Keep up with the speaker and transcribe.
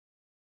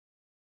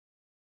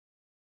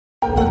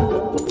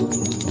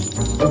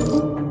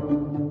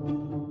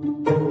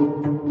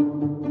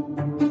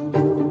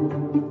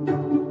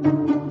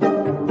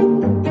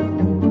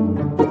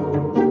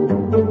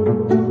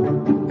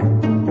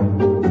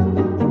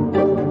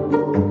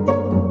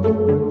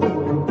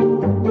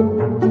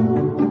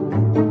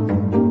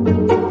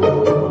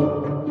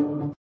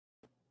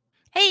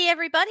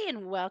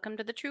welcome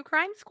to the True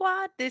Crime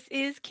Squad. This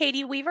is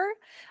Katie Weaver.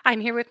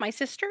 I'm here with my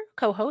sister,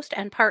 co-host,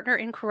 and partner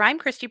in crime,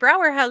 Christy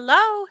Brower.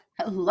 Hello.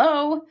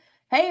 Hello.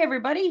 Hey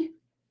everybody.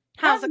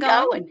 How's it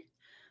going?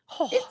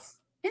 Oh,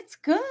 It's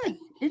good.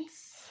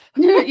 It's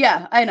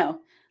yeah, I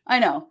know.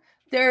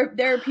 There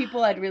are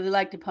people I'd really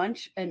like to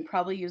punch and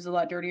probably use a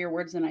lot dirtier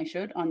words than I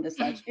should on this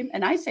live stream.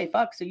 And I say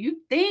fuck, so you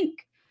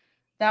think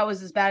that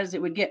was as bad as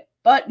it would get.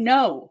 But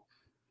no.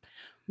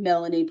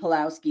 Melanie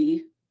Palowski.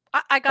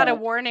 I got a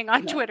warning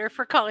on Twitter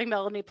for calling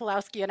Melanie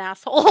Palowski an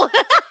asshole.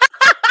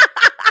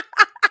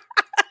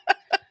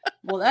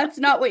 Well, that's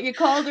not what you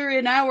called her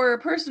in our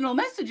personal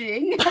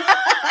messaging.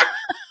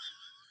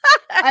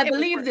 I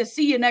believe the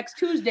 "see you next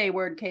Tuesday"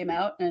 word came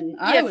out, and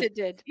I was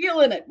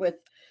feeling it with.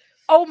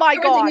 Oh my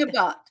God! You've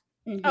got.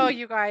 Mm-hmm. Oh,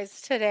 you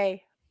guys,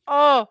 today.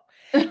 Oh,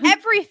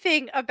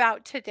 everything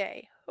about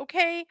today.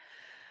 Okay,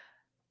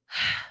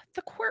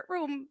 the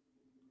courtroom.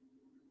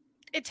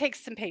 It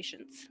takes some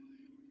patience.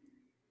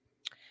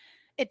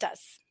 It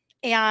does,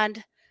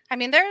 and I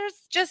mean, there's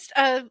just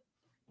a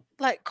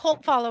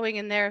cult following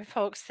in there,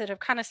 folks that have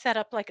kind of set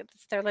up like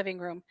it's their living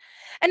room,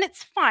 and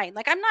it's fine.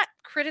 Like, I'm not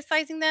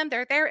criticizing them.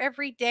 They're there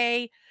every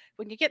day.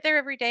 When you get there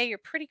every day, you're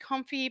pretty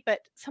comfy,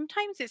 but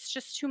sometimes it's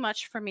just too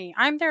much for me.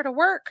 I'm there to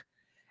work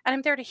and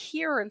I'm there to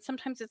hear, and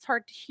sometimes it's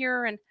hard to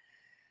hear. And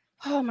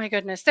oh my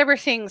goodness, there were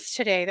things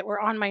today that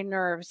were on my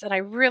nerves, and I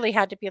really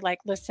had to be like,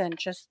 listen,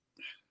 just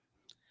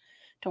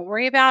don't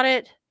worry about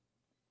it.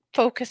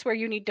 Focus where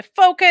you need to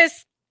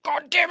focus.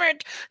 God damn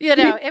it. You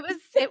know, it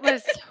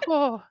was,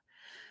 oh,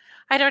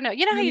 I don't know.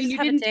 You know how you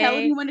didn't tell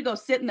anyone to go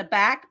sit in the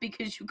back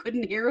because you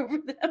couldn't hear over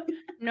them?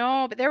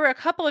 No, but there were a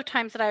couple of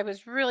times that I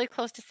was really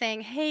close to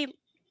saying, hey,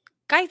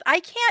 guys,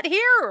 I can't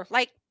hear.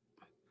 Like,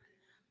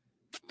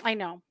 I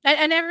know.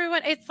 And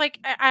everyone, it's like,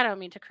 I don't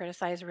mean to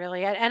criticize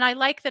really. And I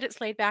like that it's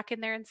laid back in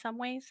there in some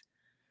ways.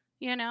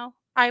 You know,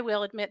 I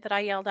will admit that I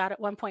yelled out at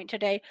one point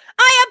today,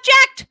 I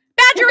object,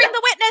 badgering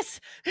the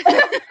witness.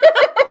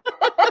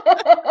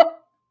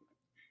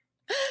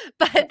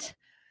 But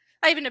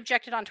I even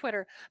objected on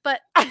Twitter. But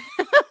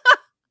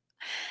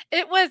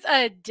it was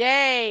a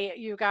day,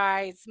 you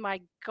guys.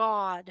 My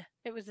God,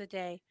 it was a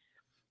day.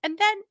 And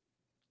then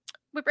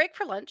we break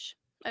for lunch.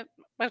 I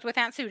was with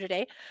Aunt Sue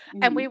today,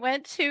 and we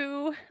went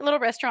to a little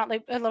restaurant,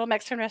 like a little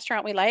Mexican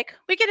restaurant we like.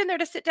 We get in there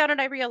to sit down,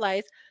 and I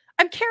realize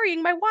I'm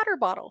carrying my water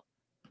bottle.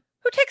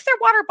 Who takes their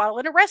water bottle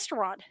in a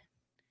restaurant?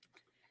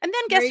 And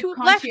then guess who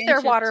left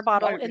their water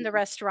bottle in the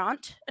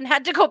restaurant and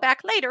had to go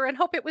back later and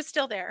hope it was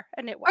still there?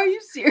 And it was. Are you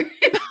serious?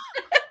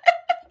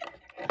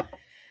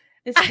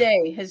 This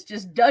day has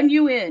just done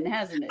you in,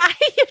 hasn't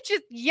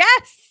it?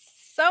 Yes,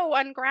 so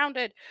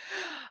ungrounded.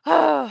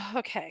 Oh,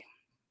 okay.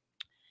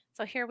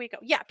 So here we go.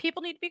 Yeah,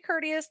 people need to be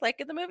courteous,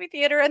 like in the movie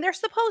theater, and they're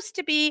supposed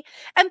to be.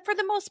 And for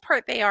the most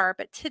part, they are.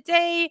 But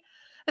today,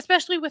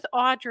 especially with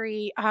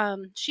Audrey,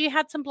 she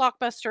had some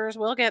blockbusters.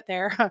 We'll get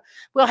there.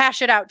 We'll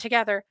hash it out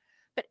together.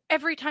 But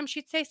every time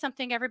she'd say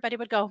something, everybody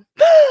would go,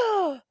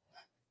 I'm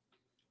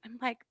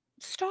like,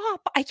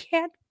 stop. I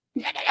can't.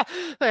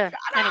 Anyway,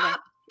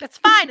 it's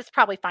fine. It's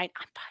probably fine.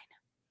 I'm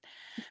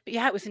fine. But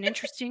yeah, it was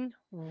an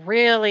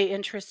really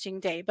interesting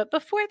day. But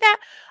before that,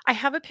 I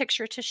have a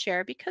picture to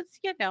share because,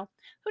 you know,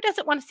 who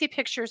doesn't want to see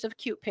pictures of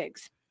cute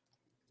pigs?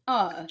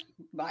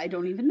 I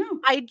don't even know.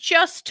 I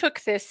just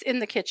took this in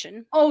the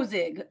kitchen. Oh,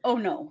 Zig. Oh,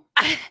 no.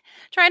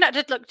 Try not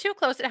to look too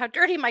close at how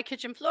dirty my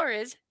kitchen floor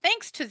is.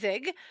 Thanks to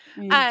Zig.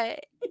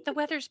 The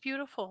weather's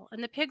beautiful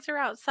and the pigs are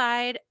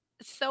outside.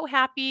 So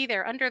happy.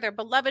 They're under their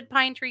beloved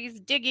pine trees,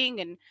 digging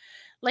and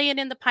laying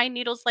in the pine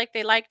needles like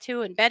they like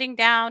to and bedding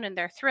down, and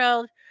they're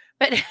thrilled.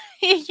 But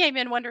he came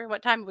in wondering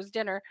what time it was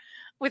dinner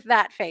with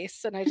that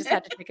face, and I just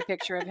had to take a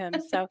picture of him.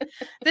 So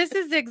this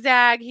is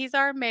Zigzag. He's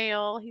our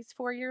male. He's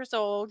 4 years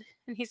old,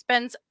 and he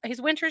spends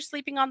his winters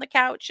sleeping on the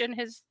couch and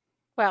his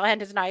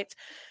nights,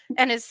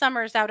 and his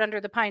summers out under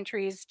the pine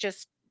trees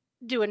just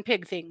doing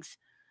pig things.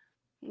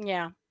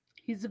 Yeah.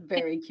 He's a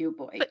very cute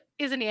boy. But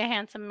isn't he a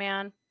handsome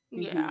man?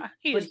 Mm-hmm. Yeah.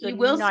 He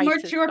will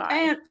smirch your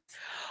pants.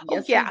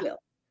 Yes, yeah. He will.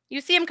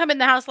 You see him come in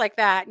the house like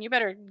that, and you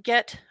better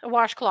get a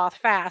washcloth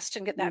fast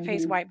and get that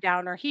face wiped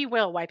down, or he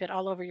will wipe it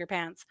all over your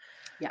pants.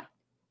 Yeah.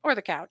 Or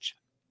the couch.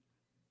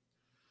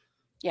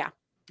 Yeah.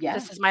 Yeah.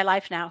 This is my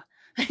life now.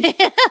 So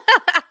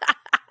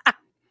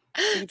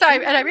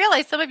I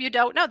realize some of you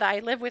don't know that I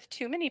live with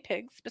too many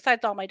pigs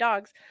besides all my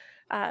dogs.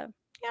 Yeah.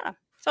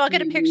 So I'll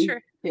get a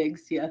picture.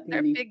 Pigs, yeah.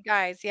 They're big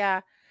guys,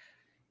 yeah.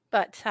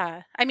 But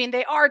I mean,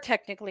 they are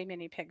technically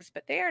mini pigs,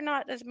 but they are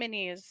not as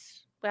many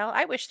as, well,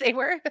 I wish they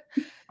were.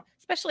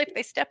 Especially if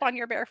they step on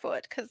your bare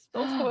foot, because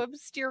those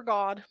hooves, dear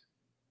God.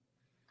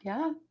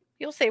 Yeah.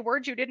 You'll say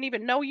words you didn't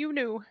even know you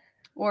knew.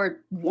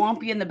 Or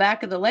womp you in the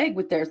back of the leg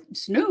with their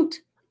snoot.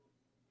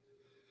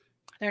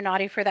 They're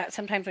naughty for that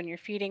sometimes when you're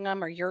feeding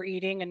them or you're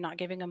eating and not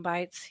giving them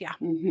bites. Yeah.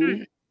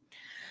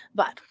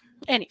 But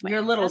anyway.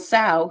 Your little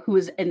sow, who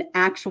is an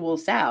actual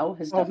sow,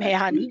 has done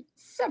that to me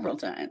several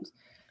times.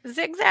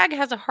 Zigzag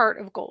has a heart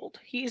of gold.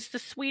 He's the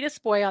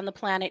sweetest boy on the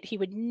planet. He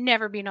would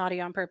never be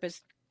naughty on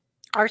purpose.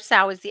 Our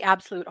sow is the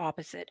absolute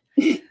opposite.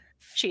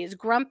 She is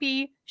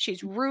grumpy,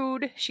 she's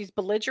rude, she's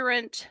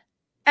belligerent,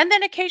 and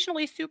then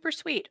occasionally super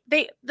sweet.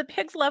 The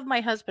pigs love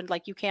my husband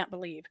like you can't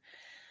believe.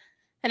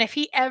 And if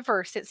he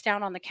ever sits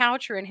down on the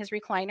couch or in his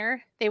recliner,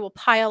 they will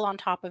pile on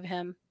top of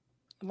him,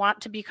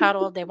 want to be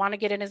cuddled, they want to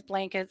get in his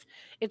blankets.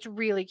 It's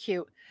really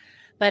cute.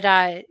 But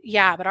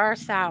yeah, but our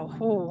sow,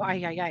 oh,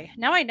 ay, ay, ay.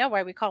 Now I know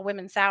why we call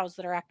women sows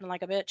that are acting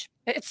like a bitch.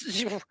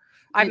 It's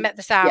I've met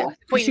the sow, Yeah, the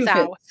queen shoe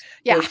sow. fits.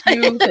 Yeah, The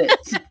shoe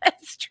fits.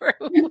 it's true.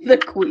 The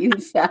queen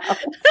sow.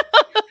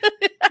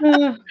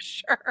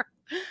 Sure.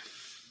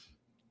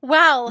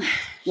 Well,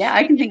 Yeah, should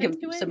I we can get think of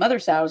into it? some other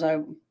sows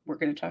we're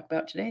going to talk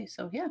about today.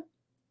 So yeah.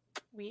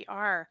 We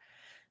are.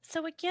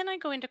 So again, I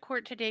go into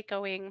court today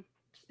going,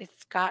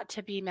 it's got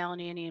to be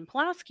Melanie and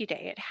Palowski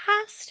Day. It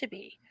has to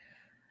be.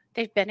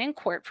 They've been in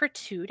court for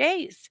 2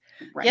 days.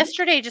 Right.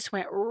 Yesterday just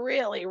went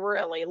really,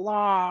 really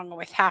long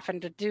with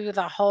having to do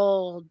the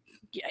whole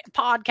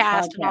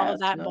podcast and all of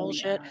that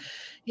bullshit.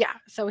 Yeah.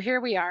 So here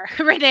we are.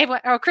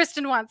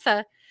 Kristen wants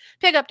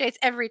pig updates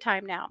every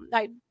time now.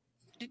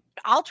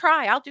 I'll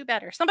try. I'll do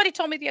better. Somebody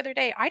told me the other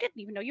day, I didn't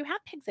even know you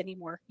have pigs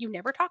anymore. You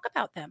never talk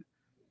about them.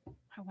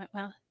 I went,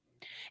 well,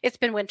 it's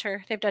been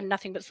winter. They've done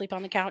nothing but sleep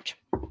on the couch.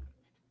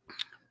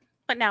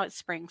 But now it's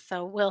spring,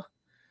 so we'll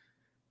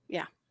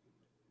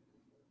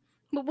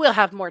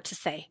have more to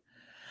say.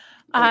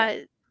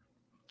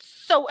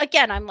 So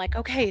again, I'm like,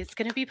 okay, it's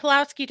going to be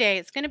Palowski Day.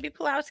 It's going to be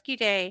Palowski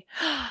Day.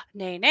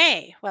 Nay,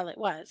 nay. Well, it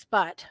was,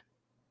 but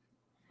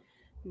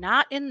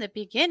not in the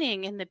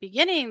beginning. In the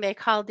beginning, they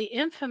called the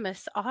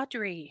infamous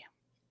Audrey.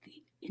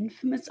 The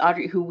infamous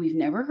Audrey, who we've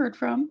never heard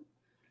from.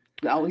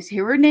 We always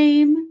hear her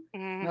name.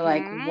 We're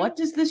like, what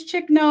does this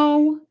chick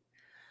know?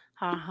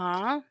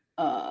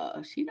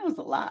 She knows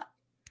a lot.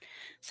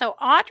 So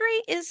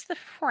Audrey is the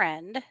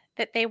friend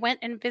that they went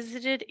and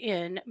visited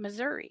in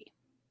Missouri.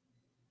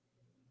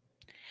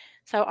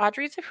 So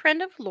Audrey's a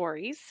friend of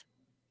Lori's.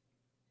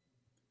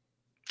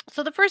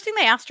 So the first thing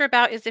they asked her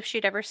about is if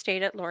she'd ever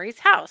stayed at Lori's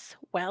house.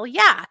 Well,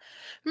 yeah.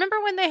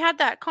 Remember when they had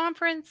that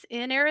conference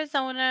in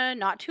Arizona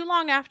not too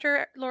long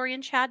after Lori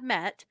and Chad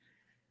met,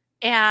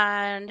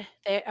 and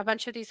a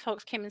bunch of these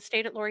folks came and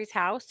stayed at Lori's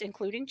house,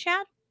 including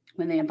Chad?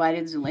 When they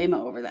invited Zulema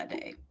over that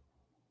day.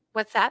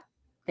 What's that?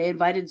 They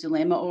invited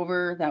Zulema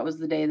over. That was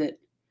the day that,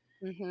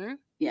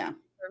 yeah.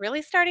 They're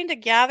really starting to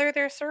gather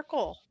their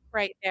circle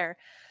right there.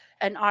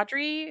 And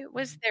Audrey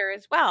was there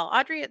as well.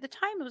 Audrey at the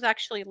time was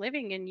actually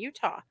living in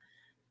Utah.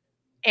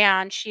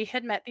 And she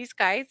had met these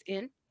guys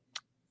in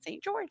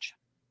St. George.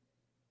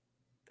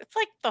 It's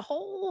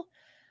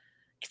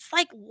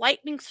like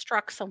lightning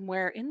struck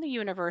somewhere in the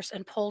universe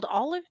and pulled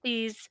all of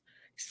these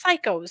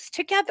psychos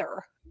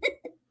together.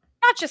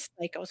 Not just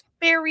psychos,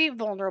 very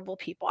vulnerable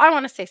people. I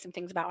want to say some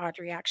things about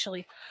Audrey,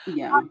 actually.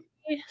 Yeah.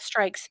 Audrey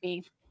strikes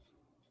me,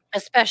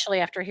 especially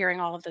after hearing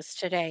all of this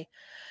today,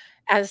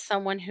 as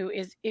someone who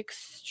is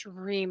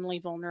extremely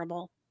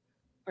vulnerable.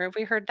 Where have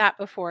we heard that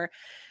before?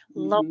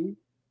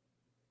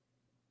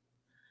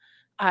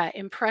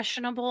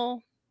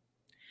 Impressionable,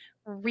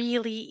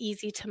 really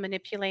easy to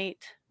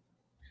manipulate,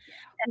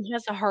 and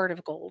has a heart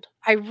of gold.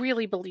 I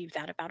really believe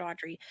that about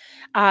Audrey.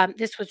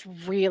 This was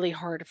really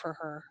hard for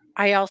her.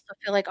 I also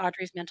feel like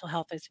Audrey's mental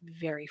health is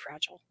very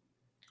fragile.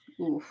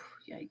 Oof,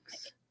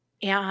 yikes.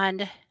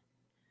 And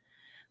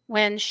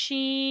when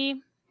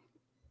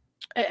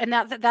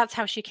that's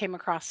how she came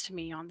across to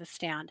me on the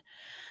stand.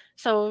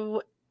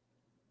 So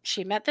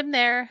she met them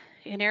there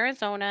in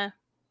Arizona,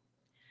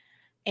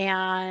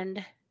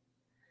 and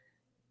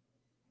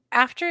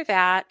after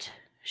that,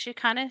 she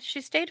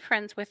stayed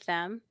friends with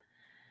them.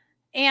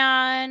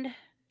 And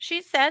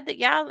she said that,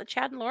 yeah,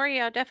 Chad and Lori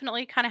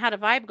definitely kind of had a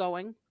vibe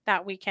going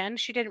that weekend.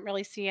 She didn't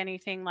really see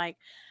anything like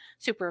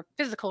super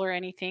physical or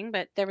anything,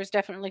 but there was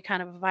definitely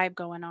kind of a vibe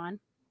going on.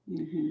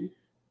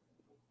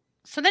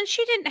 So then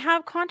she didn't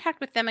have contact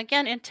with them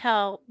again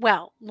until,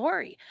 well,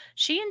 Lori.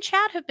 She and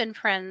Chad have been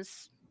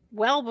friends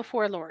well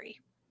before Lori,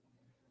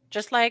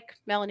 just like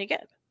Melanie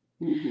Gibb.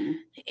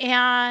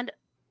 And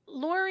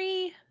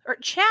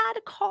Chad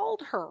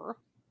called her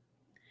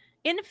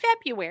in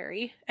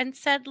February and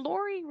said,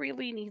 Lori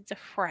really needs a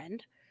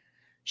friend.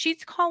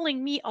 She's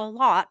calling me a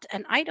lot,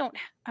 and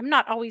I'm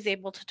not always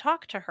able to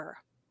talk to her.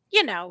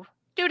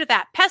 Due to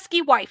that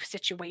pesky wife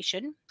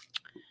situation.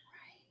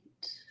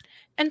 Right.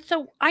 And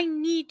so I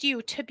need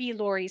you to be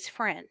Lori's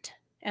friend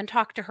and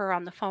talk to her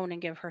on the phone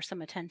and give her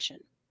some attention.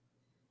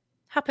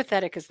 How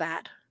pathetic is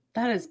that?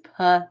 That is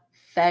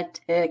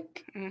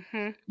pathetic.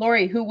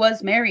 Lori, who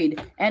was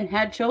married and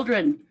had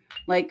children,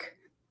 like,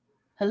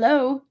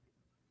 hello,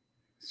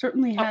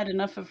 certainly had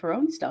enough of her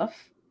own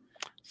stuff.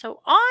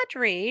 So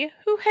Audrey,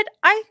 who had,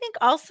 I think,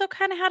 also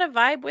kind of had a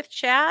vibe with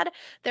Chad,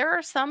 there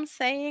are some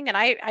saying, and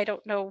I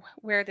don't know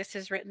where this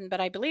is written, but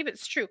I believe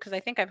it's true because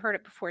I think I've heard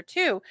it before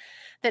too,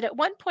 that at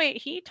one point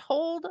he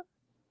told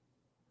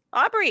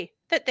Aubrey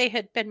that they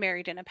had been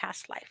married in a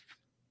past life.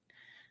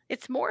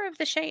 It's more of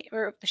the shame,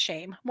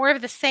 more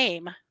of the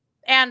same,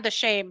 and the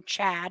shame,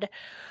 Chad.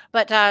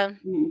 But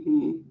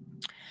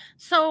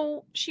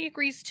So she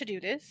agrees to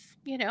do this,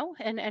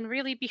 and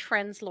really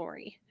befriends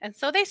Lori. And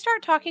so they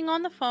start talking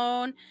on the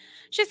phone.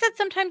 She said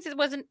sometimes it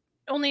wasn't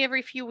only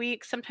every few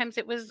weeks, sometimes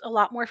it was a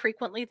lot more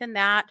frequently than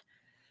that.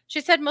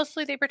 She said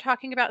mostly they were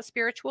talking about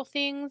spiritual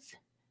things,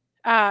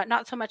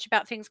 not so much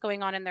about things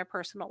going on in their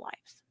personal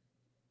lives.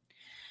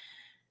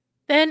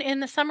 Then in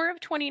the summer of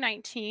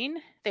 2019,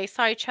 they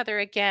saw each other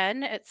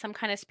again at some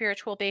kind of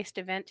spiritual based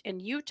event in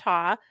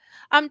Utah.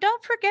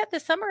 Don't forget, the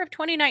summer of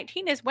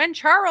 2019 is when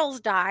Charles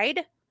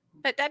died,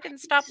 but that didn't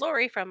stop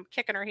Lori from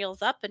kicking her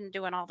heels up and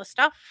doing all the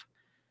stuff.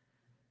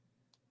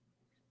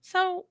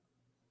 So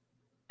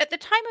at the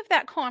time of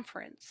that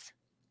conference,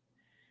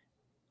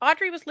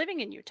 Audrey was living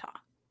in Utah.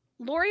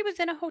 Lori was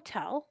in a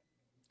hotel,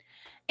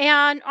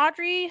 and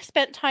Audrey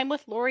spent time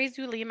with Lori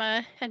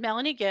Zulima and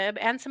Melanie Gibb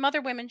and some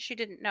other women she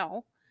didn't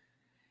know.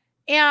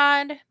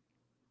 And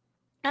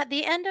at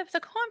the end of the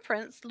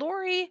conference,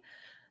 Lori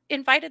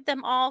invited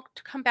them all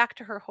to come back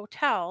to her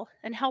hotel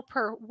and help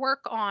her work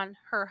on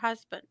her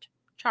husband,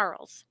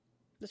 Charles.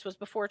 This was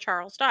before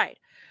Charles died.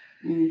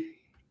 Mm.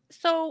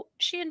 So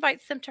she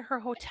invites them to her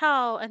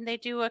hotel and they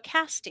do a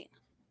casting.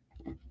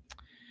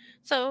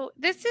 So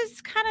this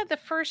is kind of the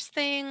first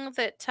thing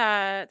that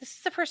this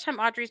is the first time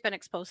Audrey's been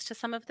exposed to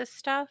some of this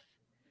stuff.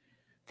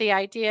 The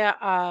idea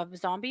of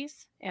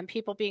zombies and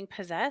people being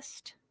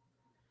possessed.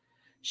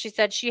 She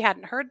said she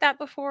hadn't heard that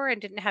before and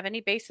didn't have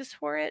any basis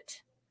for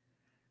it.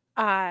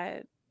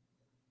 But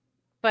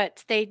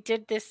they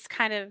did this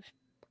kind of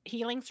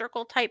healing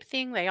circle type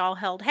thing. They all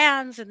held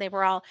hands and they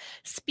were all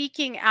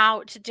speaking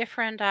out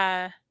different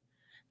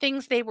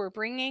things they were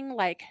bringing,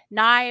 like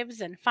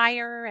knives and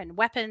fire and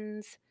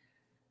weapons,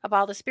 of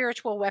all the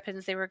spiritual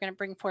weapons they were going to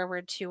bring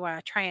forward to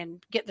try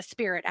and get the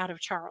spirit out of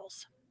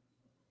Charles.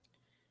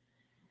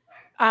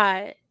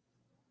 Audrey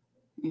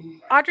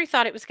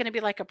thought it was going to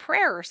be like a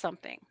prayer or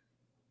something,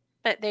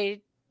 but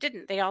they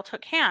didn't. They all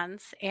took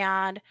hands,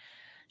 and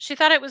she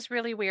thought it was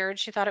really weird.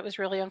 She thought it was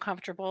really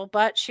uncomfortable,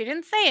 but she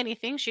didn't say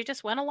anything. She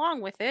just went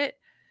along with it,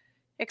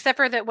 except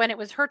for that when it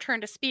was her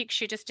turn to speak,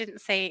 she just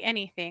didn't say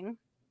anything.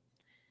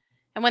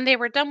 And when they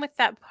were done with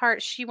that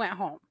part, she went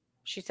home.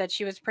 She said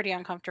she was pretty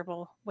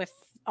uncomfortable with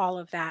all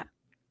of that.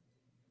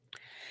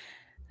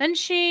 Then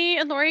she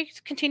and Lori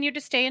continued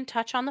to stay in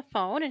touch on the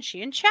phone, and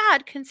she and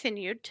Chad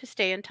continued to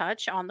stay in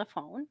touch on the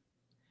phone.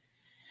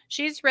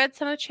 She's read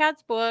some of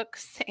Chad's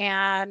books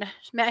and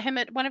met him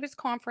at one of his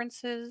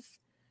conferences.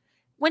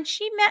 When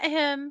she met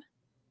him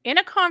in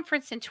a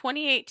conference in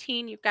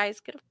 2018, you guys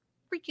get a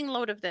freaking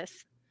load of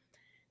this.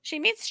 She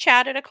meets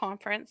Chad at a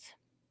conference.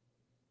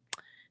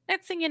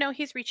 Next thing you know,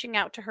 he's reaching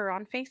out to her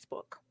on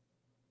Facebook.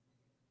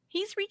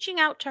 He's reaching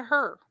out to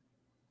her.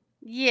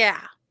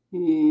 Yeah.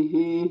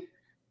 Mm-hmm.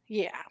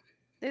 Yeah.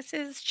 This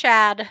is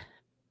Chad,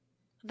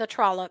 the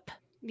trollop,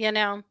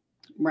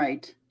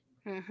 Right.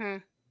 Mm-hmm.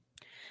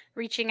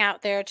 Reaching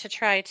out there to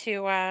try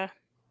to, I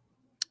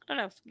don't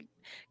know,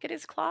 get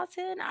his claws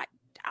in.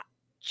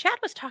 Chad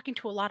was talking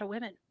to a lot of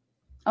women.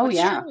 Oh, What's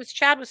yeah. true is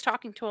Chad was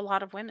talking to a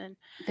lot of women.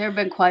 There have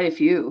been quite a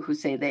few who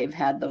say they've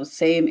had those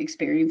same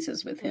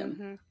experiences with him.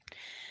 Mm-hmm.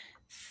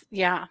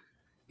 Yeah.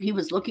 He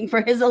was looking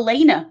for his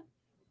Elena.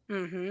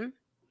 Mm-hmm.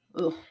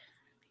 Ugh.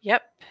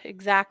 Yep,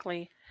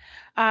 exactly.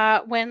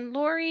 When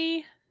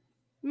Lori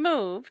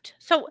moved,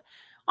 so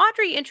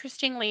Audrey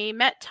interestingly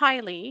met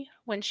Tylee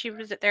when she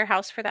was at their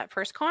house for that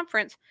first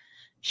conference.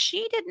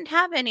 She didn't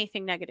have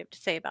anything negative to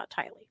say about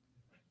Tylee.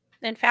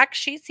 In fact,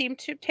 she seemed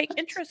to take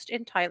interest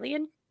in Tylee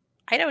and,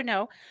 I don't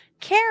know,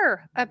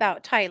 care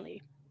about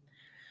Tylee.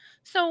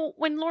 So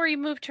when Lori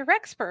moved to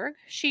Rexburg,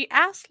 she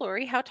asked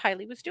Lori how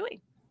Tylee was doing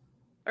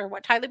or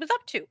what Tylee was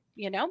up to,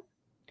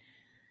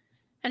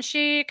 And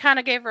she kind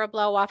of gave her a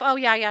blow off. Oh,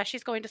 yeah,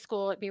 she's going to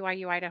school at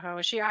BYU,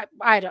 Idaho.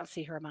 I don't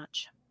see her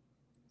much.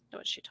 That's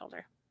what she told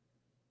her.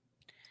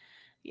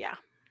 Yeah.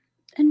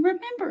 And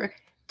remember,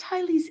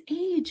 Tylee's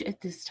age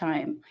at this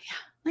time. Yeah.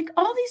 Like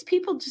all these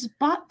people just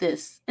bought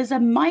this as a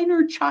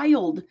minor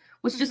child,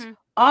 was just Mm-hmm.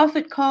 off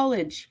at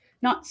college,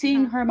 not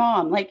seeing Mm-hmm. her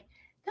mom. Like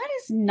that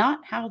is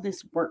not how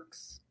this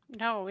works.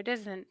 No, it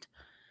isn't.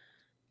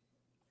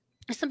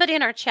 Somebody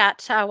in our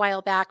chat a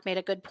while back made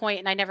a good point,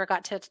 and I never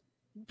got to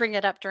bring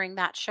it up during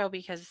that show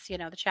because,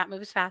 the chat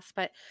moves fast,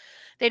 but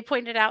they'd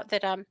pointed out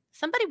that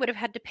somebody would have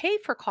had to pay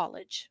for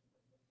college.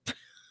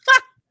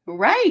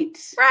 Right.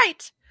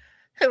 Right.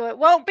 It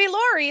won't be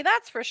Lori,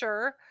 that's for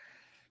sure.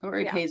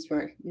 Lori pays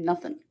for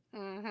nothing.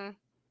 Mm-hmm.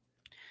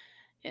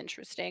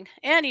 Interesting.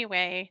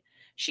 Anyway,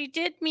 she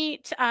did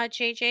meet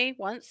JJ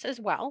once as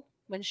well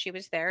when she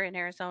was there in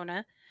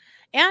Arizona,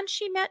 and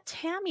she met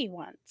Tammy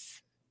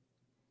once.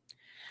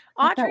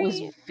 That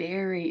was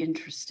very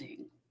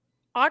interesting.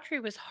 Audrey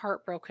was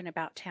heartbroken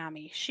about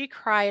Tammy. She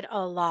cried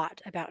a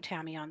lot about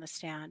Tammy on the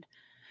stand.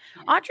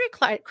 Yeah.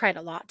 Audrey cried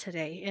a lot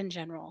today in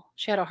general.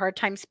 She had a hard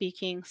time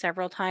speaking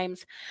several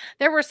times.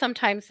 There were some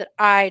times that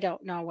I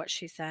don't know what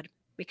she said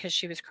because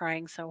she was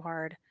crying so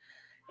hard.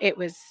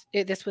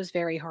 This was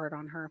very hard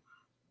on her.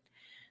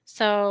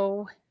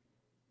 So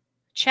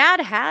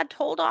Chad had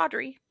told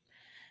Audrey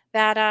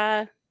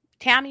that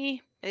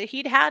Tammy,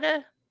 he'd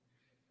had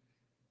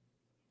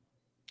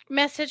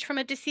message from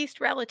a deceased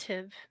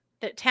relative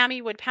that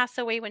Tammy would pass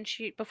away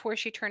before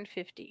she turned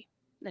 50.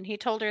 And he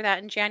told her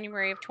that in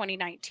January of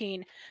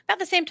 2019. About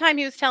the same time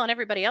he was telling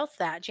everybody else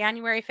that.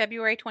 January,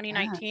 February Yeah.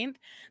 2019.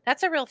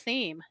 That's a real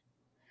theme.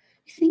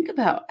 Think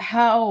about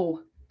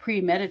how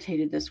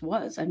premeditated this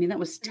was. I mean, that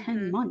was 10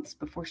 Mhm. months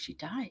before she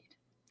died.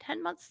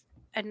 10 months.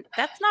 And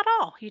that's not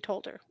all, he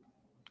told her.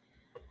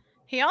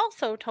 He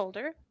also told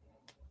her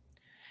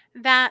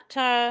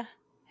that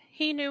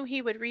he knew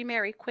he would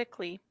remarry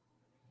quickly.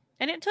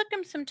 And it took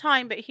him some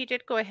time, but he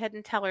did go ahead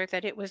and tell her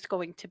that it was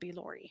going to be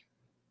Lori.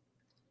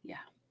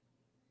 Yeah,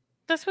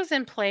 This was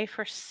in play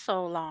for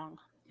so long.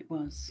 it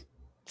was.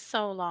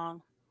 So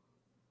long.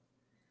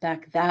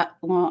 Back that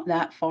long,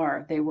 that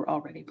far, they were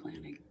already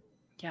planning.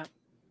 Yep.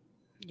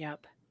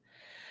 Yep.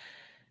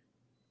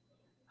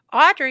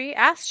 Audrey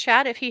asked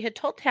Chad if he had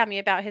told Tammy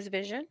about his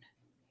vision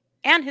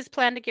and his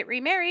plan to get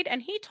remarried,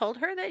 and he told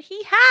her that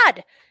he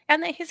had,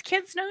 and that his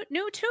kids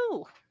knew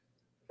too.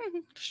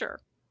 Sure.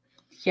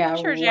 Yeah,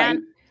 Sure, right.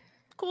 Jan.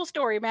 Cool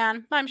story,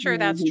 man. I'm sure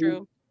that's Mm-hmm.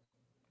 true.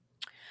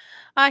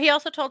 He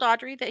also told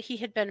Audrey that he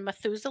had been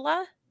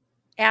Methuselah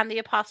and the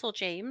Apostle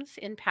James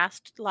in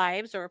past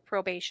lives, or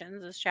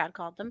probations, as Chad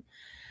called them.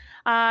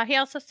 He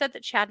also said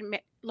that Chad and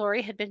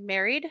Lori had been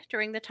married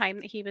during the time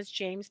that he was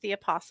James the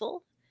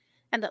Apostle,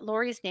 and that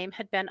Lori's name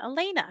had been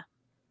Elena.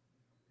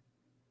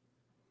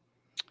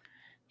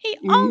 He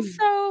Mm-hmm.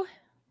 also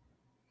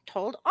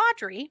told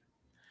Audrey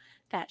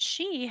that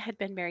she had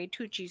been married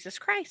to Jesus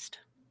Christ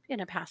in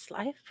a past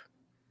life,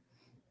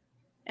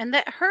 and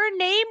that her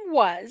name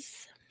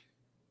was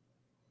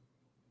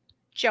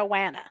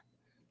Joanna.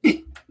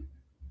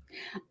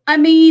 I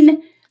mean,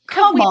 Can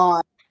come we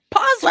on.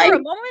 pause for Like, a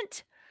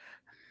moment?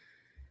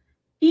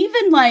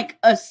 even like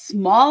a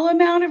small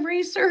amount of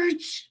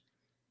research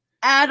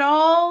at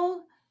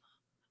all.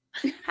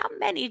 How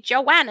many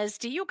Joannas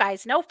do you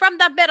guys know from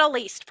the Middle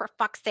East, for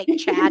fuck's sake,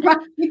 Chad? Right.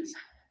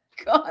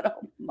 God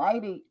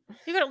almighty.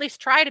 You could at least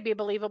try to be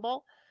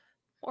believable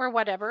or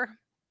whatever.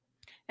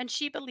 And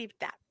she believed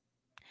that.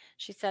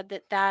 She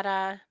said that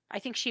I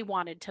think she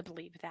wanted to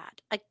believe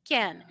that.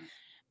 Again, Yeah.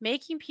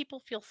 making people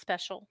feel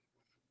special,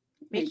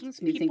 making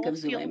Makes me think people of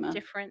feel Zulema.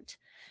 different,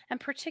 and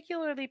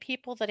particularly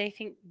people that I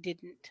think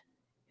didn't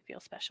feel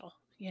special,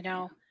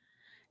 Yeah.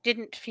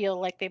 didn't feel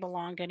like they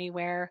belonged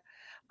anywhere.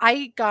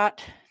 I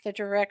got the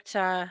direct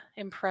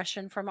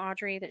impression from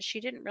Audrey that she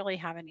didn't really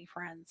have any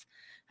friends.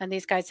 And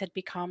these guys had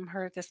become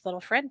this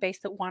little friend base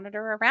that wanted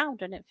her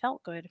around, and it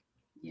felt good.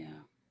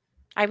 Yeah.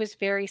 I was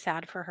very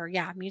sad for her.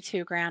 Yeah, me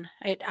too, Gran.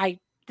 I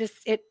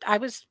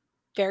was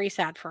very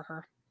sad for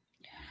her.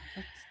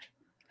 Yeah.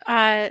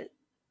 Uh,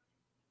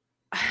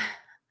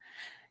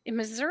 in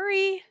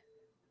Missouri,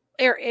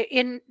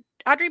 in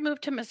Audrey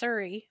moved to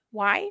Missouri.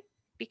 Why?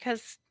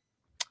 Because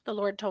the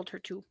Lord told her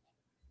to.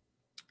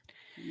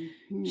 She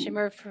Mm-hmm.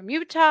 moved from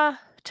Utah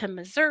to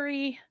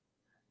Missouri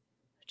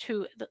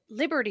to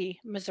Liberty,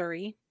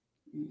 Missouri,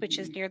 which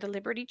is Mm-hmm. near the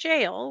Liberty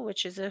Jail,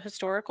 which is a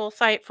historical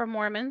site for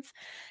Mormons,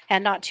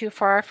 and not too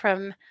far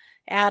from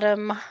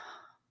Adam.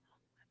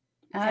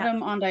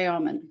 Adam on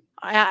Diamond.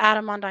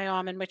 Adam on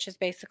Diamond, which is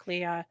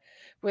basically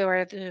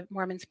where the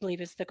Mormons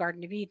believe is the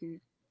Garden of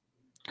Eden.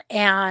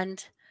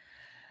 And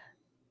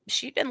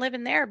she'd been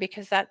living there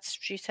because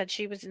she said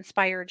she was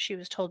inspired. She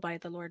was told by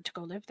the Lord to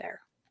go live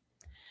there.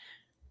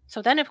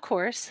 So then, of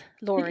course,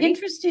 And Lori.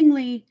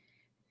 interestingly,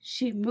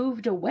 she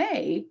moved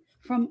away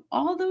from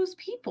all those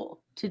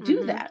people to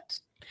do Hmm. that.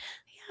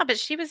 Yeah, but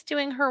she was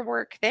doing her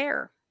work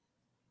there.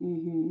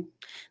 Mm-hmm.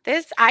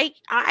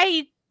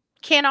 I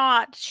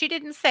cannot. She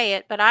didn't say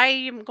it, but I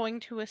am going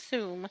to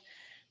assume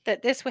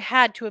that this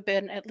had to have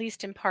been, at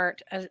least in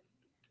part, a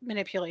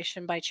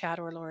manipulation by Chad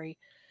or Lori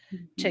to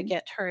Mm-hmm.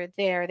 get her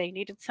there. They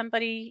needed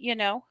somebody,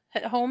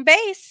 at home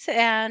base,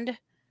 and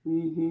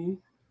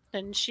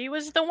Mm-hmm. she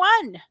was the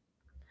one.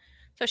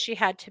 So she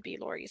had to be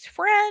Lori's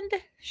friend.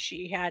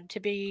 She had to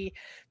be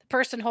the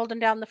person holding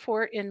down the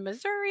fort in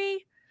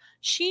Missouri.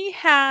 She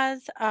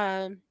has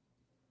a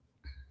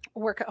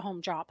work at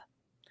home job.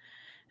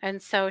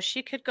 And so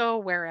she could go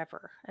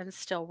wherever and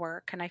still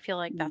work. And I feel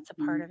like that's a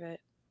Mm-hmm. part of it.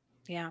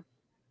 Yeah.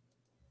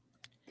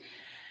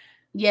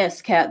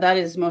 Yes, Kat, that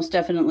is most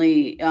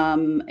definitely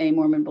a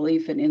Mormon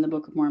belief, and in the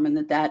Book of Mormon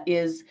that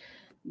is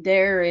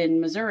there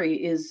in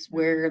Missouri is Mhm.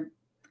 where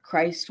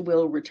Christ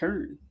will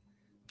return.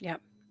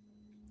 Yep.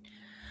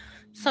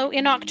 So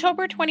in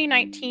October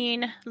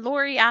 2019,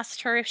 Lori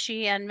asked her if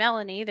she and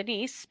Melanie, the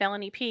niece,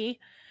 Melanie P.,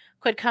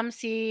 could come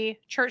see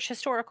church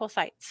historical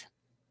sites.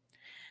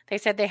 They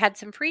said they had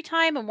some free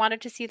time and wanted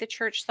to see the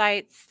church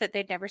sites that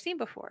they'd never seen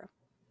before.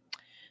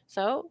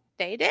 So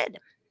they did.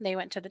 They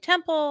went to the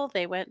temple.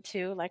 They went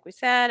to, like we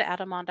said,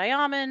 Adam on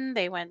Diamond.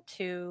 They went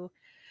to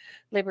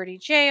Liberty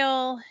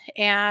Jail.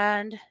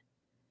 And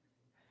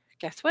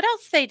guess what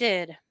else they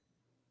did?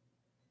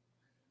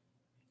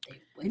 They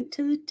went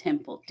to the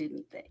temple,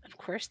 didn't they? Of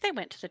course, they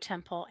went to the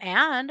temple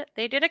and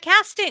they did a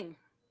casting.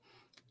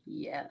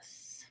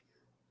 Yes.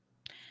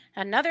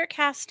 Another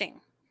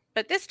casting.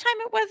 But this time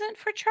it wasn't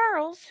for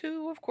Charles,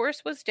 who, of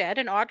course, was dead,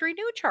 and Audrey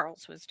knew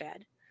Charles was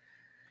dead.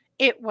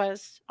 It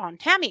was on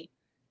Tammy.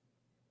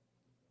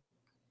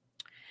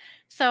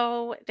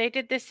 So they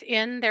did this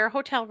in their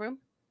hotel room,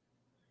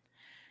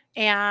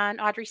 and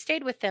Audrey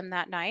stayed with them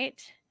that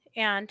night.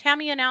 And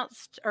Lori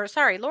announced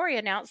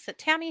that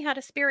Tammy had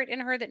a spirit in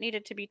her that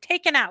needed to be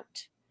taken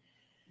out.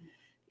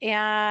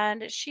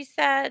 And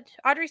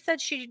Audrey said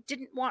she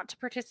didn't want to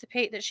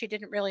participate, that she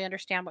didn't really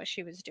understand what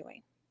she was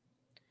doing.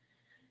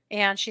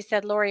 And she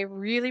said Lori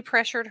really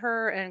pressured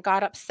her and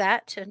got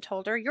upset and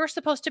told her, "You're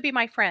supposed to be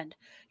my friend.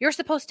 You're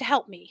supposed to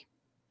help me."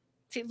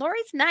 See,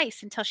 Lori's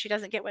nice until she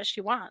doesn't get what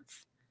she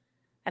wants.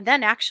 And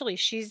then actually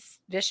she's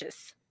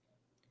vicious.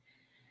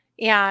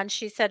 And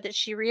she said that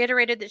she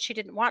reiterated that she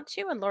didn't want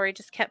to, and Lori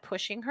just kept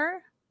pushing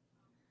her.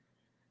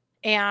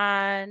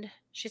 And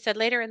she said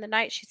later in the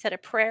night, she said a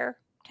prayer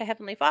to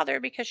Heavenly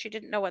Father because she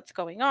didn't know what's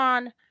going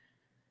on.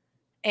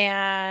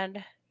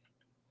 And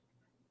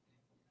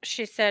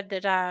she said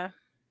that,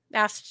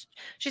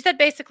 she said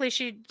basically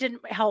she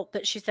didn't help,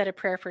 but she said a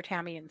prayer for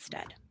Tammy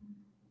instead.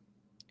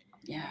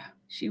 Yeah,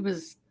 she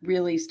was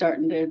really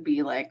starting to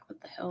be like, what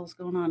the hell's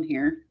going on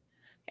here?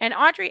 And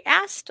Audrey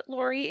asked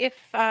Lori if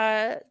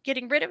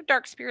getting rid of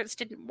dark spirits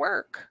didn't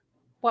work,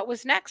 what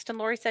was next? And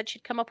Lori said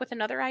she'd come up with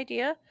another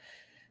idea.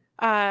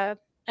 And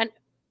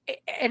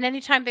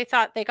anytime they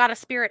thought they got a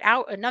spirit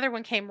out, another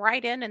one came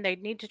right in and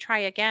they'd need to try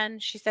again.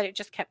 She said it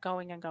just kept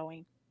going and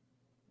going.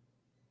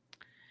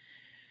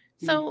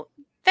 So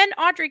then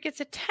Audrey gets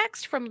a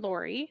text from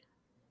Lori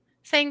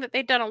saying that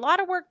they'd done a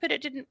lot of work, but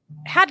it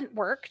hadn't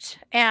worked.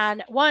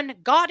 And one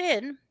got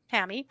in,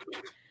 Tammy,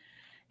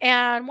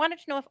 and wanted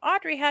to know if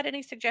Audrey had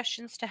any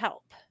suggestions to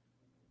help.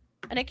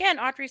 And again,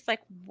 Audrey's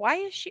like, why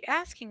is she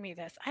asking me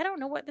this? I don't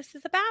know what this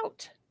is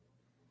about.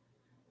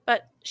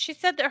 But she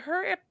said that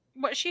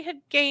what she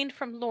had gained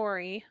from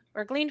Lori,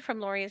 or gleaned from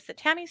Lori, is that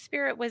Tammy's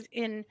spirit was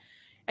in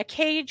a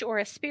cage or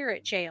a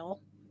spirit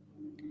jail.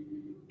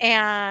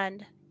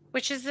 And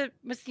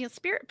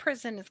spirit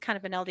prison is kind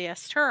of an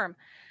LDS term.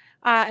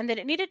 And that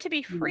it needed to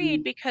be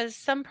freed because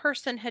some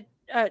person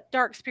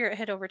dark spirit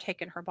had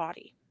overtaken her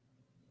body.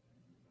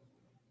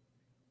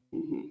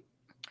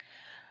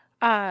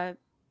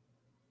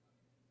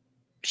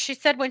 She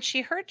said when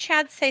she heard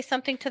Chad say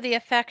something to the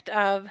effect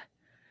of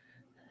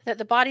that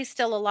the body's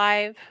still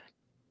alive,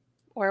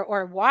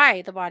 or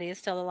why the body is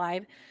still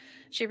alive,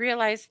 she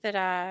realized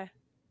that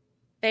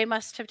they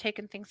must have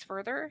taken things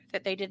further,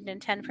 that they didn't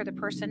intend for the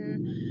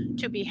person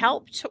to be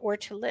helped or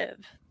to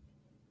live.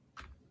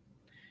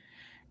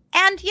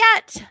 And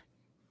yet,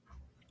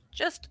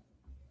 just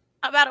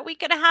about a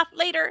week and a half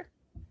later,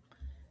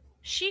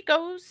 she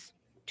goes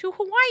to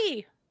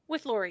Hawaii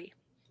with Lori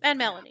and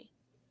Melanie.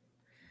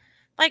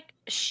 Like,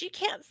 she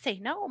can't say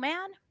no,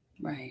 man.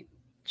 Right.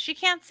 She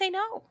can't say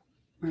no.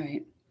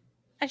 Right.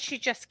 And she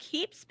just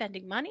keeps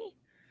spending money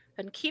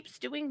and keeps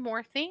doing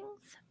more things.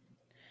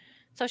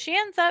 So she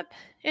ends up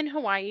in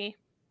Hawaii.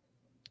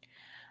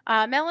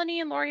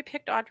 Melanie and Lori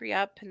picked Audrey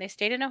up and they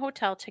stayed in a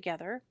hotel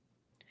together.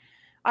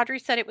 Audrey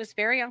said it was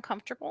very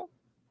uncomfortable.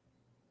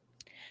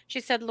 She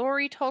said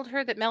Lori told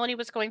her that Melanie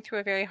was going through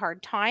a very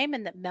hard time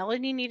and that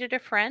Melanie needed a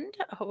friend.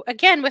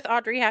 Again, with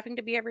Audrey having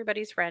to be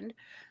everybody's friend.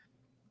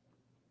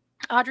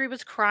 Audrey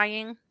was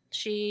crying.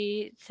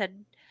 She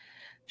said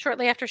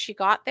shortly after she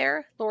got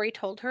there, Lori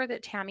told her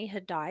that Tammy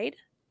had died.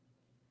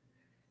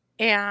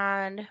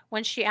 And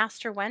when she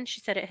asked her when, she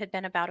said it had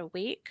been about a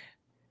week.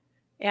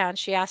 And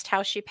she asked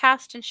how she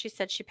passed, and she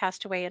said she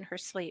passed away in her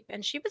sleep.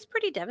 And she was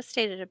pretty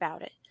devastated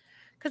about it.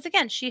 Because,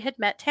 again, she had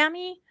met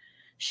Tammy.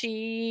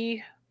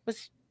 She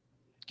was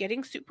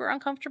getting super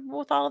uncomfortable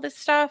with all of this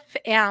stuff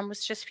and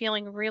was just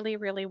feeling really,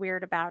 really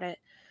weird about it.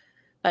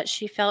 But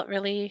she felt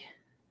really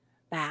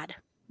bad,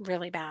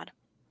 really bad.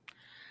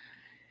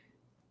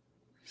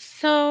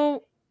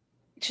 So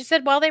she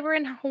said while they were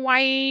in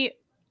Hawaii,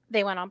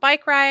 they went on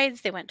bike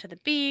rides, they went to the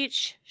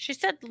beach. She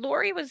said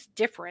Lori was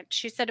different.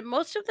 She said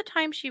most of the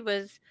time she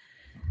was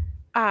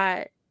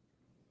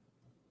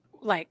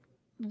like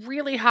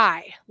really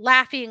high,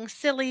 laughing,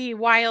 silly,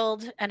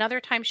 wild, and other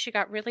times she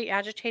got really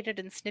agitated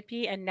and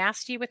snippy and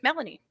nasty with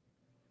Melanie.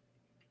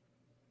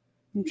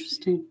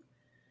 Interesting.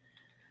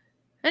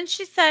 And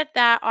she said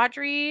that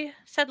Audrey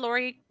said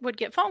Lori would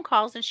get phone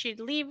calls and she'd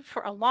leave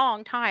for a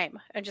long time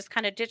and just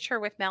kind of ditch her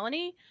with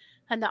Melanie.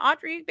 And that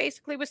Audrey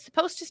basically was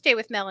supposed to stay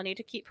with Melanie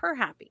to keep her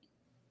happy.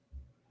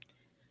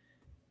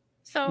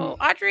 So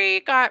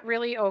Audrey got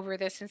really over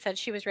this and said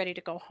she was ready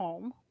to go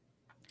home.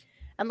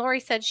 And Lori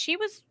said she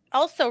was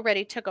also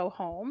ready to go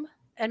home.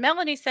 And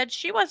Melanie said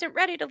she wasn't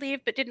ready to leave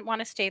but didn't want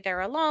to stay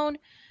there alone.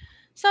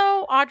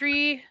 So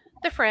Audrey,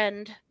 the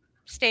friend,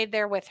 stayed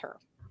there with her.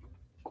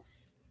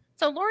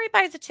 So Lori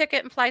buys a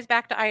ticket and flies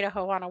back to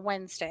Idaho on a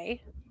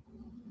Wednesday.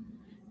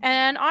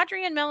 And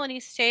Audrey and Melanie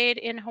stayed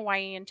in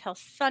Hawaii until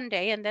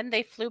Sunday, and then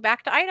they flew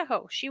back to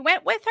Idaho. She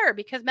went with her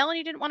because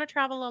Melanie didn't want to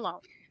travel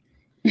alone.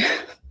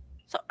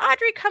 So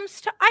Audrey comes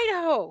to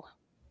Idaho.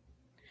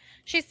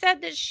 She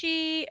said that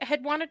she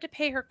had wanted to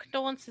pay her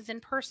condolences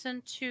in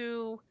person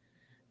to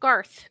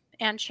Garth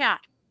and Chad,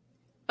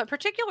 but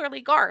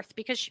particularly Garth,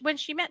 because when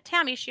she met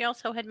Tammy, she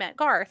also had met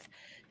Garth,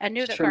 and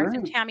knew that Garth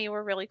and Sure. Tammy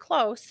were really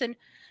close. And,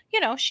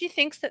 she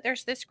thinks that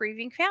there's this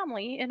grieving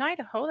family in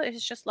Idaho that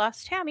has just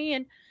lost Tammy.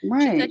 And she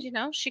said,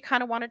 Right. she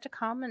kind of wanted to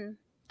come and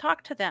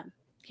talk to them,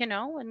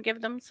 and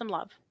give them some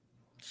love.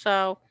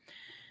 So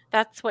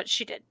that's what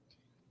she did.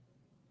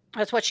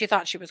 That's what she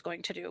thought she was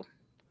going to do.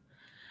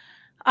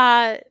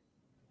 Uh,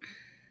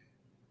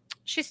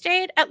 she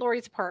stayed at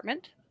Lori's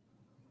apartment.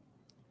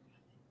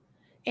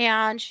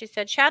 And she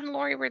said Chad and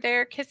Lori were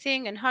there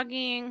kissing and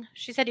hugging.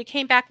 She said he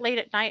came back late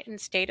at night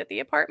and stayed at the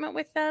apartment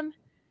with them.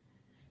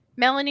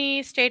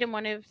 Melanie stayed in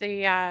one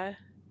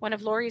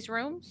of Lori's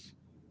rooms.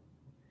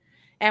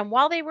 And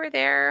while they were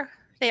there,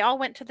 they all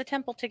went to the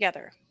temple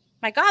together.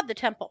 My God, the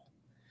temple.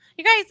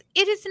 You guys,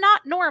 it is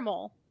not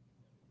normal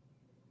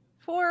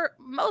for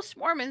most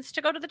Mormons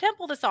to go to the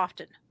temple this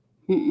often.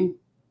 Mm-mm.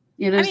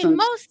 It I mean, isn't.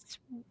 most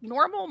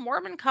normal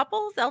Mormon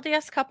couples,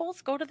 LDS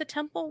couples, go to the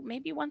temple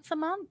maybe once a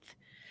month,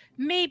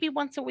 maybe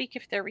once a week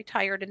if they're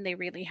retired and they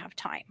really have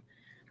time.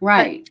 But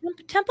Right.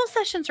 temple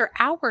sessions are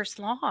hours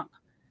long.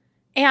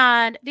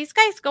 And these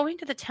guys going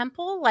to the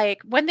temple,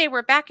 like when they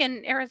were back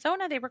in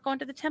Arizona, they were going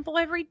to the temple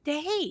every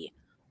day.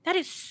 That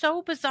is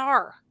so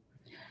bizarre.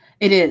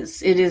 It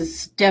is. It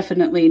is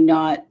definitely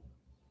not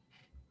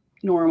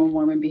normal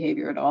Mormon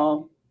behavior at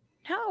all.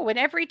 No, in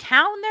every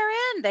town they're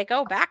in, they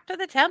go back to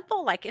the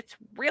temple. Like, it's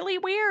really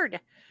weird.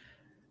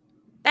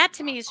 That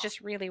to me is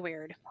just really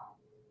weird.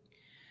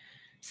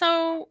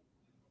 So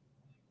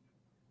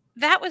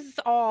that was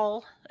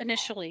all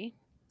initially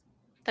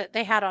that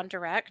they had on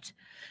direct.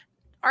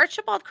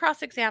 Archibald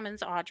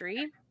cross-examines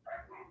Audrey.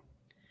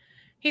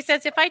 He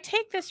says, if I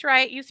take this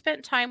right, you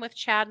spent time with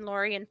Chad and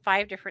Lori in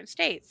 5 different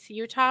states: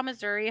 Utah,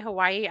 Missouri,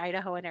 Hawaii,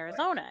 Idaho, and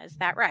Arizona. Is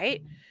that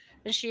right?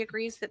 And she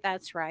agrees that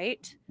that's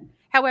right.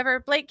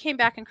 However, Blake came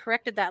back and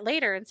corrected that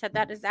later and said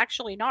that is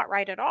actually not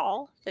right at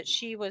all, that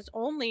she was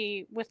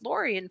only with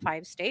Lori in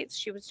 5 states.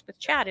 She was with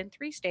Chad in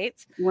 3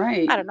 states.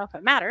 Right. I don't know if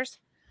it matters.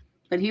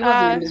 But he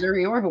wasn't in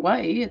Missouri or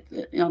Hawaii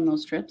on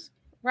those trips.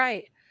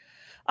 Right.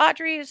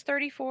 Audrey is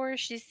 34.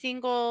 She's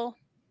single.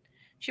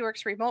 She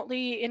works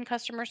remotely in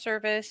customer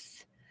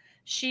service.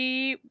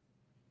 She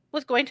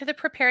was going to the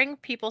Preparing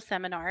People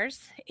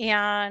seminars,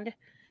 and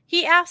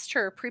he asked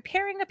her,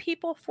 preparing a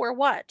people for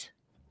what?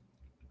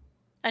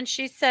 And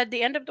she said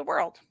the end of the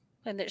world,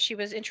 and that she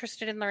was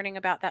interested in learning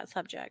about that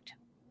subject.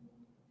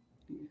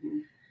 Mm-hmm.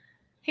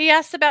 He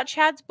asked about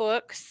Chad's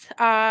books.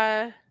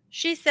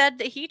 She said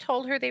that he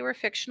told her they were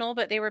fictional,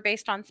 but they were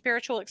based on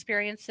spiritual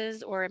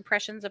experiences or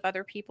impressions of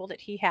other people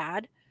that he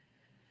had.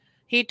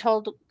 He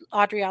told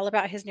Audrey all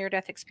about his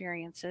near-death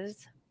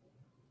experiences.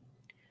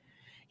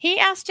 He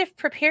asked if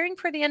preparing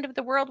for the end of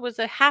the world was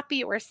a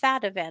happy or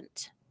sad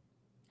event,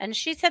 and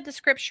she said the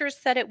scriptures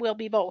said it will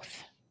be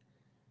both.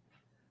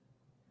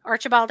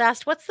 Archibald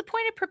asked, what's the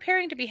point of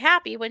preparing to be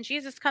happy when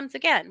Jesus comes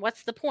again?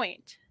 What's the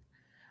point?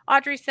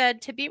 Audrey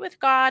said, to be with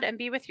God and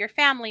be with your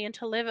family and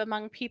to live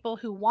among people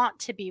who want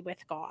to be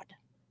with God.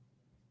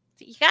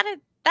 So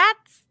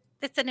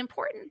it's an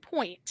important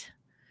point.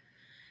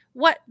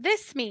 What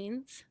this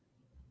means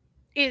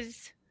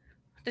is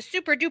the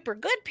super duper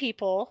good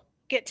people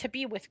get to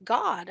be with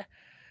God.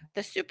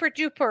 The super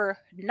duper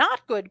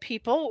not good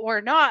people,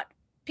 or not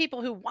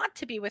people who want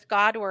to be with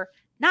God, or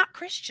not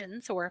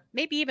Christians, or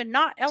maybe even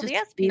not LDS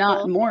Just people,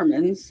 not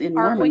Mormons in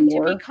are Mormon going to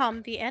lore.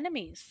 become the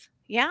enemies.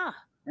 Yeah.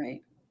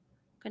 Right.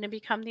 Going to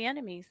become the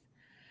enemies.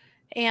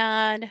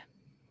 And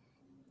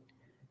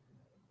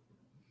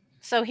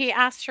so he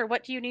asked her,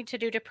 what do you need to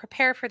do to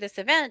prepare for this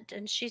event?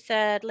 And she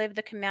said, live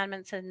the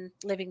commandments and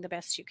living the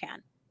best you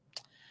can.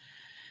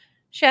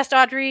 He asked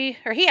Audrey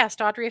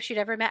if she'd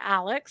ever met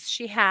Alex.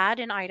 She had,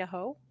 in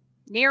Idaho,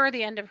 near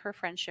the end of her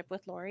friendship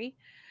with Lori.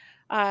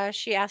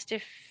 She asked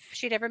if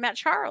she'd ever met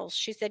Charles.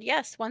 She said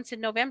yes, once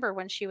in November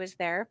when she was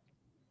there.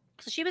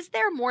 So she was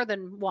there more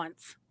than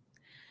once.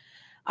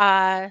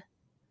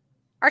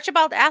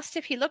 Archibald asked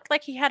if he looked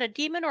like he had a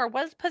demon or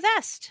was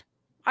possessed.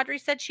 Audrey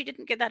said she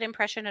didn't get that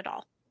impression at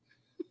all.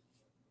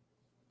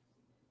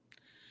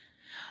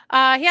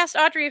 He asked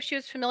Audrey if she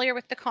was familiar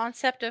with the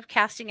concept of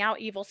casting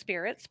out evil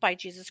spirits by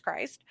Jesus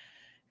Christ.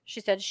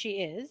 She said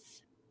she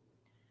is.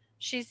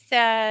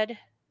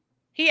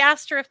 He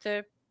asked her if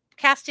the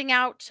casting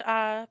out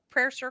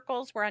prayer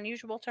circles were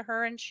unusual to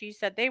her, and she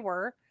said they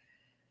were.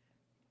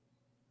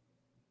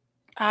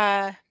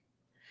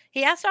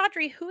 He asked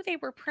Audrey who they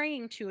were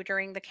praying to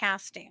during the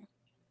casting.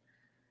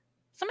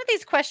 Some of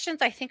these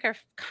questions I think are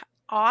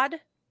odd,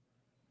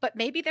 but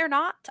maybe they're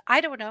not.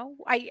 I don't know.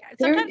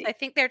 Sometimes I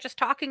think they're just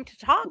talking to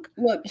talk.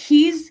 Look,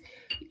 he's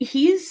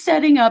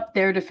setting up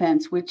their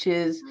defense, which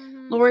is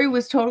Lori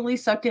was totally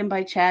sucked in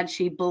by Chad.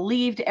 She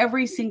believed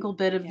every single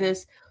bit of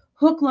this,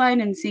 hook,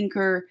 line, and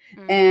sinker,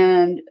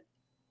 and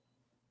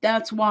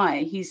that's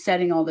why he's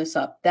setting all this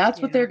up.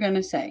 That's what they're going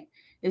to say,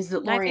 is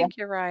that Lori, I think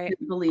you're right,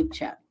 didn't believe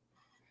Chad.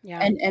 Yeah.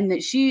 And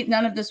that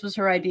none of this was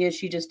her idea.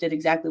 She just did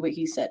exactly what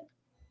he said.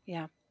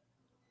 Yeah.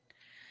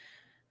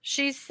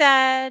 She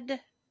said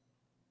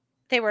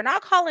they were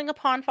not calling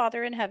upon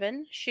Father in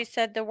heaven. She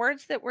said the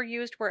words that were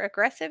used were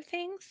aggressive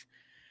things.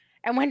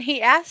 And when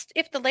he asked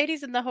if the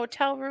ladies in the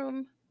hotel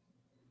room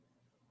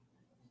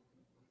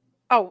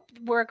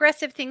were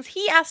aggressive things.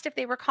 He asked if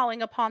they were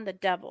calling upon the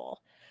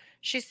devil.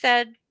 She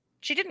said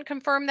she didn't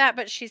confirm that,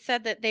 but she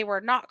said that they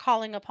were not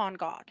calling upon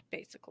God,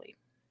 basically.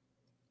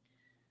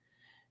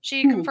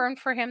 She Hmm. confirmed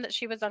for him that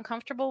she was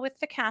uncomfortable with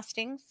the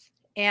castings,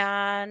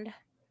 and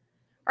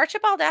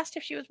Archibald asked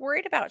if she was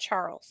worried about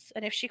Charles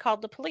and if she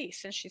called the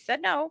police, and she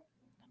said no.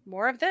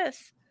 More of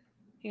this,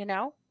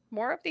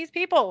 more of these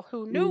people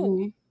who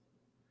knew.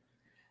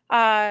 Mm-hmm.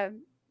 Uh,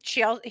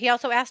 he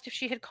also asked if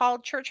she had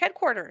called church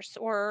headquarters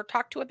or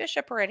talked to a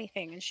bishop or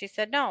anything, and she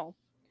said no.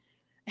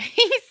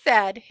 He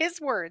said, his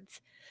words,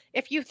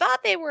 "If you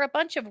thought they were a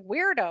bunch of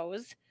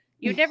weirdos,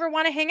 you'd never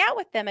want to hang out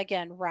with them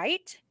again,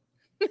 right?"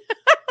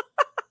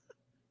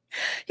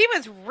 He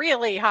was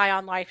really high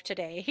on life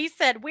today. He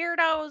said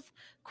weirdos,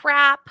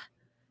 crap,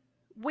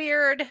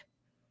 weird,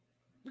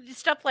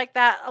 stuff like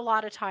that a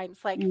lot of times,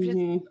 like just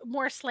Mm-hmm.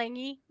 more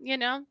slangy.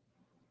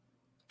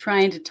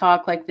 Trying to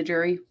talk like the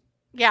jury.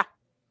 Yeah.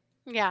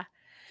 Yeah.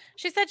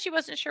 She said she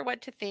wasn't sure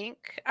what to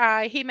think.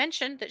 He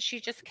mentioned that she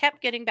just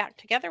kept getting back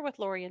together with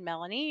Lori and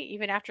Melanie,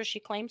 even after she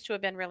claims to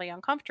have been really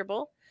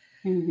uncomfortable.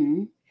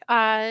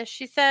 Mm-hmm.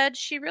 She said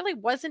she really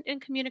wasn't in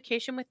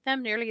communication with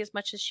them nearly as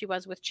much as she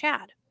was with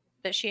Chad,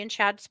 that she and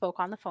Chad spoke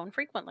on the phone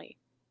frequently.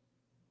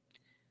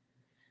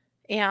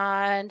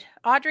 And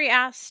he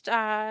asked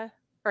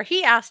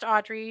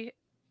Audrey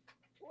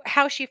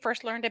how she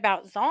first learned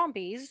about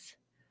zombies.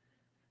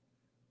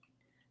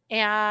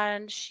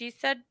 And she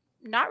said,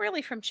 not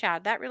really from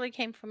Chad. That really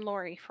came from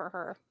Lori for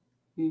her.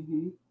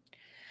 Mm-hmm.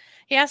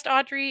 He asked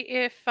Audrey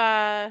if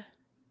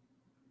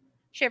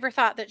she ever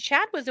thought that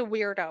Chad was a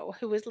weirdo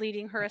who was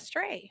leading her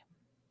astray.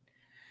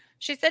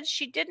 She said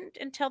she didn't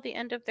until the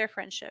end of their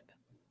friendship.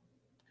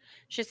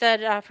 She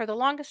said for the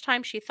longest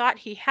time she thought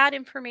he had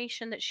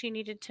information that she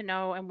needed to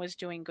know and was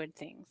doing good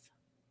things.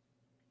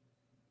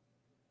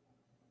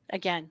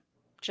 Again,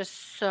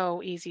 just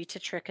so easy to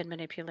trick and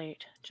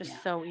manipulate.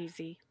 Just so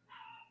easy.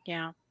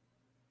 Yeah.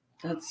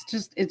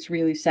 It's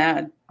really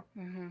sad.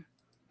 Mm-hmm.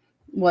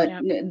 What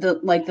Yep.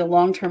 the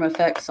long-term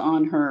effects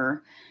on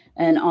her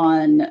and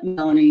on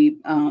Melanie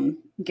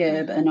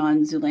Gibb Mm-hmm. and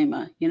on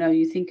Zulema.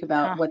 You think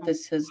about what Uh-huh.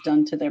 this has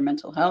done to their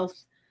mental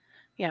health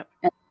Yep.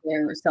 and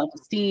their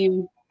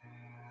self-esteem.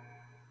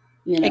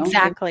 They've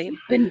Exactly.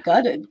 been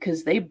gutted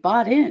because they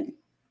bought in.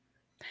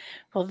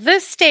 Well,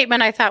 this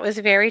statement I thought was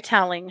very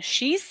telling.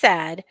 She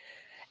said,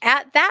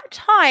 "At that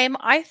time,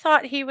 I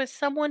thought he was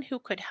someone who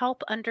could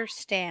help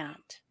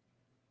understand."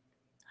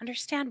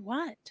 Understand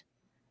what?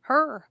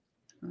 Her.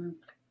 Mm.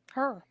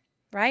 Her,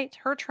 right?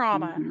 Her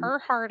trauma, Mhm. her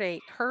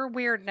heartache, her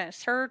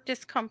weirdness, her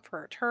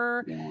discomfort,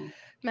 her Yeah.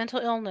 mental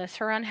illness,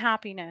 her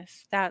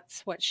unhappiness.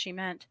 That's what she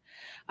meant.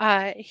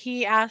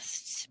 He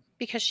asked,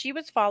 because she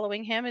was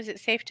following him, is it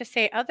safe to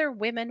say other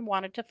women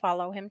wanted to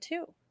follow him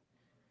too?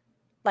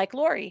 Like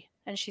Lori.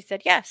 And she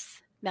said,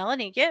 yes.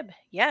 Melanie Gibb,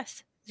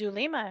 yes.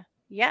 Zulema,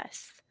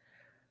 yes.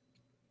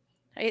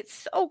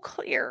 It's so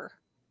clear.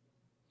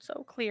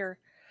 So clear.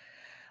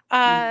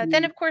 Then,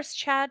 Mhm. of course,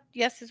 Chad,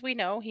 yes, as we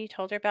know, he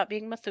told her about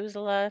being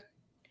Methuselah.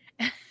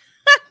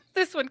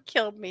 This one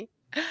killed me.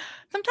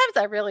 Sometimes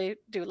I really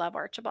do love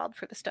Archibald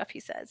for the stuff he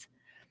says.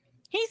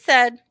 He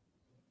said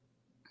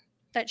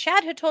that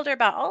Chad had told her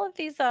about all of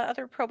these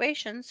other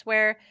probations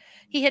where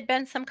he had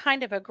been some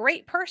kind of a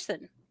great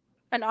person.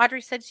 And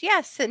Audrey says,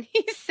 yes. And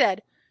he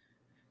said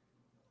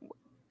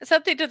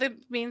something to the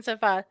means of,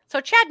 so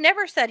Chad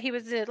never said he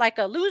was like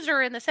a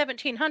loser in the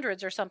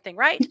 1700s or something,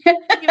 right?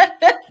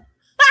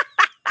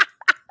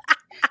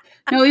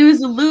 No, he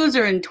was a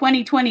loser in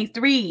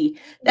 2023.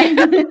 Yeah,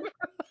 right.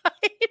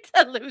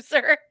 A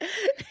loser.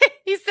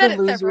 He The said it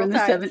loser several in the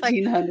times. Like,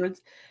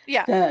 1700s.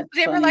 yeah. That's Was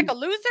he ever like funny.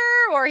 a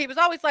loser, or he was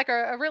always like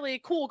a really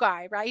cool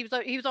guy, right?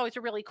 He was always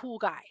a really cool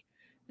guy.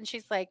 And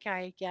she's like,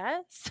 I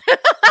guess.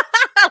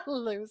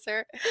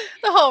 Loser.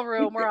 The whole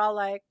room, we're all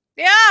like,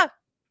 yeah,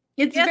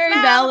 It's a yes, very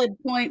ma'am. valid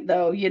point,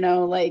 though.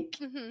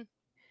 Hmm.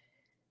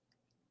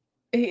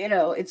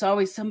 It's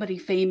always somebody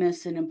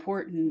famous and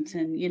important,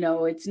 and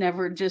it's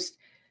never just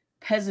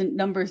peasant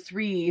number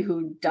 3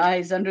 who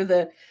dies under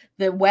the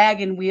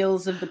wagon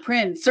wheels of the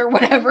prince or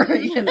whatever.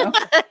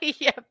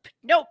 Yep.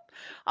 Nope.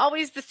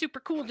 Always the super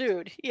cool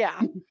dude.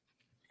 Yeah.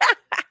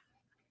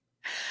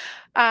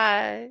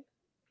 Uh,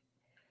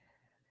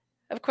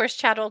 of course,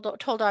 Chad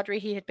told Audrey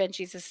he had been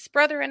Jesus'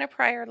 brother in a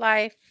prior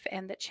life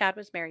and that Chad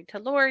was married to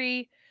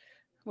Lori.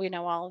 We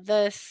know all of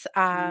this.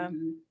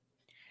 Mhm.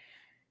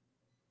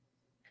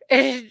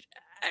 And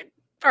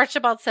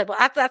Archibald said,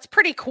 "Well, that's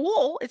pretty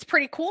cool. It's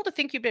pretty cool to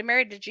think you've been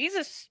married to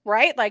Jesus,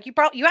 right? Like you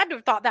had to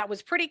have thought that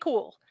was pretty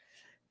cool."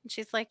 And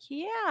she's like,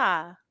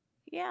 "Yeah,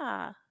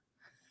 yeah."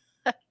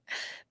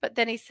 But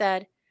then he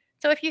said,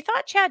 "So if you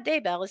thought Chad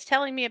Daybell is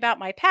telling me about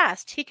my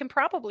past, he can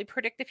probably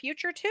predict the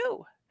future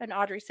too." And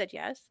Audrey said,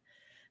 "Yes."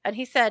 And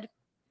he said,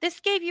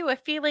 "This gave you a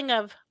feeling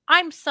of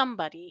I'm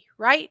somebody,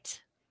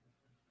 right?"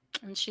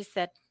 And she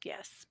said,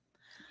 "Yes,"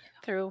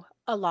 through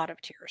a lot of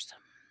tears.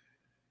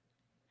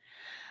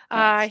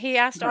 That's He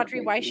asked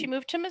Audrey why she heartbreaking.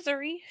 moved to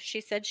Missouri. She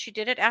said she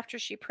did it after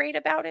she prayed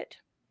about it.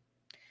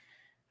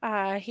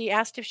 He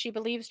asked if she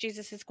believes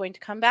Jesus is going to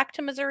come back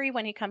to Missouri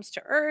when he comes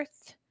to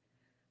earth.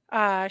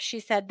 She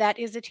said that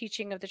is a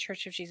teaching of the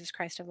Church of Jesus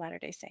Christ of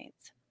Latter-day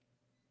Saints.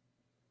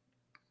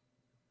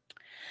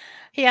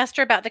 He asked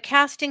her about the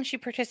casting she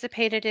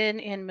participated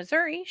in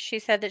Missouri. She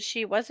said that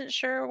she wasn't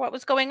sure what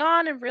was going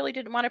on and really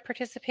didn't want to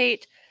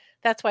participate.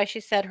 That's why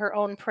she said her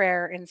own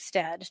prayer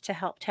instead to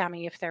help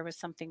Tammy if there was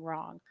something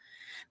wrong.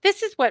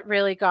 This is what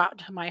really got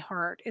to my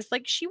heart, is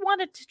like she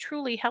wanted to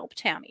truly help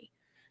Tammy.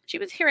 She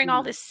was hearing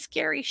all Yeah. this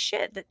scary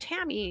shit that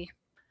Tammy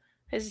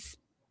is,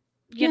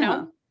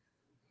 Yeah.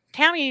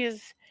 Tammy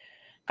is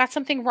got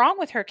something wrong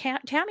with her.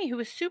 Tammy, who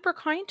was super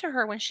kind to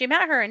her when she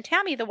met her, and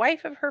Tammy, the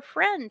wife of her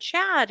friend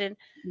Chad, and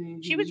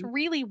she was Mm-hmm.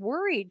 really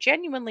worried,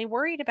 genuinely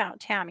worried about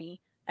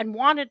Tammy, and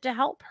wanted to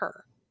help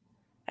her.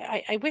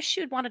 I wish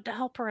she had wanted to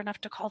help her enough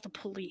to call the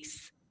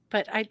police,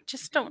 but I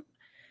just don't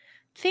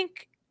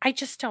think. I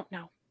just don't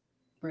know.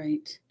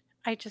 Right.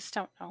 I just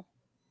don't know.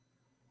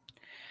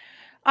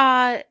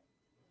 Uh,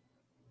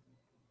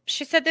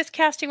 she said this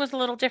casting was a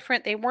little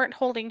different. They weren't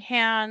holding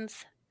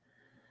hands.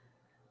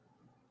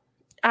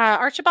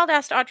 Archibald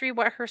asked Audrey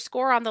what her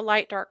score on the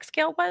light dark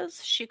scale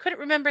was. She couldn't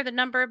remember the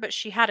number, but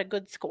she had a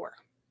good score.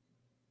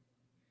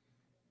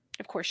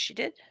 Of course she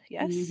did.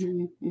 Yes.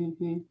 Mm-hmm.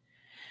 Mm-hmm.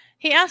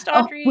 He asked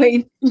Oh, Audrey.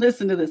 wait,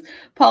 listen to this.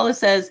 Paula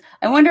says,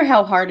 I wonder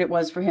how hard it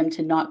was for him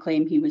to not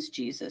claim he was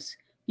Jesus.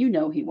 You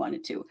know he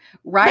wanted to,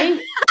 right?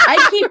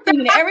 I keep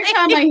thinking every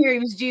time I hear he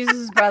was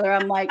Jesus' brother,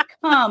 I'm like,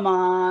 come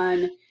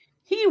on.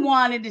 He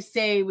wanted to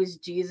say he was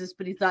Jesus,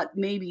 but he thought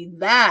maybe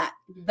that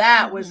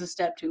was a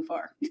step too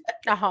far.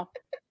 Uh-huh.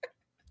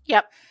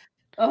 Yep.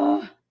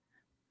 Oh.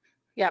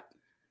 Yep.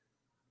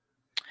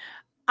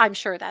 I'm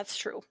sure that's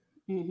true.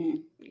 Mm-hmm.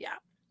 Yeah.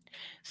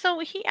 So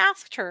he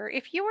asked her,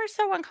 if you were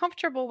so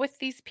uncomfortable with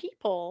these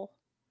people,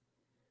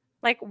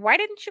 like, why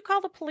didn't you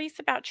call the police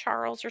about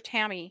Charles or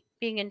Tammy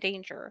being in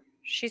danger?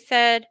 She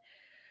said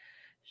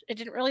it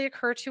didn't really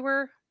occur to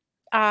her.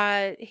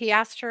 He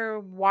asked her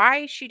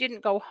why she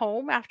didn't go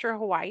home after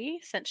Hawaii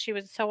since she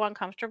was so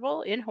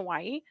uncomfortable in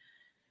Hawaii.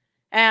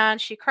 And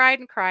she cried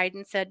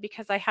and said,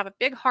 because I have a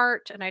big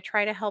heart and I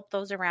try to help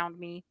those around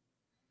me.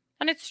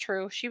 And it's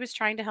true. She was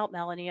trying to help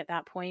Melanie at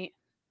that point.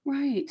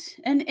 Right.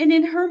 And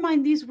in her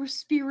mind, these were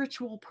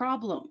spiritual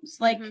problems.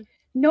 Like, Mm-hmm.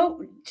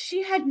 no,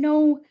 she had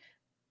no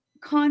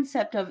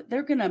concept of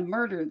they're going to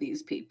murder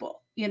these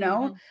people,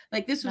 Mm-hmm.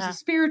 like this was a Yeah.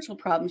 spiritual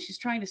problem. She's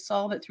trying to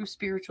solve it through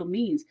spiritual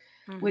means,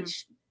 Mm-hmm.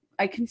 which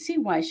I can see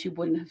why she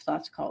wouldn't have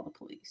thought to call the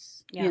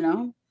police,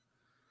 Yeah.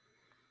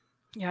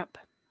 Yep.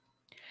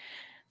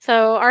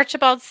 So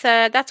Archibald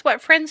said, that's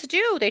what friends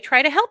do. They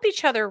try to help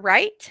each other,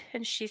 right?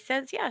 And she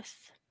says, yes.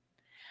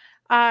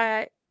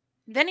 Uh,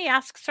 then he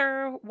asks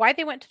her why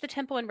they went to the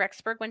temple in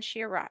Rexburg when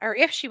she arrived, or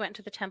if she went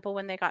to the temple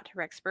when they got to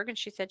Rexburg. And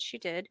she said she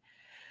did.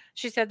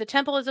 She said the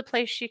temple is a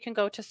place she can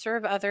go to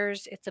serve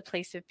others. It's a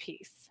place of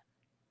peace.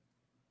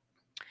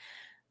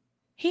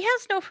 He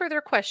has no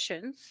further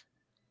questions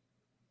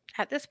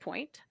at this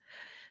point.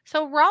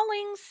 So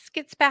Rawlings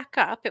gets back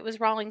up. It was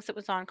Rawlings that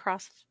was on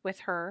cross with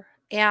her.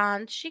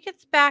 And she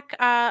gets back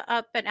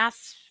up and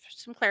asks for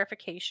some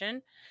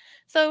clarification.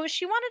 So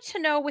she wanted to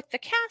know, with the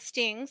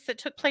castings that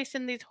took place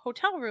in these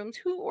hotel rooms,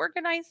 who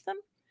organized them,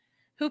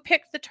 who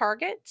picked the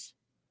targets,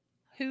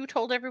 who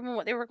told everyone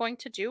what they were going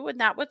to do. And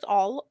that was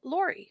all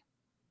Lori.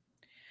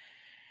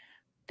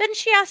 Then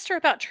she asked her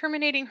about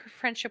terminating her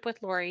friendship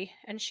with Lori.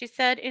 And she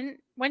said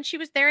when she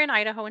was there in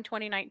Idaho in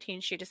 2019,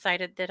 she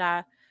decided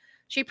that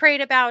she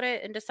prayed about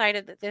it and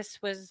decided that this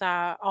was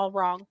all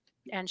wrong.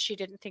 And she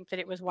didn't think that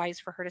it was wise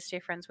for her to stay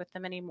friends with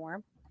them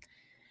anymore.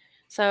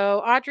 So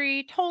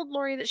Audrey told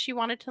Lori that she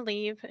wanted to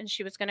leave and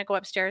she was going to go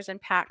upstairs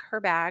and pack her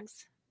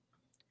bags.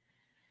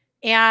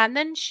 And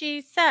then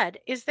she said,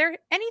 is there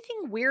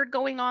anything weird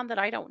going on that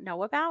I don't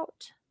know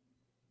about?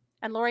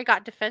 And Lori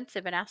got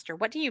defensive and asked her,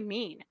 what do you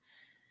mean?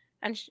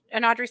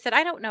 And Audrey said,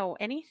 I don't know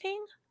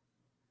anything.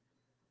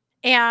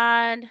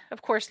 And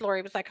of course,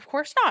 Lori was like, of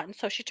course not. And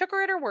so she took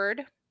her at her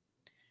word.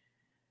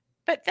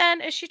 But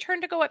then as she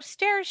turned to go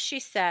upstairs, she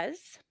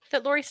says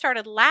that Lori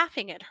started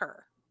laughing at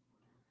her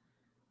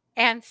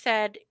and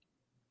said,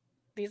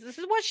 this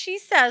is what she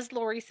says,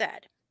 Lori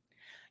said.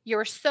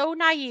 You're so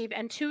naive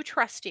and too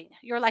trusting.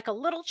 You're like a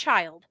little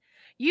child.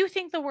 You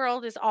think the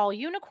world is all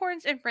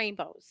unicorns and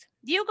rainbows.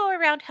 You go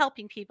around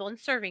helping people and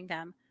serving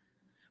them.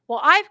 Well,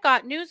 I've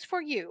got news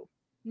for you.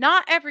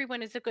 Not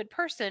everyone is a good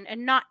person,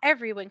 and not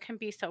everyone can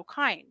be so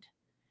kind.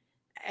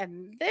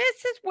 And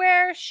this is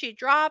where she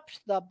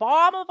dropped the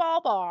bomb of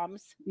all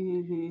bombs.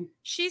 Mm-hmm.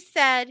 She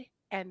said,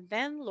 and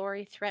then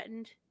Lori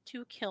threatened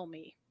to kill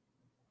me.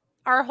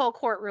 Our whole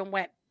courtroom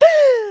went,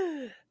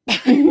 boo!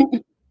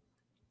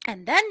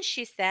 And then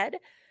she said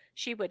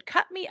she would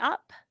cut me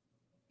up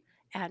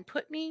and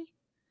put me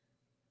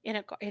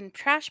in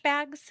trash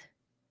bags,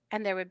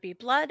 and there would be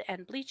blood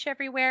and bleach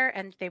everywhere,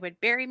 and they would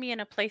bury me in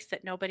a place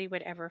that nobody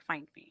would ever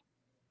find me.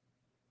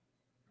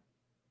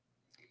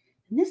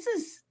 And this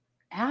is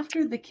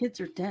after the kids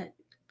are dead.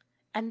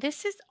 And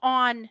this is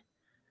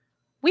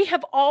we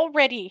have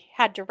already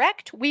had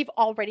direct, we've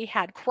already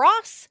had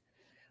cross.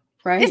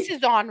 Right. This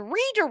is on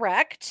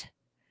redirect.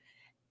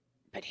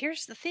 But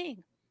here's the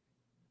thing.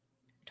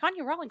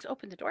 Tanya Rawlings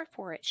opened the door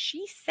for it.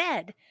 She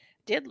said,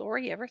 "Did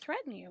Lori ever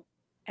threaten you?"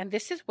 And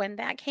this is when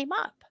that came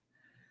up.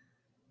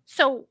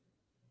 So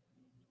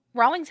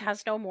Rawlings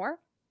has no more.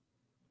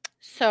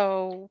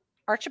 So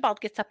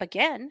Archibald gets up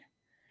again,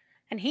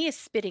 and he is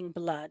spitting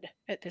blood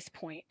at this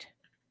point.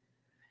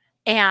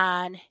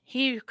 And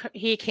he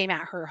came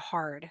at her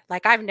hard.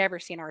 Like, I've never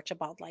seen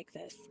Archibald like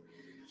this.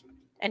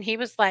 And he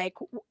was like,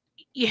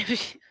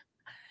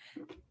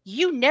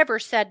 "You never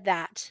said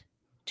that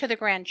to the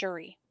grand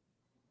jury."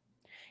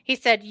 He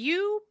said,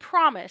 "You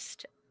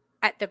promised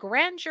at the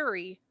grand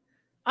jury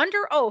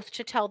under oath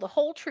to tell the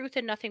whole truth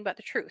and nothing but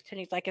the truth." And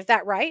he's like, "Is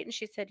that right?" And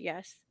she said,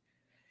 "Yes."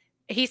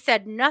 He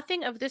said,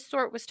 "Nothing of this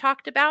sort was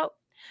talked about.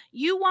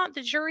 You want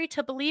the jury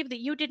to believe that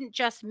you didn't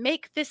just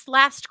make this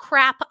last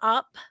crap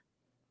up?"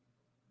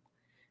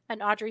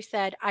 And Audrey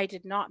said, "I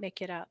did not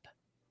make it up."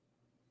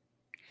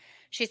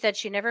 She said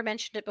she never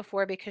mentioned it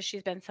before because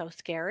she's been so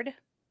scared.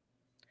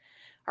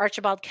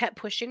 Archibald kept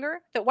pushing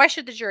her that, "Why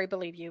should the jury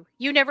believe you?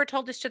 You never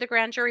told this to the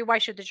grand jury. Why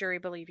should the jury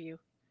believe you?"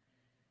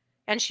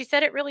 And she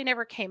said it really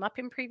never came up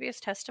in previous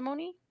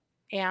testimony.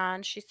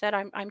 And she said,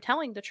 I'm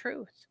telling the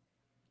truth.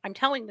 I'm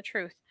telling the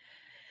truth."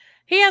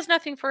 He has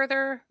nothing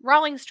further.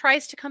 Rawlings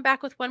tries to come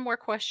back with one more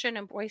question,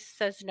 and Boyce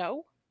says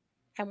no.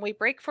 And we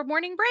break for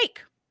morning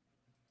break.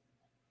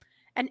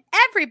 And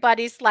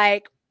everybody's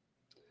like,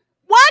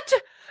 "What?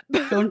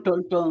 Dun,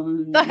 dun,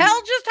 dun. The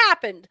hell just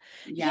happened?"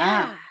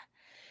 Yeah.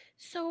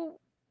 So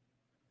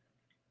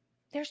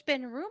there's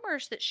been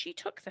rumors that she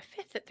took the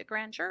fifth at the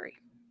grand jury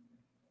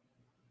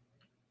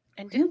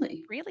and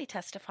didn't really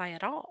testify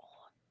at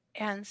all.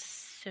 And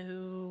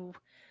so,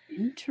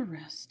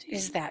 interesting.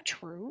 Is that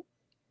true?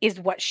 Is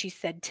what she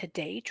said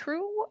today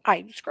true?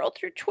 I scrolled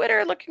through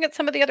Twitter looking at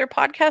some of the other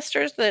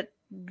podcasters that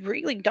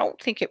really don't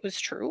think it was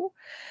true.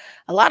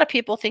 A lot of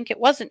people think it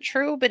wasn't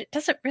true, but it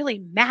doesn't really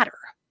matter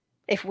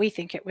if we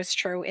think it was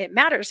true. It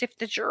matters if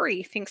the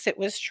jury thinks it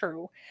was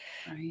true.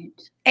 Right.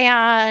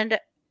 And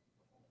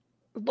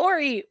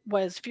Lori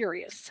was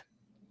furious.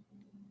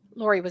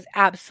 Lori was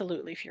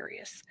absolutely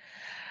furious.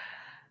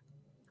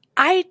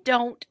 I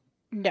don't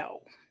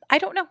know. I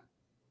don't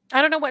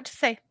know what to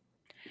say.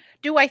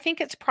 Do I think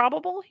it's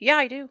probable? Yeah,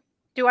 I do.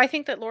 Do I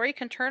think that Lori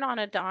can turn on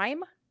a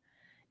dime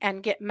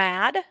and get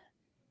mad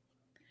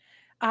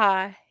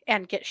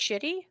and get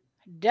shitty?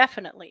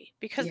 Definitely.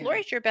 Because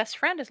Lori's your best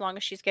friend as long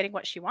as she's getting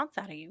what she wants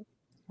out of you.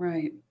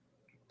 Right.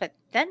 But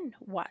then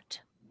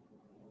what?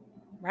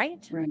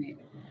 Right? Right.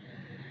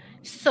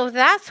 So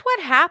that's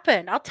what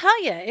happened. I'll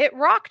tell you, it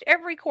rocked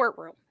every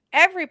courtroom.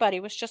 Everybody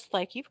was just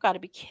like, "You've got to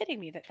be kidding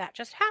me that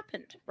just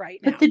happened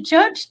right now." But the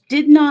judge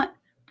did not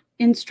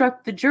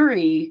instruct the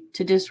jury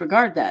to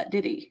disregard that,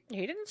 did he?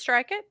 He didn't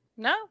strike it.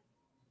 No.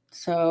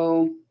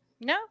 So.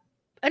 No.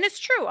 And it's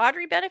true.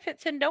 Audrey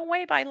benefits in no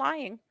way by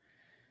lying.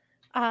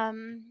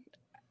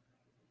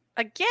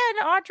 Again,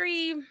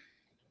 Audrey,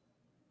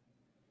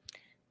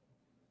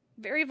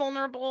 very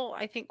vulnerable,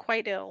 I think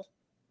quite ill.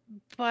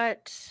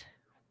 But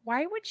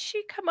why would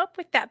she come up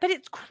with that? But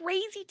it's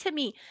crazy to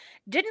me.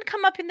 Didn't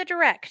come up in the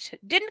direct.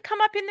 Didn't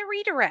come up in the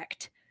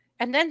redirect.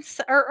 And then,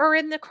 or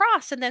in the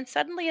cross. And then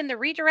suddenly in the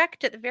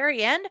redirect at the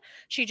very end,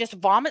 she just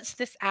vomits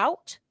this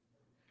out.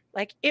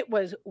 Like, it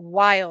was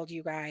wild,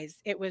 you guys.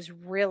 It was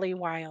really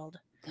wild.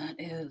 That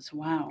is,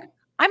 wow.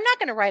 I'm not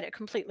going to write it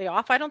completely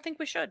off. I don't think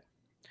we should.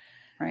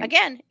 Right.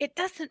 Again, it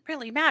doesn't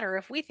really matter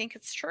if we think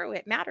it's true.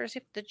 It matters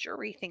if the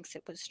jury thinks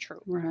it was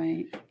true.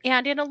 Right.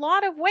 And in a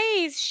lot of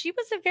ways, she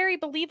was a very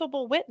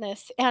believable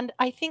witness. And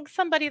I think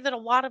somebody that a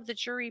lot of the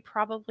jury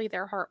probably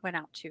their heart went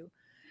out to.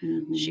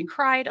 Mm-hmm. She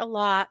cried a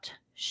lot.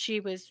 She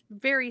was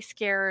very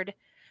scared.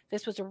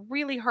 This was a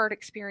really hard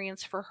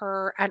experience for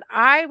her. And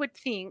I would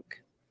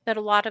think that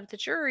a lot of the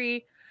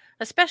jury,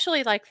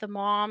 especially like the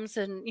moms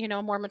and,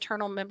 more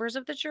maternal members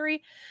of the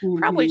jury,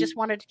 probably just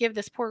wanted to give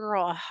this poor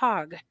girl a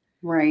hug.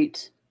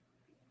 Right.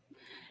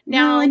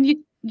 Now, and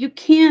you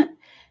can't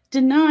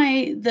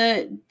deny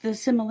the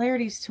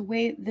similarities to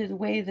the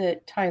way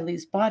that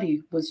Tylee's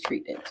body was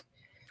treated.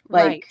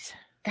 Like,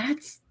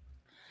 that's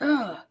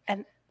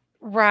and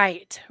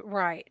right.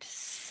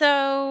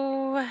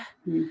 So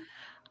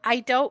I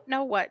don't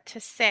know what to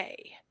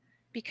say,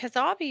 because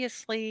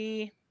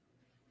obviously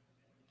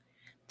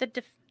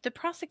the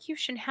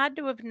prosecution had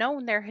to have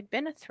known there had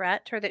been a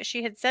threat, or that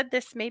she had said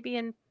this maybe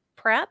in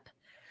prep,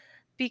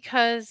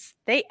 because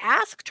they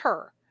asked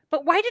her.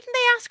 But why didn't they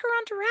ask her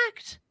on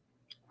direct?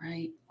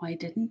 Right. Why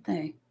didn't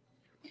they?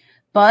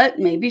 But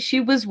maybe she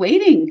was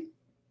waiting.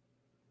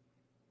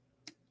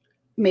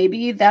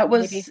 Maybe that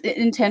was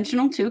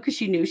intentional too, because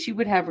she knew she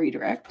would have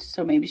redirect.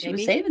 So maybe she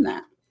was saving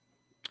that.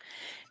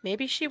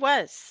 Maybe she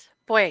was.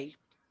 Boy,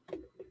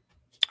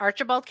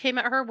 Archibald came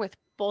at her with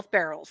both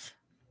barrels.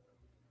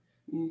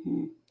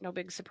 Mm-hmm. No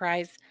big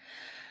surprise.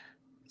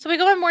 So we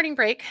go on morning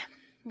break.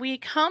 We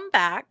come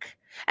back.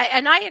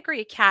 And I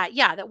agree, Kat,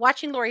 that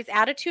watching Lori's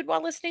attitude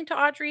while listening to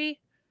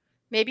Audrey,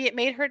 maybe it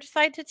made her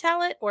decide to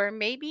tell it, or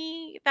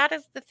maybe that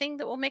is the thing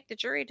that will make the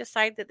jury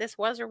decide that this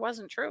was or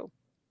wasn't true.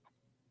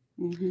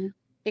 Mm-hmm.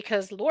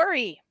 Because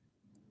Lori,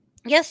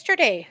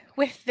 yesterday,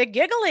 with the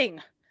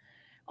giggling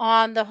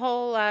on the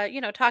whole,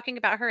 talking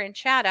about her in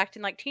chat,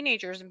 acting like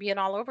teenagers and being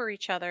all over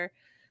each other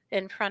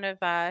in front of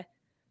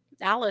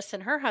Alice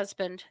and her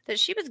husband, that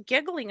she was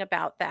giggling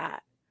about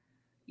that.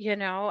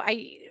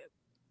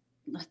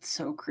 That's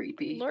so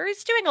creepy.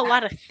 Lori's doing a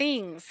lot of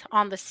things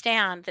on the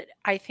stand that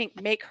I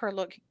think make her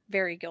look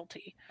very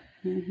guilty.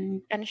 Mm-hmm.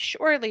 And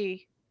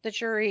surely the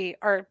jury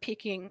are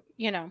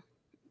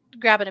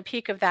grabbing a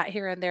peek of that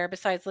here and there,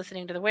 besides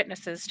listening to the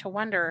witnesses, to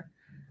wonder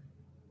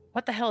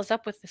what the hell is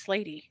up with this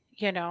lady,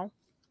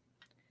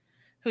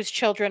 whose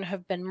children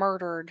have been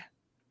murdered.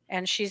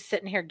 And she's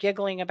sitting here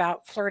giggling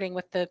about flirting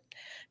with the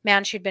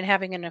man she'd been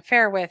having an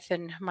affair with.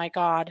 And my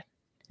God.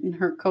 And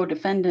her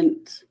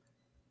co-defendant.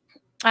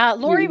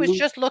 Lori was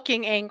just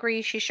looking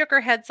angry. She shook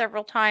her head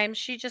several times.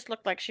 She just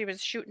looked like she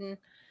was shooting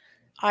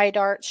eye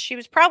darts. She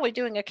was probably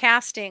doing a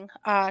casting,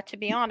 to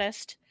be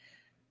honest.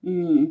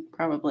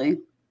 Probably.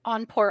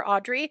 On poor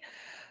Audrey.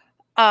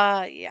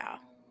 Yeah.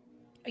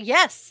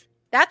 Yes,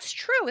 that's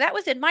true. That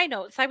was in my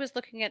notes. I'm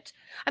looking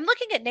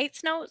at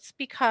Nate's notes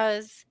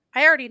because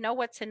I already know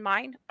what's in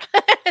mine.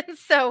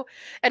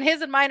 and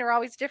his and mine are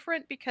always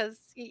different because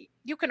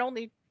you can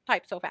only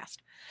type so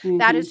fast. Mm-hmm.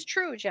 That is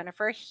true,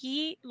 Jennifer.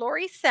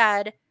 Lori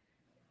said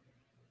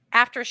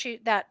after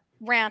that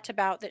rant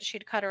about that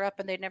she'd cut her up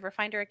and they'd never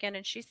find her again,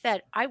 and she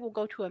said, "I will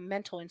go to a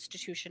mental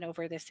institution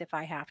over this if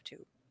I have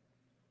to."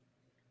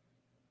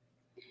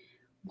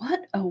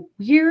 What a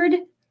weird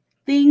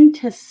thing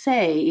to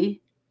say.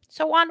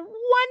 So on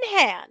one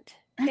hand,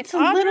 that's if a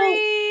little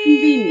Audrey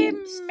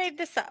convenient. made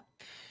this up,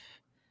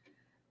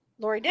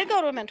 Lori did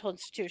go to a mental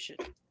institution.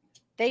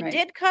 They Right.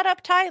 did cut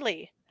up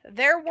Tylee.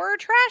 There were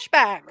trash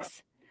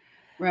bags.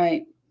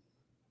 Right.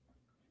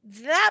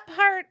 That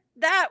part,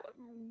 I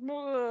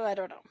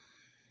don't know.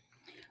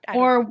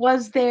 Or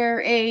was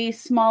there a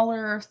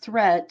smaller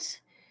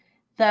threat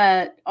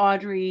that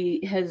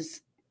Audrey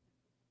has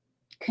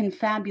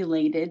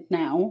confabulated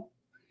now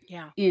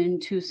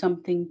into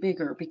something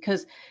bigger?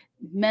 Because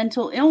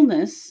mental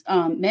illness,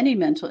 many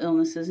mental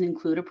illnesses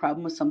include a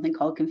problem with something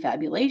called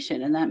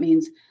confabulation. And that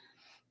means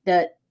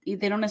that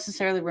they don't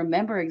necessarily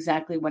remember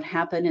exactly what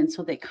happened. And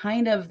so they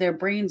their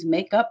brains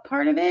make up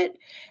part of it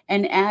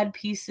and add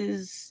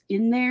pieces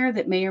in there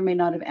that may or may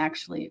not have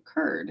actually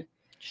occurred.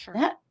 Sure.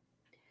 That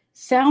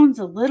sounds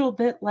a little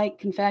bit like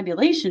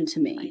confabulation to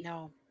me.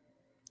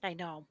 I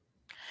know.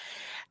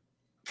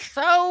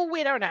 So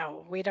we don't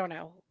know.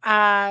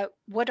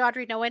 Would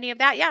Audrey know any of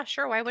that? Yeah,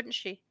 sure. Why wouldn't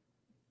she?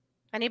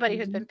 Anybody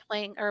who's been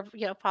playing or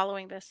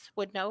following this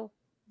would know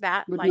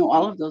that. Would know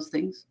all of those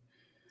things.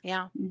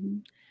 Yeah. Mm-hmm.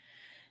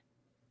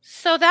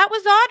 So that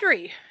was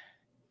Audrey.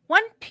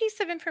 One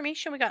piece of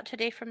information we got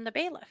today from the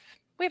bailiff.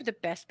 We have the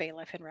best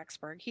bailiff in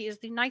Rexburg. He is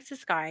the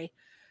nicest guy.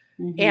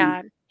 Mm-hmm.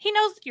 And he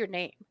knows your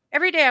name.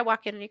 Every day I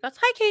walk in and he goes,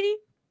 "Hi, Katie."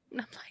 And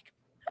I'm like,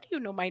 "How do you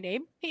know my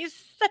name?" He's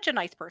such a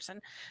nice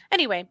person.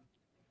 Anyway,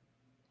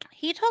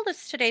 he told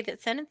us today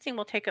that sentencing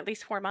will take at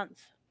least 4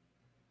 months.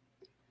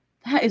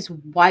 That is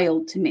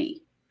wild to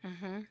me.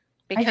 Mm-hmm.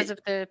 Because of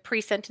the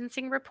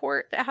pre-sentencing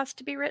report that has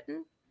to be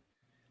written.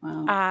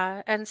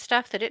 Wow. And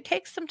stuff, that it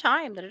takes some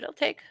time, that it'll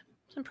take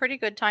some pretty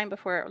good time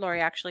before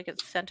Lori actually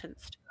gets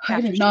sentenced. I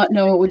did not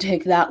know it would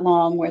take that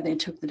long where they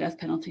took the death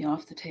penalty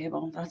off the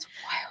table. That's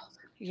wild.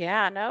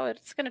 Yeah, no,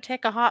 it's going to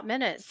take a hot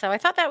minute. So I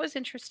thought that was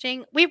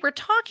interesting. We were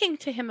talking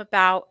to him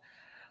about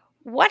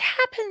what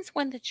happens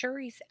when the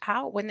jury's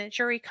out, when the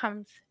jury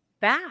comes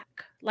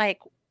back. Like,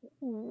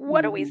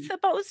 what are we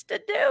supposed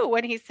to do?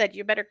 And he said,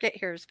 "You better get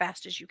here as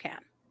fast as you can."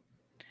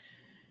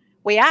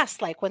 We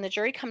asked, like, when the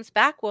jury comes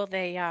back, will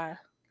they,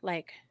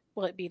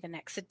 will it be the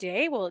next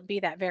day? Will it be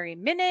that very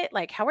minute?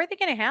 Like, how are they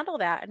going to handle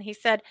that? And he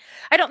said,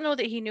 I don't know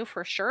that he knew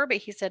for sure, but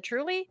he said,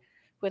 truly,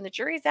 when the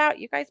jury's out,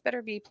 you guys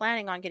better be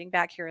planning on getting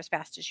back here as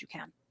fast as you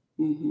can.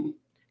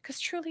 Because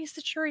truly, is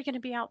the jury going to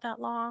be out that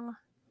long?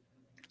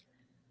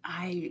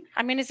 I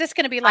mean, is this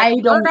going to be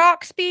like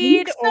Murdoch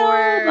speed?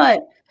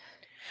 But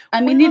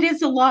I mean, it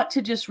is a lot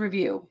to just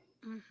review.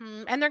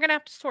 Mm-hmm. And they're going to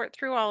have to sort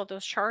through all of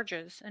those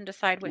charges and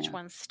decide which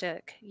ones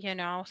stick,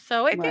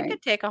 So it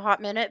could take a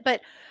hot minute. But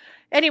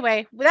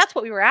anyway, that's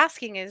what we were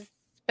asking is,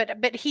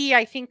 but he,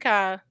 I think,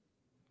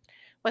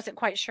 wasn't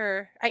quite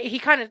sure.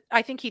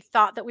 I think he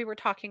thought that we were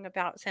talking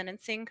about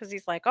sentencing because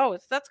he's like, "Oh,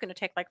 that's going to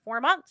take like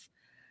 4 months."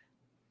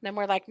 And then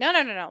we're like,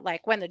 no.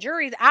 Like when the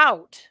jury's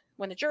out,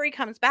 when the jury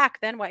comes back,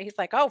 then what? He's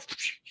like, "Oh,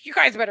 you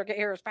guys better get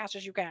here as fast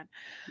as you can."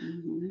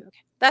 Okay.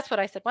 That's what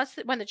I said.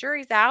 When the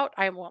jury's out,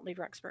 I won't leave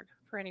Rexburg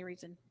for any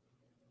reason.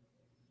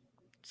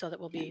 So that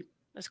we'll be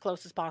as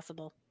close as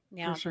possible.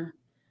 Yeah. For sure.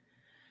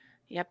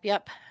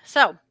 Yep.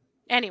 So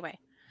anyway,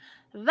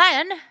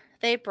 then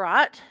they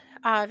brought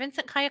Vince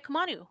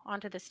Kaaiakamanu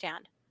onto the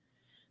stand.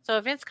 So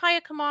Vince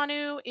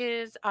Kaaiakamanu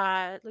is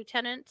a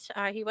lieutenant.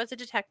 He was a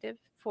detective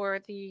for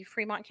the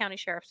Fremont County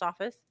Sheriff's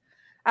Office.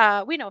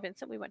 We know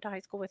Vincent. We went to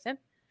high school with him.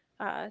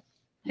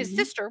 His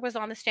sister was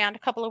on the stand a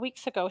couple of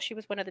weeks ago. She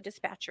was one of the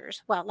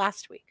dispatchers. Well,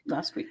 last week.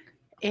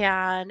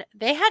 And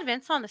they had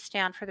Vince on the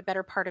stand for the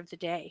better part of the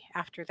day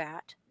after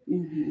that.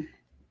 Mm-hmm.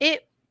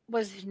 It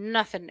was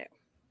nothing new.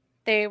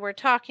 They were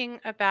talking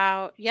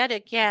about, yet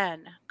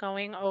again,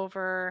 going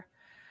over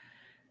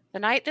the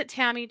night that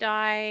Tammy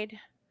died,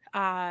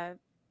 uh,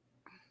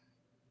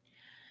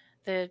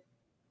 the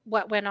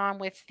what went on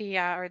with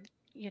the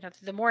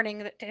the morning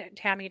that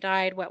Tammy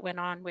died, what went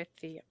on with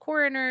the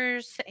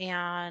coroners,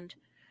 and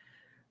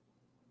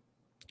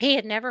he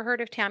had never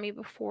heard of Tammy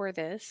before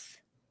this.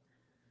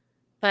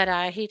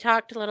 But he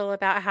talked a little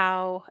about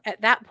how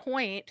at that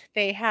point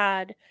they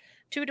had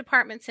two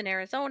departments in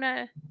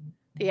Arizona,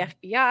 the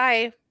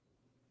FBI,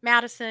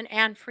 Madison,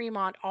 and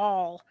Fremont,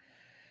 all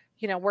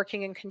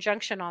working in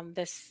conjunction on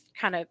this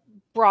kind of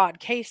broad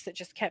case that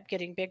just kept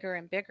getting bigger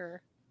and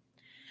bigger.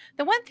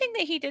 The one thing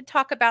that he did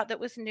talk about that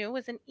was new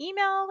was an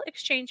email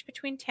exchange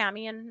between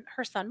Tammy and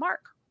her son,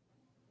 Mark.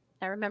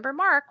 Now, remember,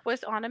 Mark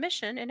was on a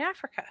mission in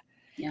Africa.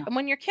 Yeah. And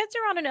when your kids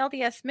are on an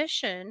LDS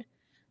mission,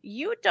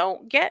 you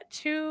don't get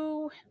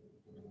to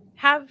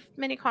have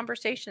many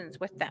conversations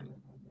with them.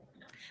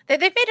 They've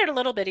made it a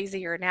little bit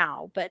easier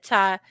now, but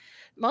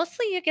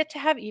mostly you get to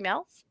have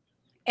emails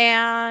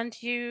and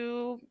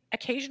you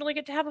occasionally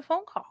get to have a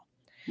phone call.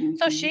 So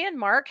Mm-hmm. she and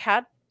Mark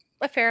had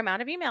a fair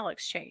amount of email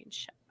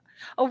exchange.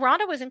 Oh,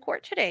 Rhonda was in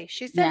court today.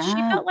 She said she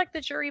Yeah. felt like the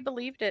jury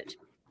believed it.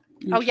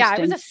 Oh, yeah,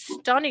 it was Interesting. a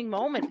stunning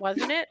moment,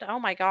 wasn't it? Oh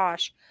my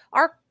gosh.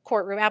 Our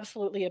courtroom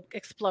absolutely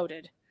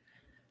exploded.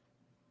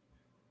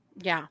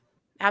 Yeah,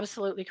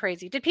 absolutely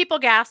crazy. Did people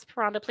gasp?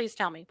 Rhonda, please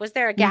tell me. Was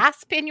there a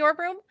gasp in your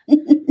room?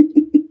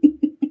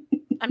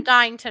 I'm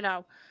dying to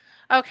know.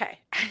 Okay.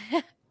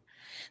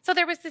 So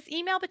there was this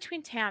email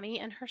between Tammy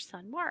and her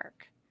son,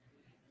 Mark.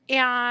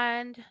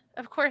 And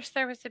of course,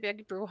 there was a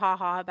big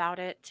brouhaha about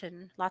it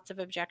and lots of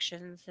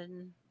objections,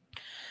 and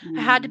it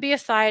had to be a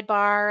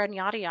sidebar and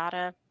yada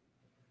yada.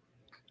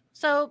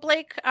 So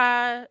Blake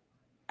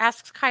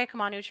asks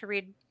Kaaiakamanu to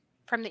read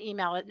from the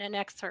email an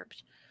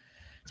excerpt.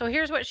 So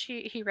here's what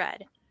he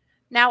read.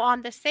 Now,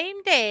 on the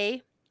same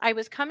day, I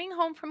was coming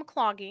home from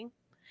clogging.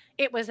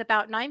 It was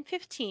about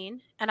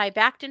 9:15, and I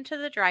backed into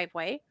the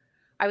driveway.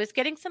 I was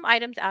getting some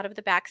items out of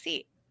the back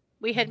seat.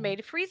 We had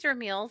made freezer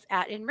meals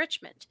at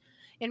Enrichment.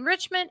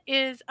 Enrichment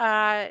is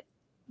a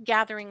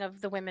gathering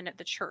of the women at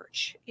the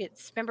church.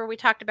 Remember we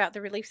talked about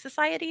the Relief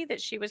Society,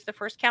 that she was the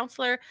first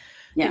counselor.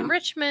 Yeah.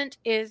 Enrichment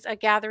is a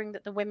gathering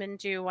that the women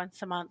do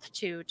once a month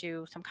to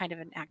do some kind of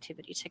an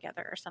activity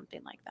together or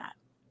something like that.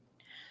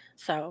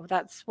 So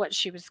that's what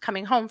she was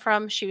coming home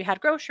from. She had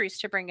groceries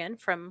to bring in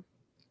from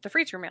the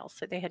freezer meals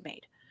that they had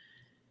made.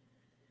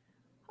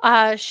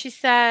 She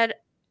said,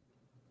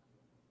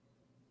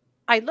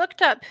 I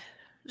looked up,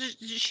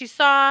 she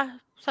saw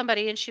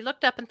somebody and she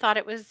looked up and thought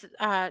it was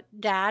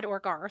Chad or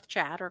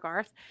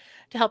Garth,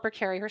 to help her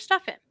carry her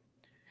stuff in.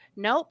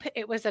 Nope,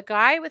 it was a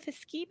guy with a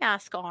ski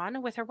mask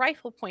on with a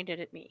rifle pointed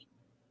at me.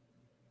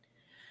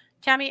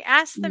 Tammy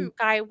asked the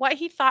guy what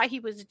he thought he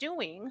was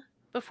doing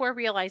before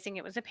realizing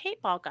it was a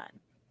paintball gun.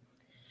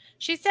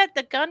 She said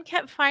the gun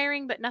kept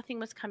firing, but nothing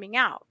was coming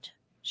out.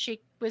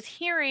 She was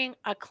hearing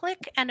a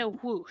click and a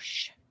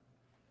whoosh.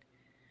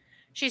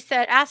 She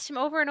said, asked him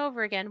over and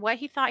over again what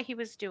he thought he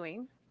was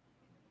doing.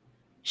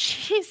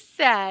 She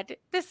said,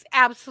 this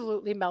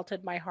absolutely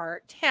melted my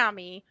heart.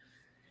 Tammy,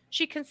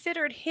 she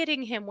considered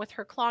hitting him with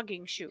her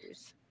clogging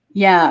shoes.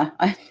 Yeah,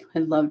 I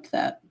loved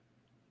that.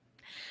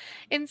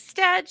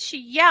 Instead, she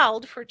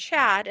yelled for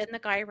Chad and the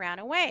guy ran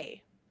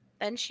away.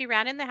 Then she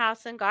ran in the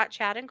house and got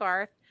Chad and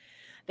Garth.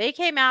 They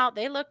came out,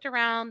 they looked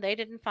around, they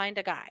didn't find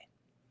a guy.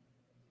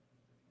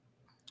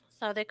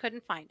 So they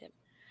couldn't find him.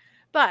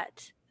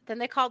 But then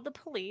they called the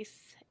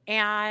police,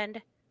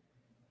 and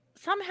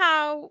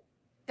somehow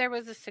there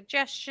was a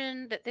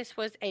suggestion that this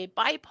was a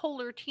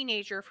bipolar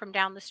teenager from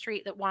down the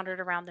street that wandered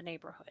around the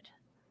neighborhood.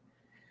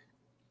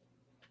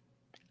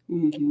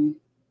 Mm-hmm.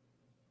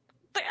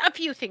 A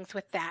few things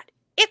with that.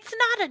 It's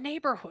not a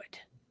neighborhood.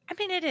 I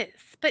mean, it is,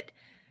 but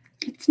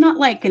it's not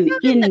like an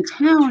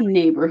in-town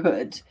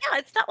neighborhood. Yeah,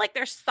 it's not like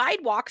there's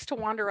sidewalks to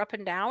wander up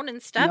and down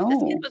and stuff. No. This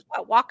kid was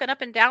walking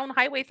up and down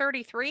Highway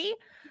 33?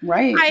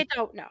 Right. I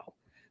don't know.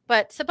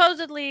 But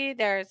supposedly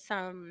there's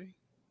some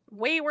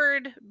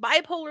wayward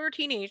bipolar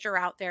teenager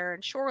out there,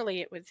 and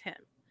surely it was him.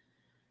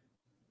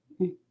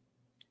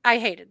 I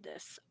hated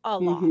this a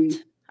lot.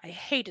 I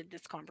hated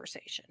this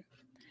conversation.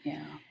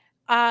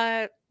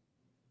 Yeah.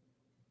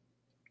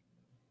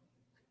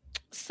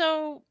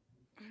 So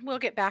we'll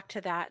get back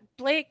to that.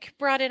 Blake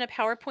brought in a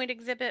PowerPoint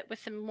exhibit with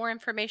some more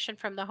information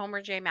from the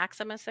Homer J.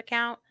 Maximus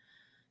account,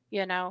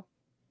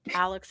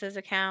 Alex's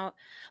account.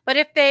 But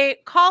if they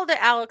called it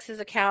Alex's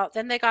account,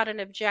 then they got an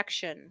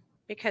objection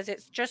because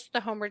it's just the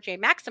Homer J.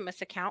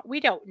 Maximus account. We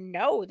don't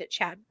know that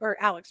Chad or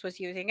Alex was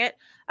using it.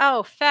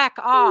 Oh, feck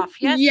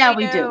off. Yes, yeah,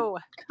 we do.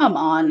 Come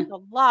on. The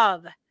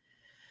love.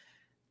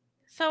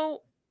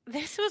 So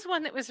this was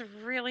one that was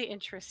really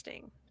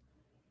interesting.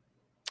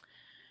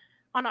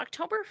 On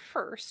October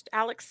 1st,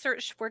 Alex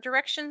searched for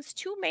directions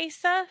to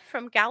Mesa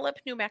from Gallup,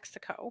 New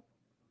Mexico.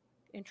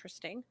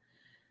 Interesting.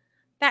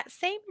 That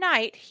same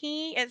night,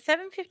 at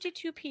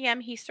 7:52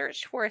 p.m., he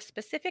searched for a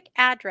specific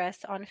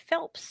address on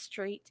Phelps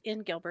Street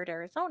in Gilbert,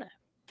 Arizona.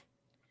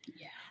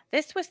 Yeah.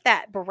 This was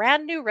that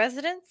brand new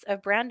residence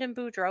of Brandon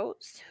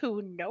Boudreaux's,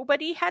 who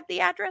nobody had the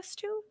address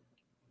to,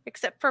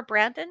 except for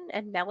Brandon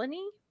and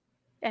Melanie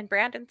and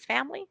Brandon's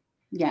family.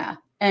 Yeah.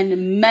 And That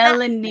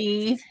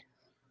Melanie. night,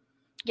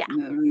 yeah.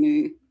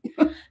 Melanie.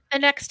 The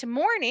next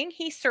morning,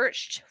 he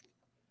searched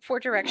for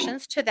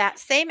directions to that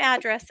same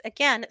address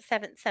again at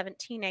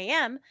 7:17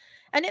 a.m.,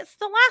 and it's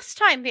the last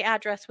time the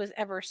address was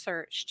ever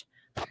searched.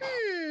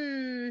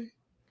 I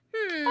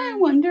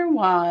wonder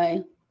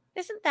why.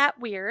 Isn't that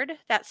weird?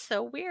 That's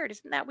so weird.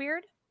 Isn't that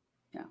weird?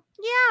 Yeah.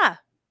 Yeah.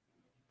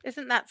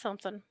 Isn't that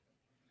something?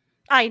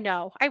 I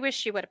know. I wish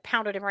she would have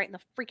pounded him right in the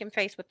freaking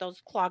face with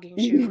those clogging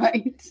shoes.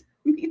 Right.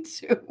 Me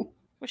too.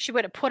 Wish she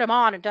would have put him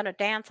on and done a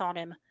dance on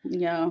him.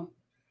 Yeah.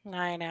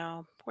 I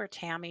know. Poor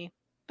Tammy.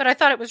 But I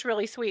thought it was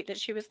really sweet that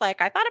she was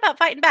like, I thought about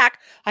fighting back.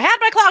 I had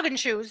my clogging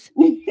shoes.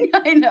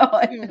 I know.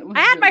 I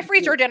had my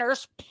freezer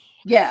dinners.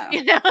 Yeah.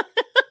 You know?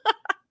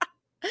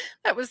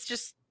 That was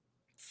just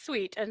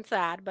sweet and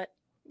sad, but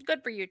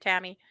good for you,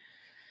 Tammy.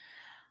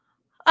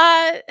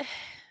 Then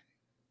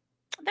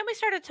we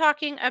started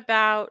talking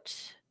about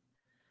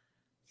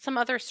some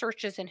other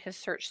searches in his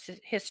search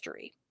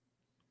history.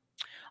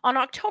 On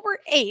October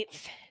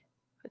 8th,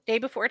 the day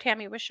before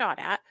Tammy was shot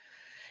at,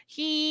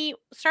 he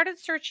started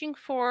searching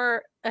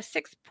for a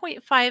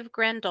 6.5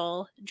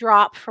 Grendel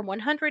drop from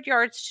 100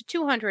 yards to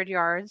 200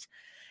 yards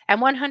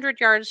and 100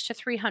 yards to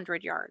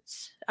 300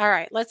 yards. All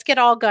right, let's get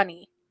all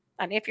gunny.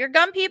 And if you're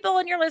gun people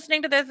and you're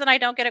listening to this and I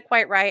don't get it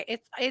quite right,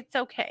 it's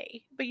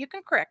okay. But you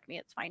can correct me.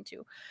 It's fine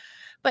too.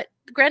 But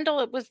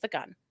Grendel, it was the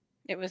gun.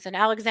 It was an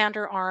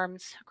Alexander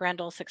Arms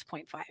Grendel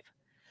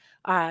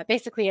 6.5.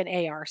 Basically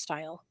an AR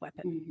style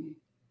weapon. Mm-hmm.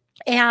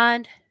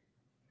 And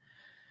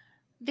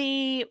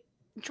the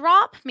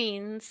drop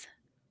means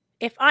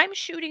if I'm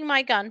shooting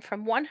my gun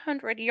from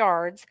 100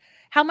 yards,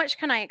 how much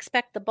can I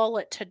expect the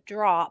bullet to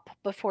drop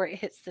before it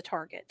hits the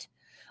target?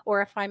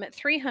 Or if I'm at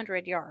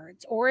 300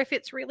 yards, or if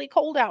it's really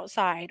cold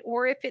outside,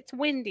 or if it's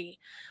windy.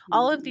 Mm-hmm.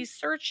 All of these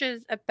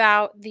searches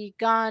about the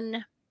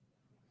gun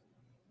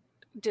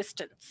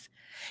distance.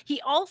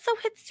 He also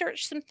had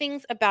searched some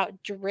things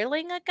about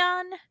drilling a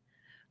gun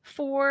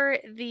for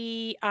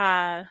the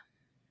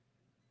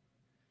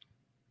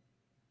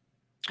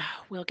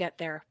we'll get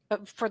there,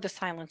 but for the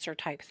silencer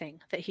type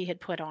thing that he had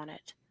put on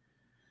it.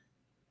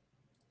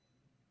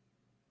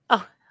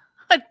 Oh,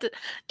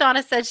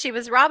 Donna said she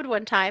was robbed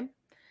one time,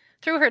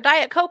 threw her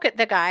Diet Coke at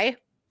the guy.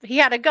 He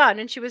had a gun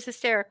and she was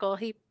hysterical.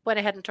 He went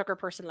ahead and took her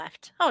purse and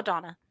left. Oh,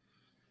 Donna.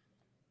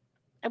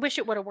 I wish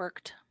it would have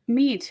worked.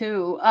 Me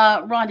too.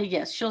 Rhonda,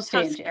 yes, she'll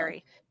stay in jail.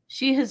 Scary.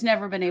 She has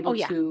never been able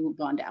to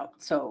bond out,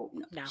 so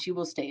no. She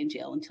will stay in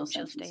jail until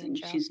sentencing.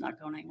 She's not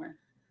going anywhere.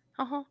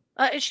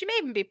 She may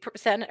even be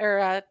sent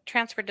or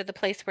transferred to the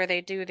place where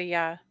they do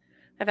the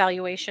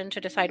evaluation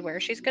to decide where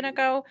she's going to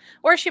go,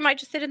 or she might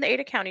just sit in the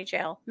Ada County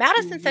jail.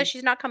 Madison says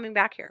she's not coming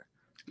back here.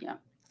 Yeah.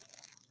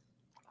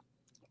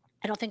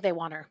 I don't think they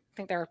want her. I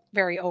think they're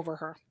very over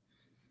her.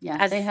 Yeah,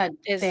 as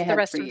the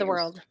rest of the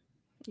world.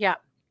 Yeah.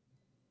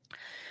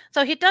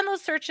 So he'd done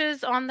those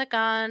searches on the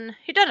gun.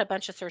 He'd done a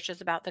bunch of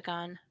searches about the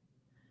gun.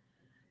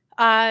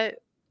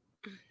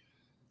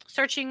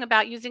 Searching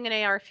about using an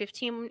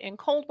AR-15 in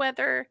cold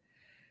weather.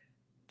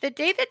 The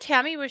day that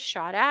Tammy was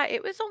shot at,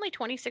 it was only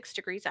 26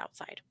 degrees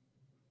outside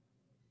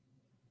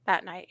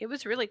that night. It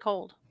was really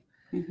cold.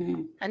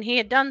 Mm-hmm. And he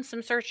had done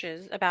some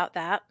searches about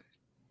that.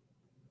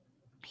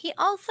 He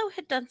also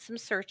had done some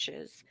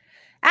searches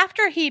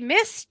after he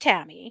missed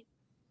Tammy.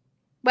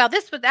 Well,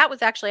 that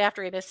was actually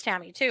after he missed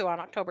Tammy, too, on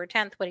October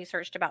 10th when he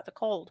searched about the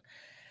cold.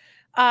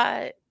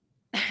 On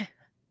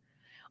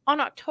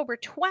October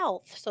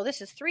 12th, so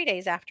this is 3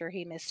 days after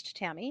he missed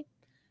Tammy,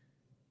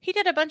 he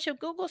did a bunch of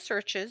Google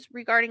searches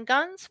regarding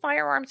guns,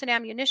 firearms, and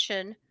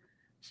ammunition,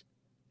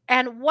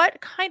 and what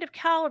kind of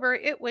caliber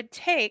it would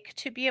take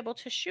to be able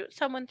to shoot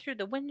someone through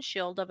the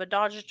windshield of a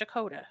Dodge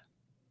Dakota.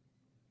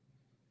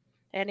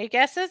 Any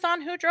guesses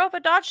on who drove a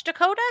Dodge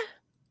Dakota?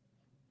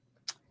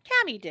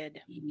 Tammy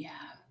did. Yeah.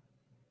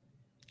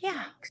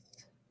 Yeah.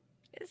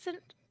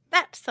 Isn't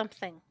that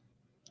something?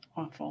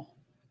 Awful.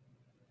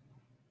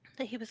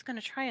 That he was going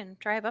to try and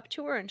drive up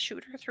to her and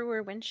shoot her through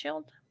her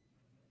windshield?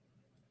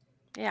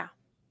 Yeah.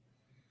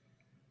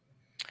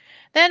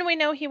 Then we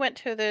know he went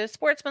to the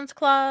Sportsman's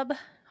Club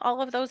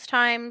all of those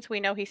times.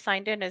 We know he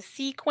signed in as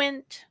C.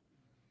 Quint.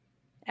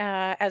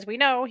 As we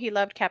know, he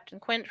loved Captain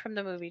Quint from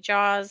the movie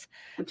Jaws.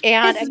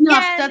 And again,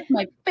 that's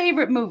my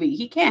favorite movie.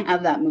 He can't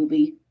have that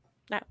movie.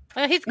 No.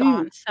 Well, he's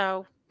gone,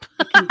 so...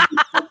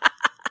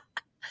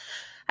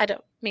 I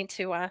don't mean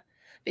to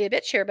be a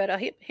bitch here, but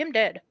him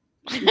dead.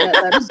 Yeah,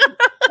 that is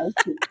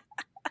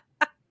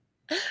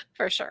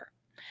for sure.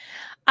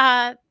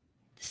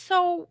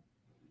 So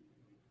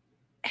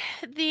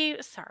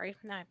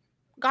I've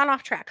gone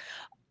off track.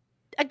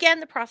 Again,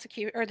 the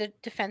prosecutor or the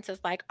defense is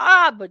like,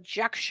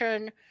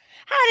 objection.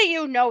 How do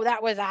you know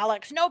that was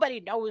Alex? Nobody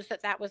knows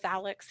that was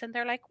Alex. And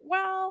they're like,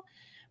 well,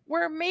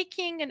 We're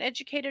making an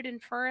educated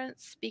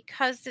inference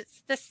because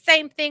it's the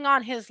same thing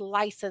on his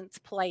license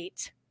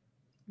plate.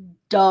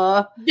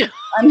 Duh.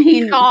 I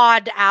mean,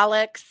 God,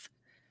 Alex.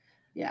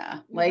 yeah,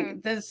 Mm-hmm.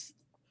 like this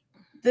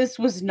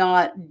was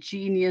not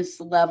genius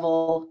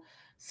level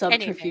Anything.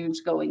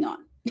 subterfuge going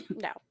on.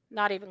 No,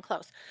 not even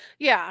close.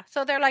 Yeah.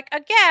 So they're like,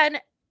 again,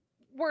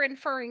 we're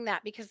inferring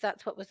that because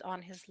that's what was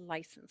on his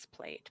license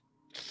plate.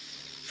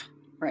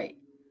 Right.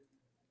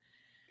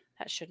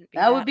 That shouldn't be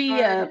That would that be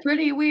hard. a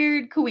pretty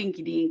weird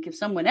coinky dink if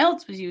someone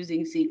else was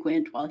using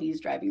Sequint while he's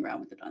driving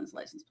around with it on his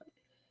license plate.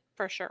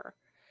 For sure.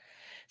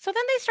 So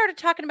then they started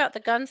talking about the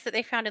guns that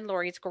they found in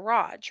Lori's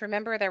garage.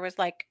 Remember, there was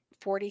like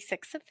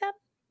 46 of them?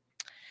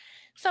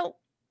 So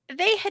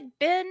they had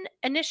been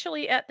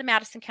initially at the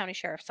Madison County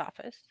Sheriff's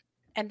Office,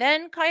 and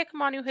then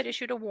Kaaiakamanu had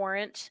issued a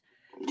warrant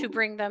to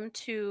bring them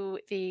to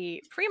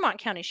the Fremont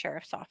County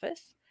Sheriff's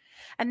Office.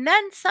 And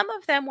then some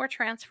of them were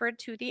transferred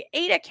to the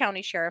Ada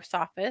County Sheriff's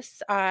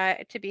Office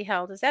to be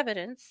held as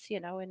evidence,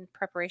 in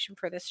preparation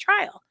for this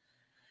trial.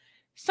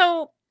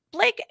 So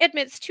Blake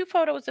admits 2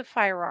 photos of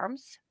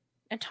firearms,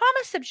 and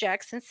Thomas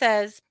objects and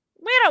says,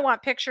 "We don't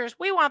want pictures.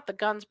 We want the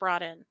guns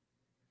brought in."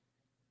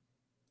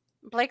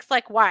 Blake's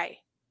like, "Why?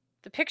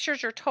 The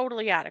pictures are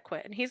totally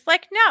adequate." And he's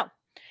like, "No.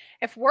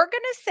 If we're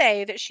going to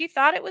say that she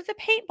thought it was a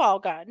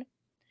paintball gun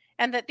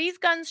and that these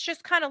guns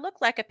just kind of look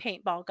like a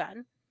paintball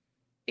gun,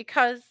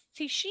 because,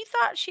 see, she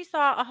thought she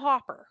saw a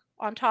hopper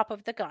on top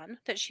of the gun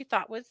that she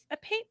thought was a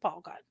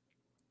paintball gun.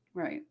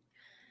 Right.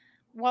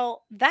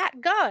 Well,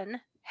 that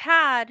gun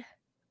had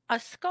a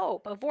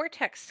scope, a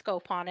vortex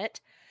scope on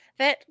it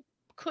that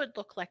could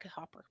look like a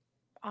hopper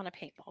on a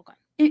paintball gun.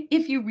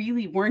 If you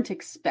really weren't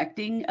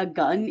expecting a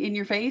gun in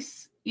your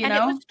face, And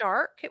it was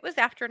dark. It was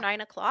after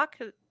 9 o'clock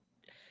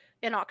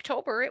in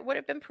October. It would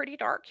have been pretty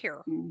dark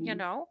here,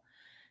 Mhm.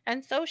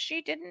 And so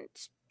she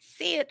didn't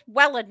see it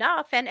well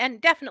enough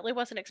and definitely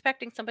wasn't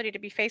expecting somebody to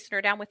be facing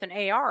her down with an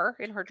AR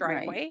in her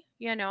Right. driveway.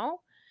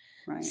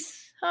 Right.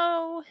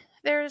 So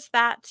there's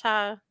that,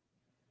 so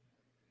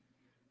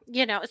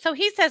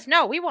he says,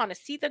 "No, we want to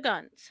see the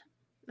guns."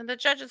 And the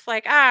judge is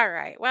like, "All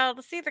right, well,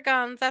 to see the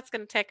guns, that's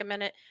going to take a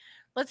minute.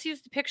 Let's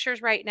use the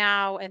pictures right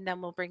now, and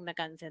then we'll bring the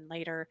guns in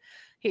later."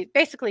 He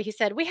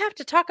said, "We have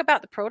to talk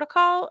about the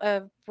protocol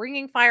of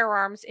bringing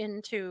firearms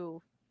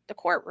into the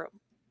courtroom."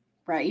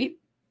 Right.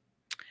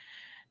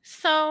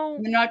 So,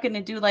 They're not going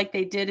to do like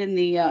they did in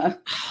the oh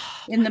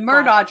in the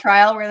my God. Murdaugh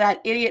trial where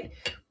that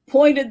idiot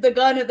pointed the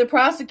gun at the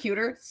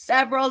prosecutor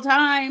several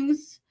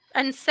times.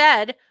 And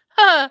said,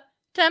 "Huh,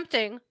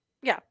 tempting."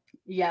 Yeah,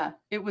 Yeah,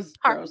 it was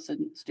Har- gross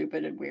and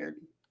stupid and weird.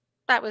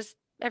 that was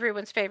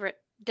everyone's favorite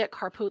Dick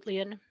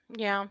Harpootlian.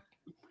 Yeah.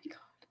 Oh my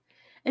God.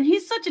 And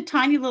he's such a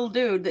tiny little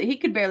dude that he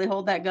could barely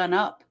hold that gun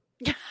up.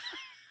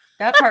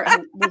 That part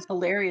was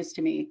hilarious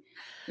to me.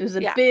 It was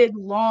a Yeah. big,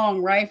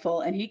 long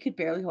rifle, and he could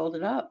barely hold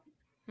it up.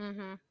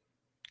 Hmm.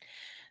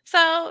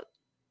 So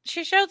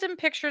she shows him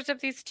pictures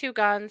of these 2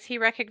 guns. He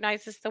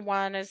recognizes the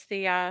one as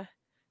the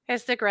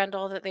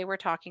Grendel that they were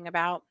talking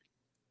about,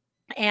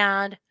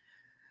 and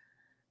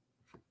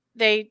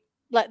they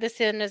let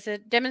this in as a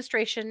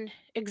demonstration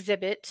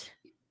exhibit.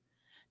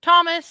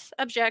 Thomas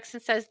objects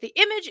and says the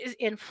image is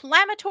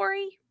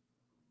inflammatory,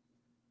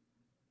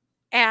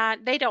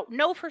 and they don't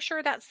know for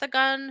sure that's the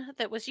gun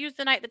that was used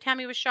the night that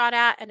Tammy was shot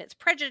at, and it's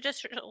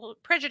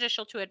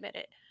prejudicial to admit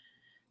it.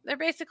 They're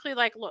basically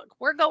like, "Look,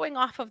 we're going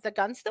off of the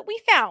guns that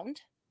we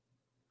found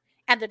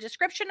and the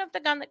description of the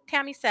gun that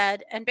Tammy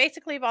said, and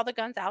basically of all the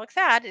guns Alex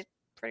had, it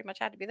pretty much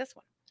had to be this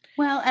one."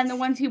 Well, and the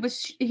ones he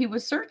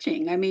was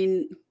searching. I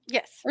mean,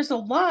 Yes. there's a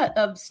lot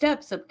of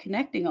steps of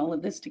connecting all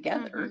of this Hmm.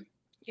 together.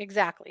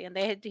 Exactly. And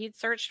he'd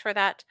searched for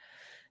that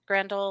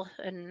Grendel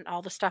and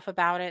all the stuff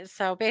about it.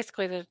 So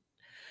basically the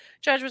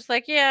judge was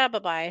like, "Yeah,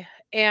 bye-bye."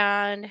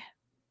 And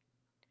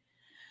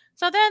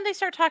so then they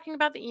start talking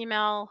about the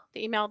email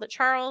that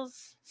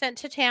Charles sent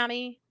to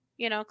Tammy,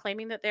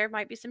 claiming that there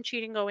might be some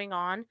cheating going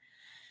on.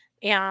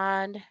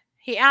 And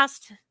he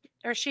asked,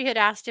 or she had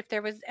asked, if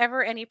there was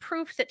ever any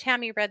proof that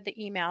Tammy read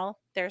the email.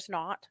 There's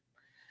not.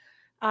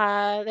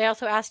 They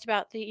also asked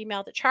about the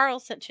email that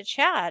Charles sent to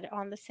Chad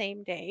on the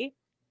same day,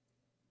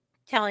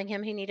 telling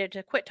him he needed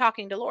to quit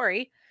talking to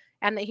Lori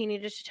and that he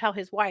needed to tell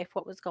his wife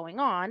what was going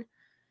on.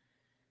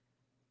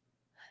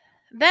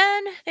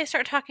 Then they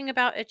start talking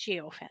about a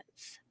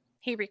geofence.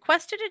 He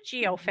requested a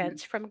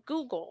geofence from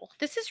Google.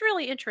 This is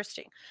really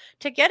interesting.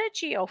 To get a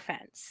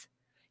geofence,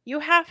 you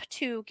have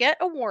to get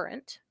a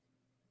warrant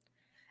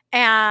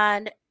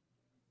and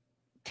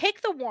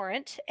take the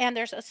warrant, and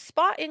there's a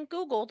spot in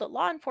Google that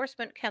law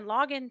enforcement can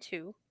log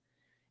into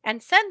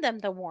and send them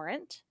the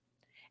warrant.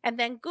 And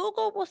then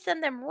Google will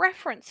send them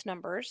reference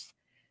numbers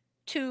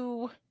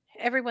to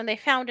everyone they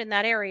found in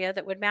that area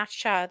that would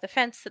match the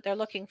fence that they're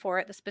looking for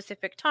at the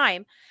specific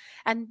time.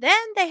 And then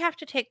they have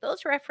to take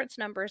those reference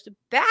numbers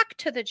back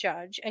to the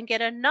judge and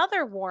get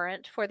another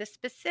warrant for the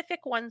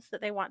specific ones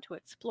that they want to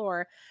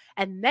explore.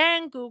 And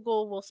then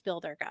Google will spill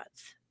their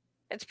guts.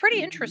 It's pretty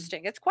Mhm.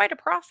 interesting. It's quite a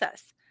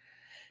process.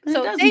 But it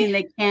So does mean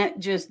they can't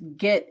just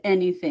get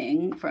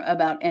anything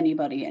about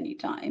anybody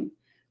anytime.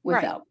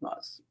 without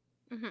cause.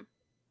 Mm-hmm.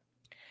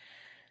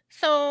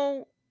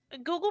 So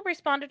Google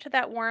responded to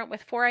that warrant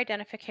with 4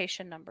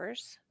 identification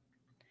numbers.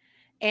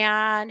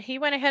 And he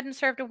went ahead and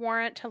served a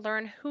warrant to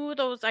learn who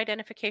those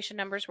identification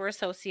numbers were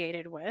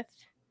associated with.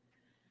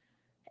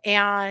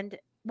 And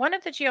one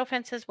of the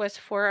geofences was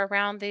for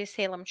around the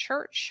Salem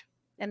church,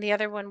 and the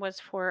other one was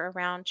for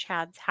around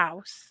Chad's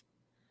house.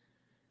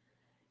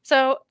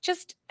 So,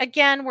 just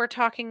again, we're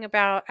talking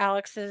about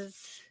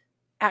Alex's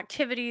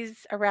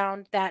activities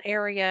around that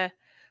area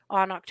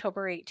on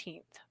October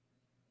 18th.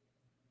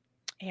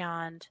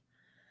 And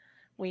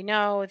we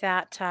know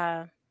that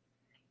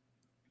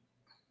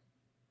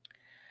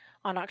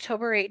on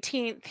October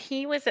 18th,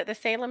 he was at the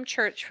Salem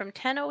church from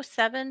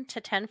 10:07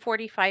 to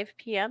 10:45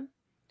 p.m.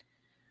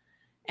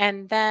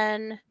 And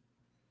then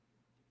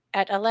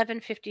at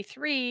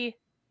 11:53,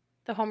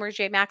 the Homer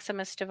J.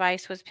 Maximus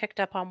device was picked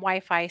up on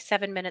Wi-Fi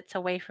 7 minutes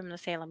away from the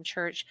Salem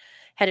church,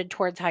 headed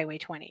towards Highway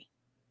 20.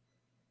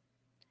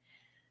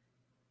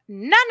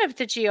 None of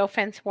the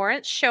geofence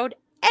warrants showed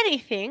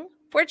anything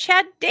for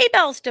Chad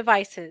Daybell's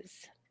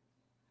devices,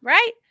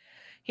 right?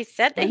 He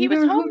said that he was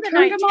Wonder home who the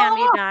turned night him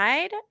Tammy off?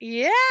 died.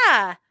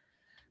 Yeah.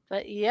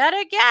 But yet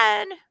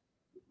again,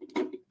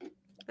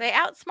 they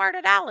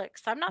outsmarted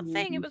Alex. I'm not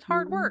saying it was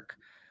hard work,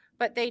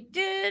 but they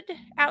did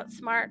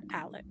outsmart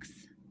Alex.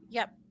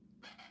 Yep.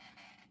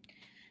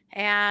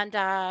 And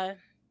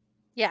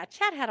yeah,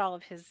 Chad had all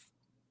of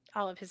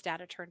his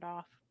data turned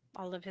off,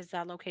 all of his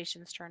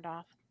locations turned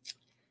off.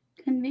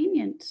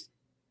 Convenient.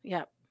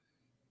 Yep.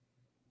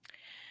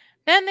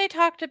 Then they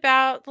talked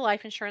about the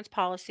life insurance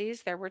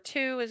policies. There were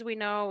 2, as we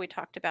know. We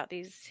talked about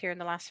these here in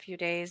the last few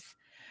days.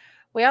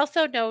 We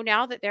also know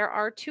now that there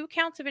are 2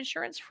 counts of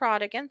insurance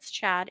fraud against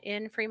Chad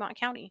in Fremont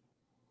County.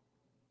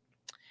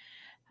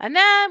 And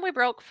then we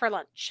broke for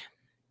lunch.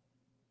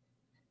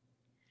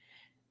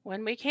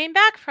 When we came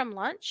back from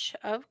lunch,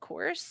 of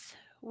course,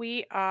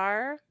 we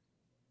are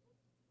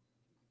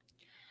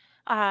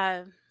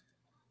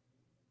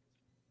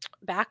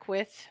back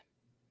with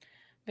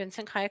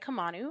Vincent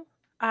Kaaiakamanu.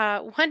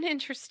 One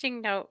interesting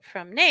note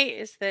from Nate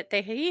is that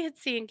he had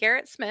seen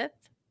Garrett Smith,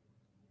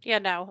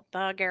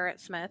 the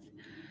Garrett Smith,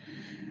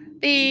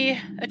 the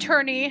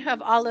attorney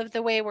of all of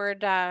the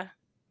wayward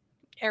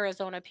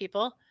Arizona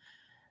people,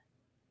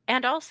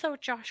 and also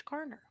Josh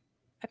Garner.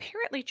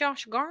 Apparently,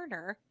 Josh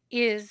Garner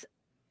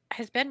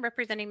has been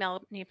representing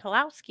Melanie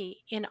Palowski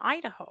in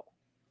Idaho.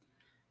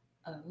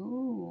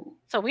 Oh.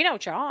 So we know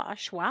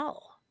Josh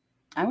well.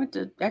 I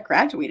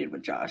graduated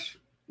with Josh.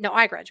 No,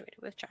 I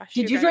graduated with Josh.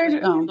 Did you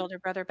graduate? His older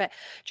brother, but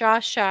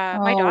Josh,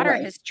 my Oh, daughter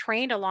right. has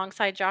trained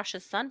alongside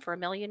Josh's son for a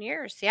million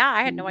years. Yeah,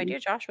 I had no Mhm. idea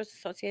Josh was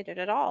associated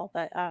at all,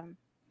 but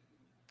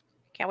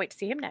can't wait to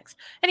see him next.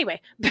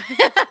 Anyway,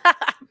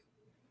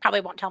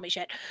 probably won't tell me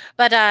shit.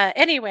 But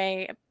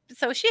anyway,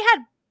 so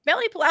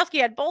Melanie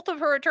Palowski had both of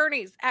her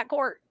attorneys at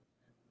court.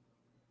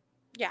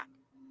 Yeah.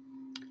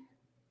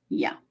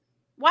 Yeah.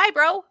 Why,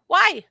 bro?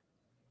 Why?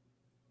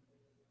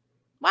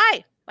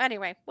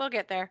 Anyway, we'll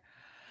get there.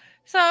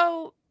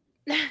 So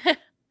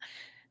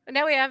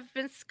now we have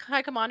Vince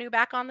Kaaiakamanu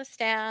back on the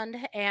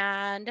stand,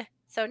 and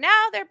so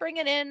now they're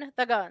bringing in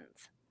the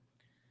guns.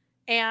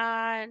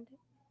 And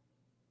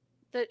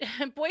the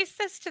Boyce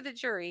says to the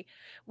jury,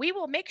 "We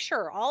will make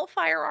sure all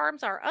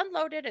firearms are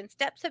unloaded and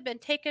steps have been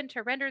taken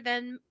to render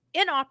them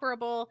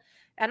inoperable.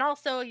 And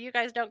also, you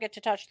guys don't get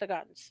to touch the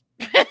guns."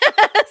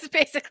 That's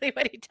basically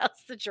what he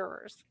tells the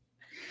jurors.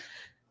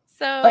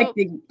 So,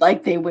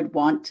 like they would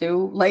want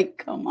to. Like,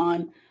 come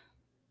on.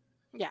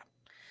 yeah.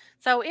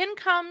 So in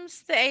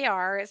comes the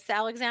AR. It's the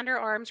Alexander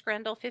Arms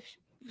Grendel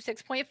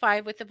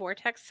 6.5 with the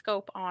vortex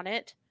scope on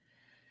it.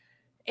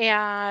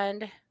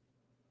 And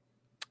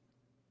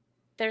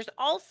there's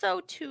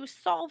also 2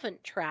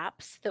 solvent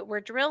traps that were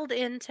drilled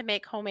in to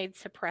make homemade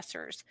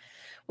suppressors.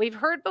 We've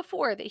heard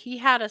before that he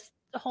had a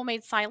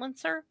homemade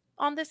silencer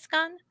on this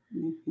gun.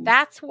 Mm-hmm.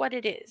 That's what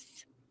it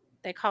is.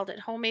 They called it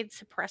homemade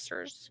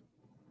suppressors.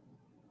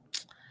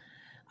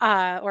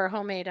 Or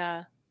homemade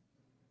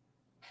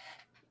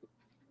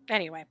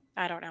anyway,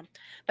 I don't know.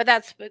 But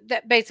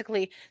that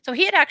basically, so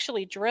he had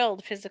actually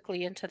drilled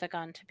physically into the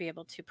gun to be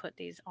able to put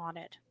these on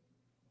it.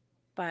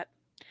 But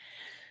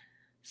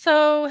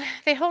so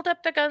they hold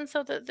up the gun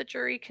so that the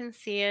jury can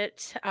see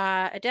it.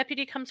 A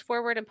deputy comes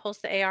forward and pulls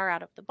the AR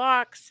out of the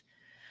box.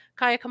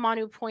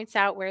 Kaaiakamanu points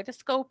out where the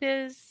scope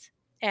is,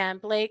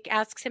 and Blake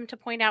asks him to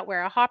point out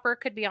where a hopper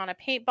could be on a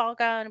paintball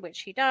gun,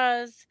 which he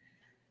does.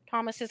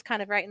 Thomas is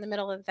kind of right in the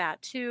middle of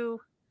that too.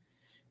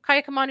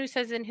 Kaaiakamanu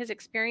says in his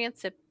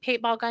experience, a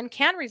paintball gun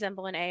can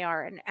resemble an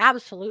AR, and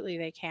absolutely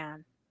they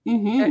can.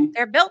 Mm-hmm.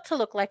 They're built to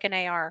look like an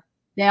AR.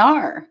 They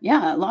are.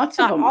 Yeah, lots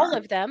of them. Not all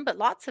of them, but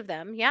lots of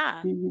them.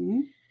 Yeah.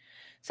 Mm-hmm.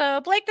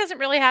 So Blake doesn't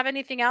really have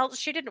anything else.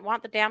 She didn't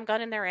want the damn gun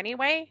in there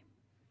anyway.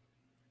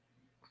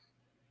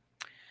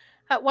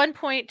 At one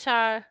point,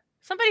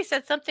 somebody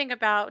said something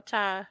about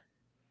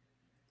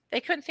they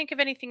couldn't think of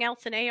anything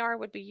else an AR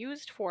would be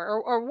used for,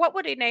 or what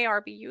would an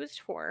AR be used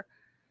for?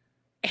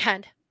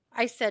 And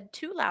I said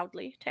too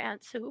loudly to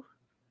Aunt Sue,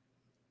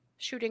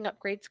 shooting up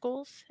grade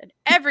schools, and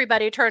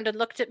everybody turned and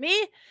looked at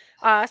me,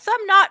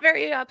 some not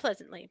very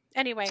pleasantly.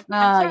 Anyway, I'm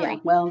Yeah.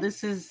 sorry. Well,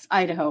 this is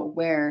Idaho,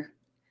 where,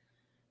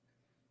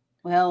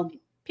 well,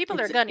 People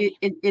are gunny.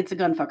 it's a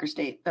gunfucker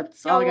state.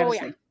 That's all I gotta Oh,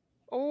 yeah. say.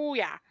 Oh,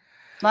 yeah.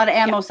 A lot of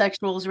Yeah.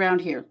 amosexuals around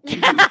here.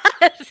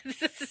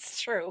 This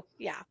is true.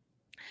 Yeah.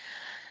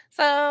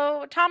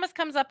 So Thomas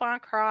comes up on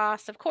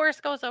cross, of course,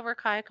 goes over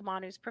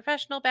Kaaiakamanu's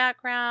professional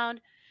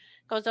background,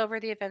 goes over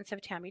the events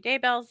of Tammy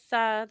Daybell's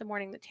the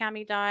morning that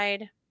Tammy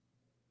died.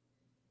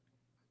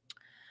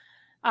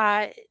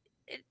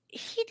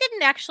 He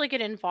didn't actually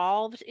get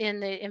involved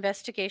in the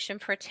investigation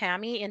for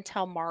Tammy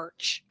until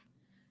March.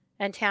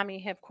 And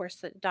Tammy, of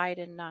course, died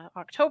in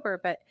October,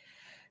 but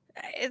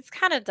it's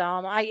kind of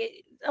dumb.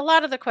 A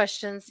lot of the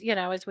questions,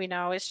 as we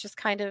know, it's just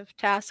kind of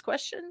to ask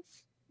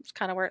questions. It's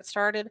kind of where it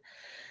started.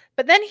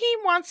 But then he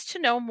wants to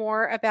know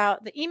more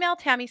about the email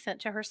Tammy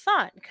sent to her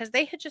son because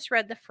they had just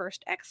read the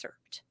first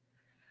excerpt.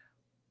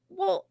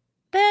 Well,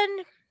 then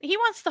he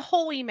wants the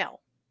whole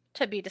email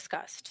to be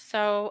discussed.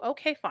 So,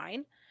 okay,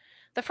 fine.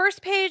 The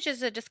first page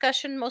is a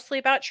discussion mostly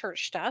about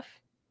church stuff.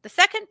 The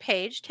second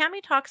page,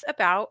 Tammy talks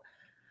about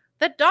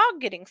the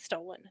dog getting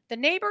stolen. The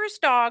neighbor's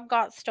dog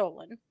got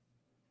stolen.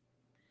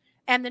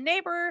 And the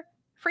neighbor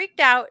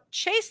freaked out,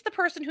 chased the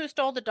person who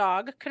stole the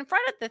dog,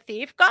 confronted the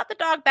thief, got the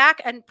dog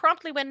back, and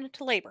promptly went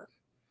into labor.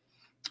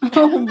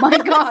 Oh my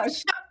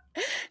gosh.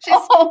 She's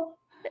wow.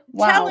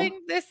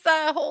 telling this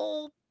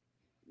whole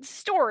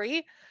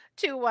story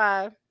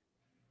to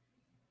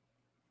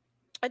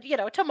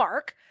to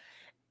Mark.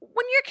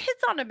 When your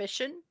kid's on a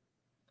mission,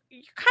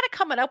 you're kind of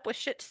coming up with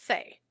shit to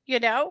say,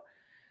 You're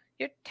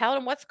telling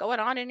them what's going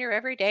on in your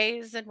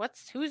everydays and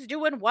who's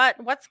doing what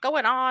and what's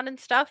going on and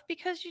stuff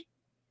because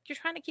you're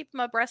trying to keep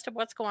them abreast of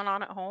what's going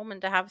on at home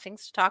and to have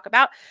things to talk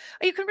about.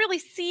 You can really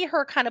see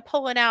her kind of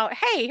pulling out,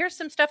 hey, here's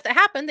some stuff that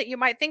happened that you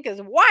might think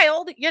is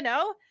wild,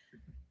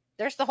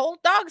 There's the whole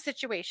dog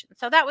situation.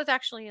 So that was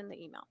actually in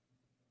the email.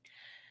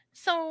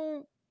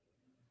 So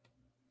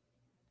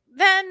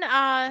then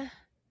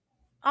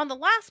on the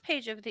last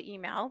page of the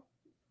email,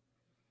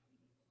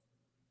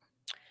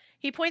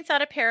 he points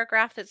out a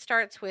paragraph that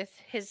starts with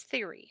his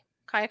theory.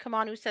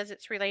 Kaaiakamanu says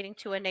it's relating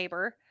to a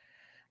neighbor.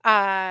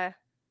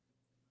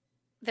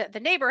 That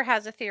the neighbor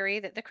has a theory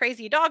that the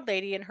crazy dog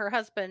lady and her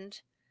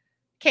husband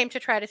came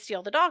to try to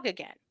steal the dog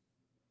again.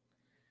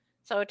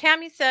 So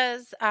Tammy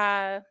says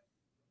the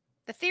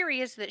theory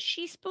is that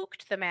she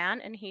spooked the man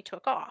and he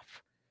took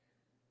off.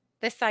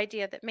 This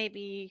idea that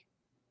maybe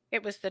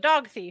it was the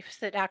dog thieves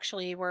that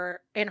actually were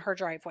in her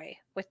driveway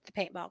with the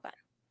paintball gun.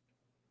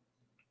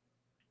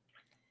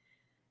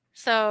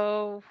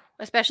 So,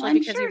 especially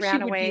because he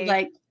ran away. Be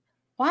like,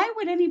 why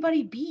would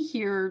anybody be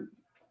here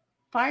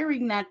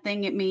firing that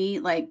thing at me?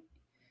 Like,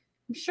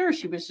 I'm sure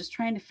she was just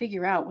trying to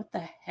figure out what the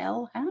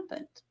hell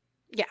happened.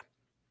 Yeah.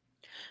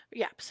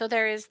 Yeah. So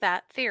there is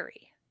that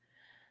theory.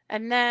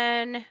 And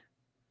then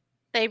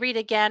they read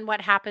again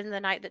what happened the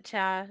night that,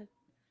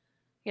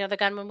 the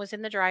gunman was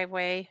in the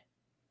driveway.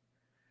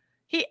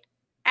 He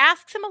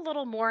asks him a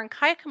little more, and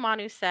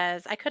Kaaiakamanu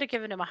says, I could have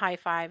given him a high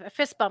five, a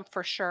fist bump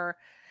for sure.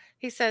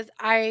 He says,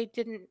 I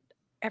didn't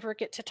ever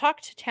get to talk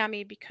to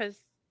Tammy because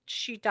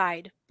she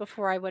died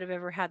before I would have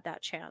ever had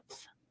that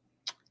chance.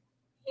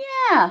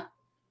 Yeah.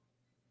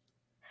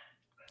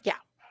 Yeah.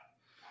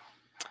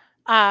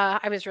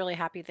 I was really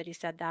happy that he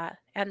said that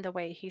and the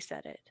way he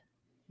said it.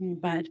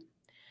 Mm-hmm. But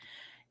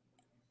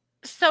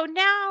so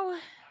now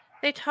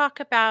they talk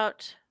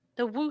about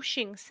the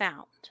whooshing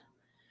sound.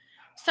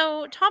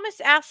 So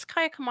Thomas asks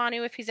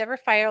Kaaiakamanu if he's ever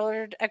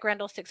fired a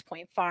Grendel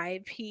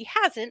 6.5. He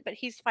hasn't, but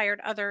he's fired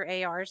other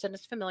ARs and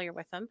is familiar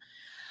with them.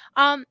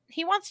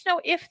 He wants to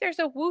know if there's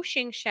a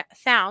whooshing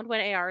sound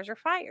when ARs are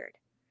fired.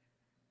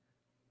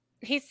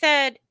 He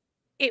said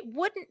it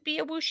wouldn't be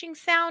a whooshing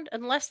sound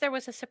unless there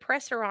was a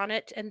suppressor on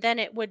it, and then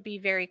it would be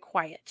very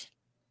quiet,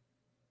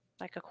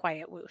 like a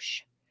quiet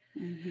whoosh.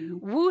 Mm-hmm.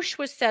 Whoosh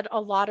was said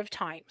a lot of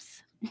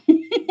times.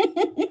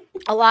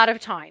 A lot of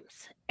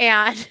times.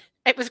 And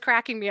it was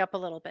cracking me up a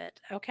little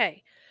bit.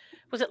 Okay.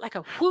 Was it like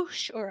a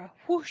whoosh or a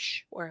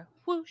whoosh or a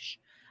whoosh?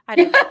 I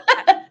don't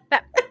know.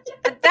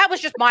 That was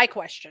just my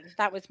question.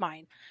 That was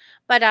mine.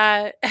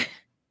 But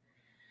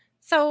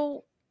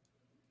so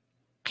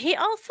he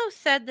also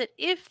said that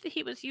if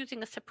he was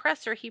using a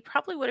suppressor, he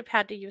probably would have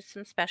had to use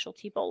some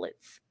specialty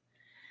bullets.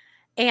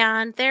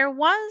 And there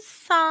was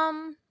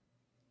some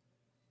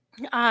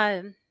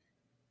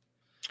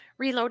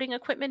reloading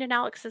equipment in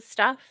Alex's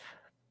stuff,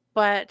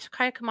 but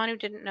Kaaiakamanu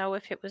didn't know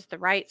if it was the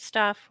right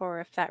stuff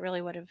or if that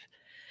really would have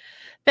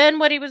been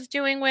what he was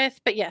doing with.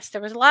 But yes,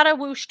 there was a lot of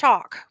whoosh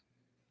talk.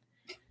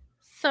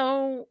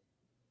 So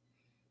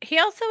he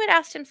also had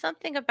asked him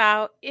something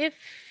about if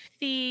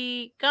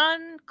the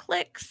gun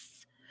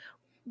clicks,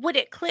 would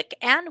it click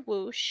and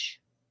whoosh?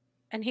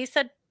 And he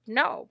said,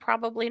 no,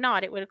 probably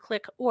not. It would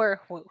click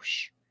or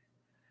whoosh.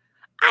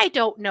 I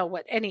don't know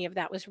what any of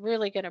that was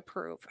really going to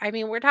prove. I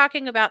mean, we're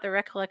talking about the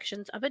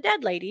recollections of a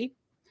dead lady.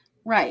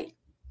 Right.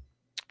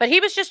 But he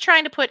was just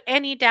trying to put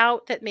any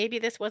doubt that maybe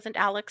this wasn't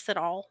Alex at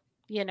all,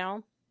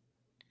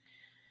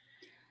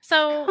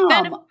 So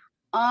then, Come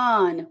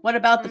on. What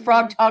about the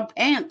frog mhm, tog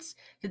pants?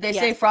 Did they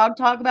say yes, frog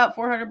tog about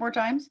 400 more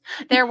times?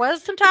 there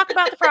was some talk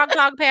about the frog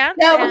tog pants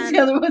That was the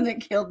and other one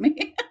that killed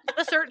me.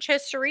 the search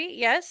history.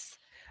 Yes.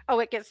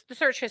 Oh, the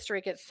search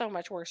history gets so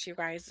much worse, you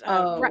guys.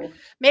 Oh.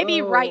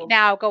 Maybe right Oh.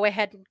 now, go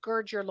ahead and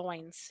gird your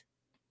loins.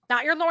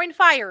 Not your loin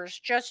fires,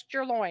 just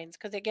your loins,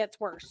 because it gets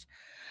worse.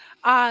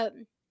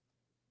 Um,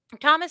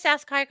 Thomas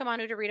asked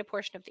Kaaiakamanu to read a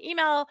portion of the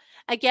email,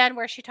 again,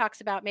 where she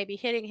talks about maybe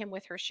hitting him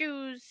with her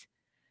shoes.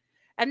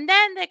 And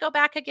then they go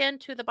back again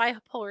to the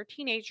bipolar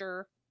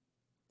teenager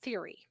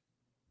theory.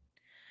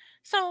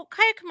 So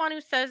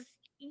Kaaiakamanu says,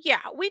 yeah,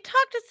 we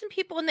talked to some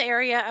people in the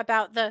area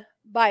about the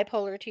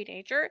bipolar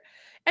teenager,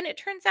 and it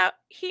turns out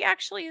he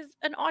actually is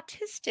an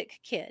autistic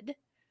kid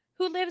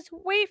who lives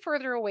way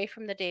further away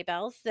from the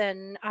Daybells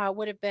than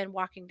would have been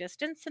walking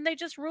distance, and they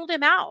just ruled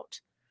him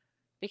out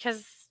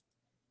because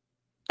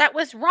that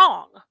was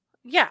wrong.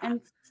 Yeah.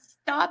 And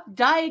stop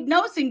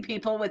diagnosing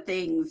people with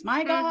things.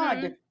 My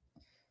Mm-hmm. God.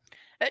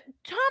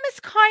 Thomas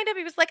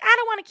he was like, I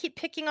don't want to keep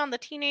picking on the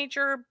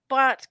teenager,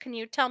 but can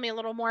you tell me a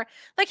little more?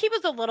 Like, he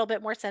was a little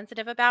bit more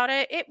sensitive about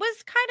it. It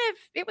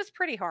was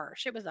pretty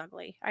harsh. It was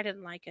ugly. I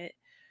didn't like it.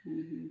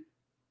 Mm-hmm.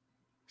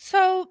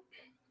 So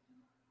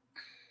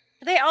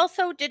they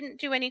also didn't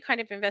do any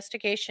kind of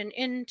investigation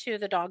into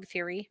the dog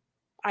theory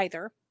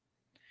either.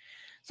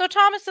 So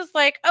Thomas is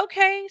like,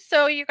 okay,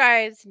 so you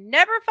guys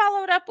never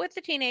followed up with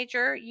the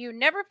teenager. You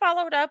never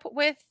followed up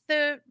with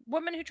the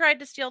woman who tried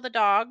to steal the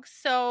dog.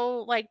 So,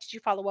 like, did you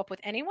follow up with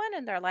anyone?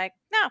 And they're like,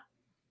 no,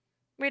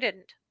 we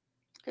didn't.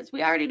 Because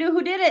we already knew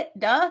who did it.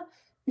 Duh.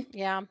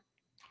 Yeah.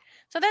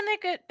 So then they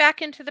get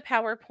back into the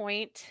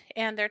PowerPoint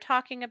and they're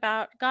talking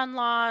about gun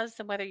laws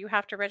and whether you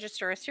have to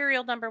register a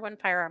serial number when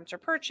firearms are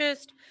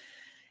purchased,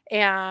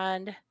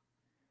 and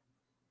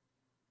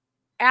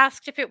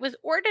asked if it was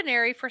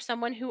ordinary for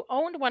someone who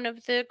owned one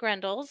of the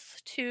Grendels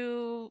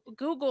to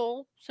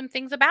Google some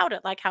things about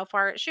it, like how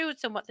far it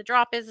shoots and what the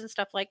drop is and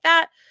stuff like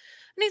that.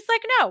 And he's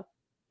like,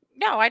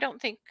 no, I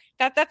don't think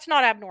that's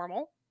not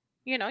abnormal.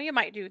 You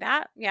might do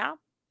that. Yeah.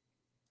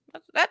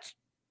 That's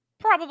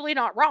probably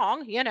not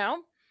wrong,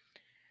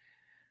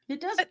 It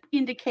does But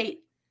indicate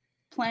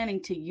planning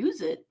to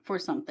use it for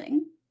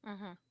something.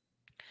 mhm.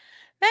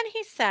 Then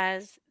he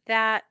says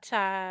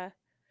that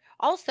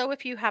also,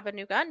 if you have a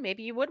new gun,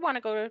 maybe you would want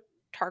to go to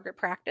target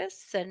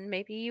practice and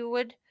maybe you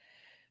would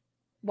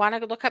want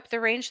to look up the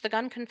range the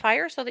gun can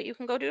fire so that you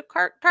can go to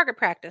target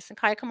practice. And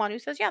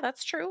Kaaiakamanu says, yeah,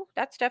 that's true.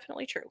 That's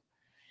definitely true.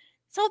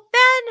 So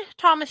then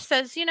Thomas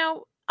says, in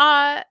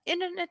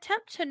an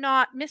attempt to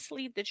not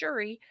mislead the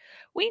jury,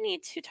 we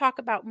need to talk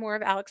about more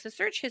of Alex's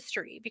search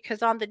history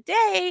because on the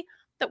day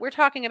that we're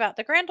talking about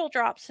the Grendel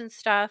drops and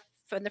stuff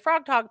and the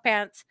frog dog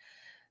pants,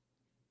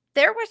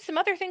 there were some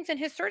other things in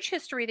his search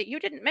history that you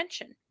didn't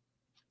mention.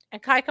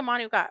 And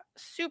Kaaiakamanu got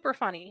super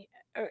funny,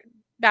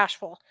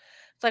 bashful.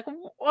 It's like,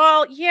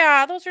 well,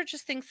 yeah, those are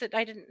just things that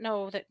I didn't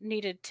know that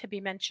needed to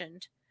be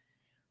mentioned.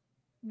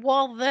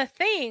 Well, the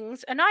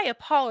things, and I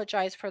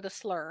apologize for the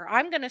slur.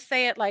 I'm going to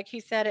say it like he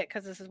said it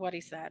because this is what he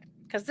said.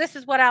 Because this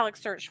is what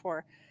Alex searched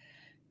for.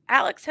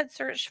 Alex had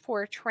searched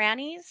for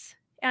trannies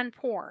and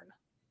porn.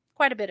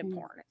 Quite a bit of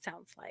porn, it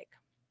sounds like.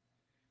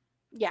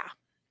 Yeah.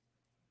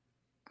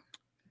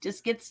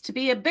 Just gets to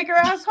be a bigger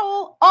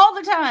asshole all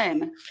the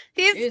time.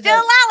 He's Jesus.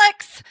 still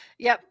Alex.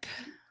 Yep.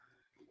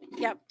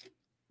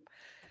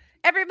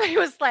 Everybody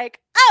was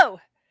like, oh,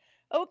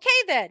 okay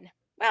then.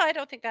 Well, I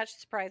don't think that should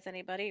surprise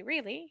anybody,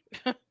 really.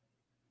 Then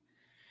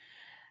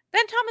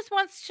Thomas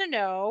wants to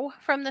know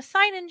from the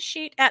sign in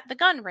sheet at the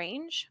gun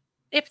range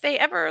if they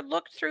ever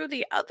looked through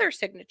the other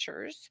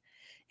signatures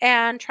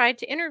and tried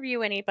to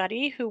interview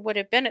anybody who would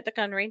have been at the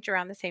gun range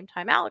around the same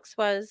time Alex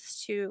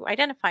was to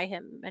identify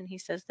him. And he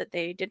says that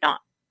they did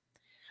not.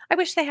 I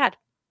wish they had.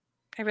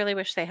 I really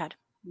wish they had.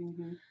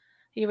 Mm-hmm.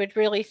 You would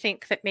really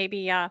think that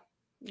maybe,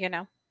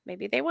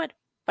 maybe they would,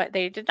 but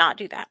they did not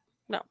do that.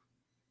 No.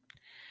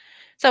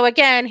 So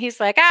again, he's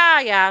like,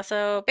 yeah.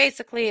 So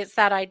basically, it's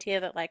that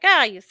idea that, like,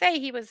 you say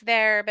he was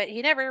there, but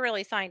he never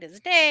really signed his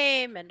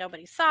name and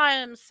nobody saw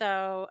him.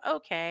 So,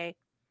 okay.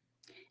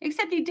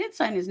 Except he did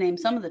sign his name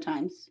some of the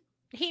times.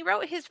 He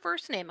wrote his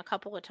first name a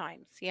couple of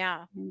times.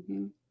 Yeah.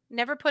 Mm-hmm.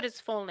 Never put his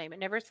full name. It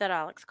never said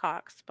Alex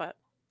Cox, but.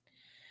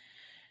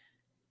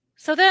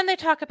 So then they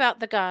talk about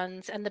the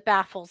guns and the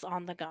baffles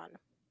on the gun.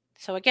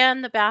 So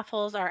again, the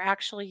baffles are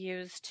actually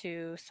used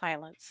to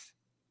silence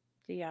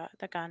the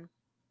gun.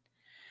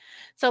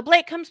 So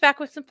Blake comes back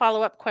with some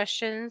follow-up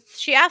questions.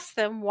 She asks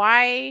them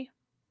why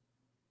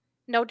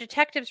no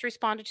detectives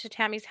responded to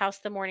Tammy's house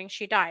the morning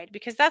she died,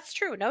 because that's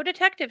true. No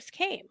detectives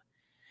came.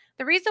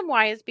 The reason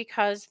why is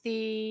because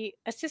the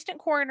assistant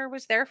coroner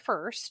was there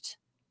first,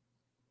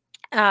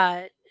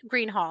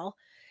 Greenhall,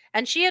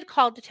 and she had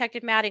called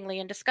Detective Mattingly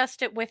and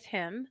discussed it with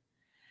him.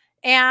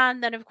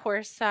 And then, of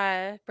course,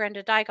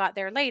 Brenda Dye got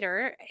there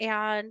later,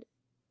 and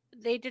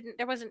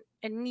there wasn't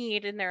a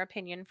need, in their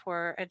opinion,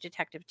 for a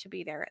detective to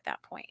be there at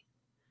that point.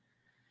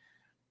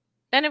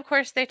 Then, of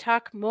course, they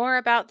talk more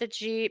about the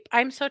Jeep.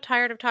 I'm so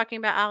tired of talking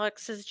about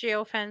Alex's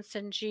geofence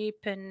and Jeep,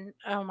 and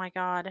oh my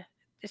God,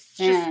 it's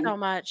just so Man,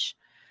 much.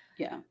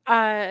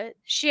 yeah.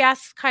 She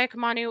asks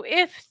Kaaiakamanu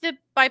if the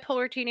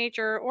bipolar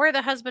teenager or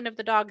the husband of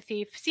the dog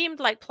thief seemed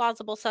like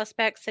plausible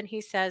suspects, and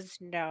he says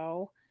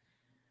no.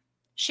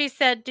 She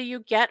said, do you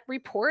get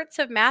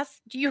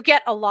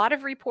a lot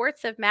of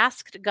reports of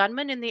masked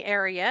gunmen in the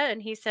area?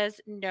 And he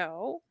says,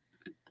 no.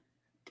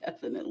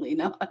 Definitely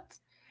not.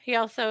 He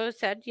also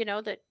said,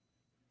 that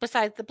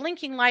besides the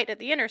blinking light at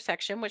the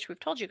intersection, which we've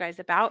told you guys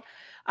about,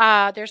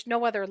 there's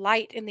no other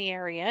light in the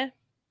area.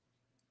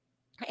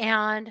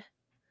 And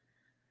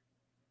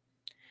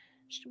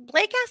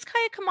Blake asked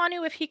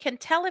Kaaiakamanu if he can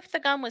tell if the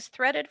gun was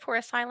threaded for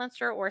a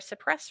silencer or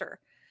suppressor.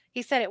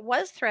 He said it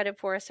was threaded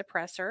for a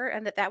suppressor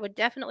and that would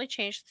definitely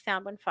change the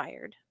sound when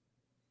fired.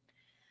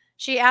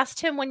 She asked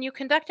him, when you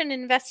conduct an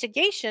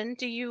investigation,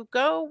 do you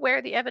go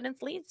where the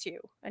evidence leads you?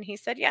 And he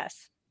said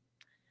yes.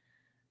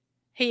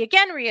 He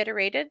again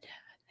reiterated,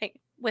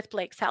 with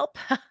Blake's help,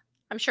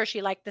 I'm sure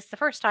she liked this the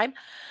first time,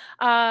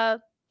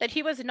 that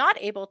he was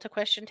not able to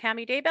question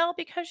Tammy Daybell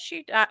because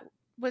she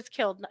was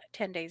killed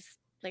 10 days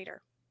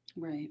later.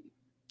 Right.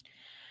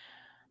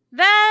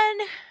 Then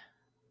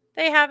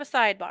they have a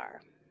sidebar.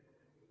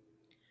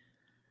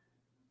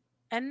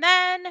 And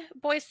then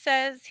Boyce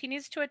says he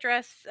needs to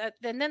address,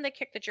 and then they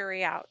kick the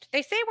jury out.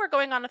 They say we're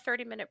going on a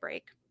 30-minute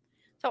break.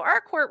 So our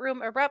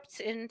courtroom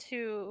erupts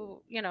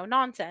into,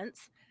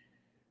 nonsense.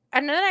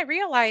 And then I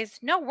realized,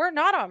 no, we're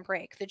not on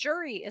break. The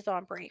jury is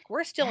on break.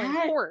 We're still in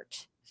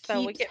court.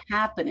 So we Keeps get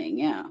happening,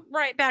 yeah.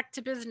 right back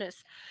to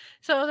business.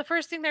 So the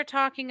first thing they're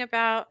talking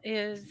about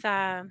is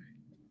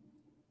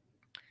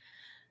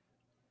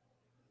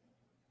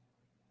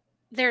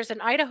there's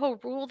an Idaho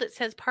rule that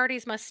says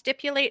parties must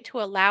stipulate to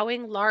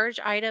allowing large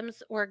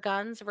items or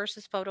guns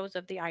versus photos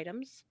of the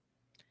items.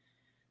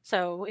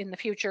 So in the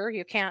future,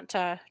 you can't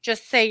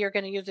just say you're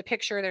going to use a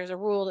picture. There's a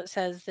rule that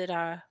says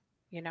that,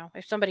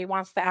 if somebody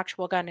wants the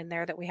actual gun in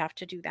there, that we have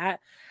to do that.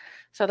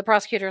 So the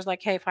prosecutor's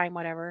like, hey, fine,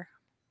 whatever.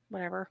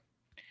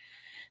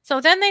 So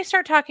then they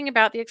start talking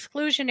about the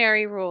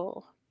exclusionary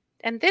rule.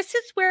 And this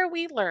is where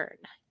we learn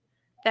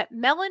that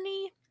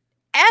Melanie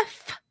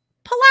F.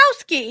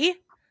 Palowski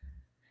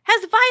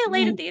has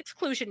violated the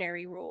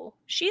exclusionary rule.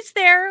 She's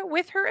there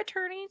with her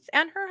attorneys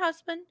and her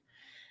husband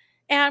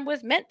and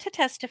was meant to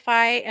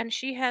testify, and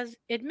she has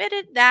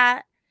admitted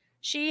that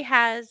she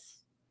has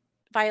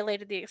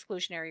violated the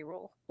exclusionary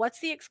rule.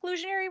 What's the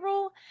exclusionary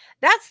rule?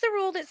 That's the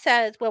rule that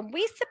says when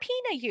we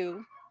subpoena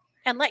you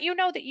and let you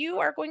know that you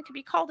are going to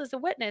be called as a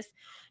witness,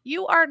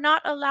 you are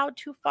not allowed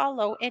to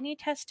follow any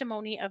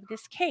testimony of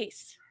this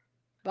case.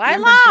 By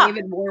Remember law.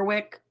 David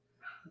Warwick,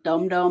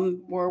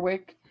 Dum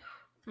Warwick,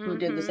 who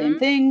did the same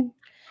thing?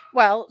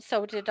 Well,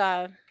 so did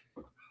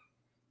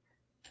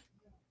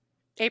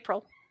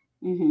April,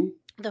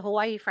 the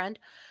Hawaii friend.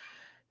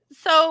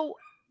 So,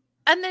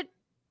 and the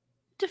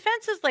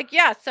defense is like,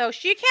 yeah, so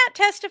she can't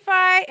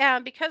testify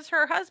because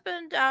her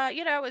husband,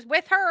 is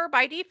with her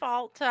by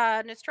default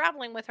and is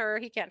traveling with her.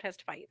 He can't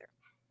testify either.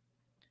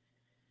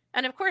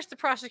 And of course, the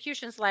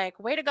prosecution's like,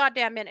 wait a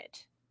goddamn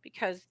minute,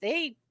 because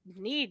they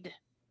need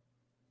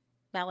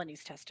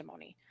Melanie's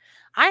testimony.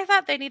 I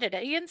thought they needed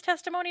Ian's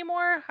testimony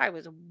more. I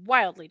was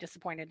wildly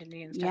disappointed in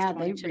Ian's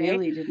testimony today. Yeah, they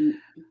really didn't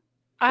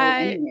go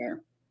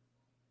anywhere.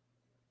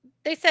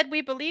 They said,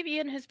 we believe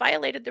Ian has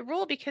violated the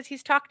rule because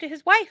he's talked to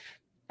his wife,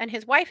 and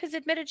his wife has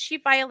admitted she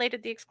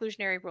violated the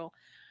exclusionary rule.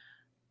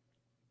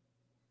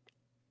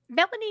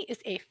 Melanie is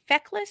a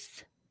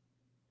feckless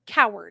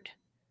coward.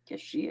 Yes,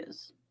 she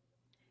is.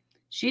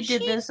 She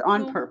did this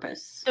on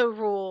purpose. The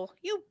rule.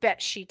 You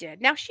bet she did.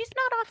 Now, she's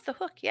not off the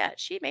hook yet.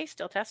 She may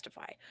still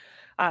testify.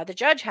 The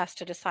judge has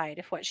to decide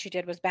if what she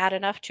did was bad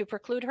enough to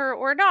preclude her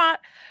or not.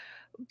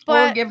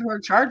 Or give her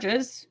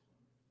charges.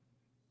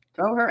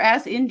 Throw her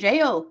ass in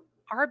jail.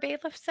 Our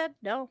bailiff said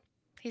no.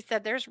 He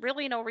said there's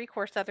really no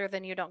recourse other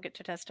than you don't get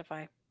to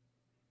testify.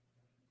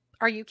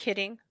 Are you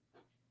kidding?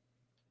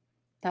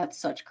 That's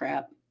such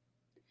crap.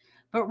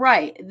 But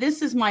right,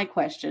 this is my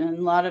question, and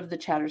a lot of the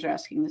chatters are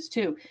asking this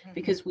too,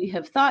 because we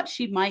have thought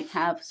she might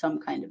have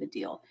some kind of a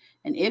deal.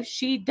 And if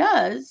she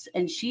does,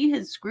 and she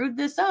has screwed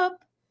this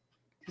up,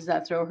 does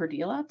that throw her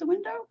deal out the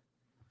window?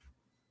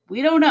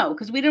 We don't know,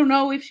 because we don't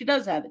know if she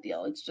does have a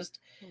deal. It's just,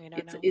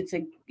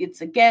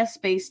 it's a guess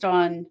based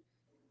on,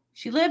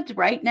 she lived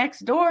right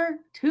next door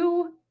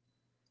to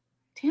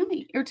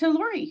Tammy, or to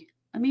Lori.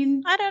 I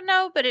mean, I don't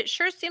know, but it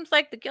sure seems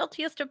like the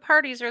guiltiest of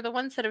parties are the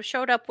ones that have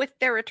showed up with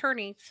their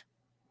attorneys.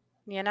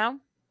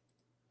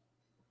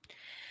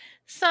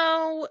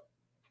 So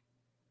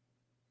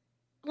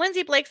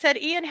Lindsay Blake said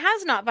Ian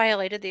has not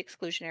violated the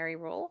exclusionary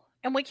rule,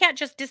 and we can't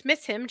just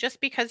dismiss him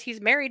just because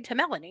he's married to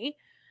Melanie.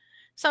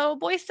 So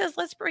Boyce says,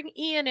 let's bring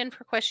Ian in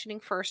for questioning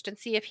first and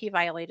see if he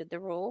violated the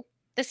rule.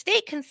 The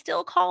state can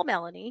still call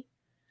Melanie,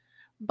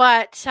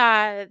 but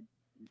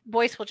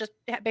Boyce will just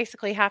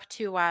basically have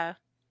to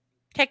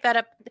take that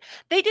up.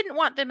 They didn't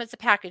want them as a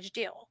package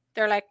deal.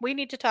 They're like, we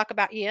need to talk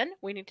about Ian.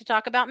 We need to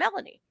talk about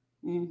Melanie.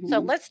 So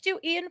let's do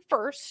Ian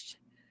first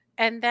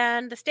And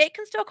then the state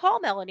can still call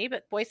Melanie,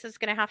 but Boyce is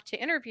going to have to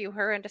interview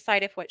her and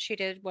decide if what she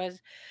did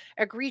was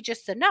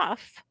egregious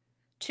enough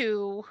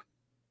to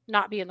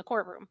not be in the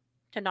courtroom,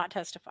 to not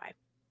testify.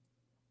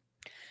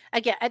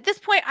 Again, at this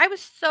point, I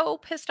was so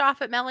pissed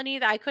off at Melanie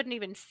that I couldn't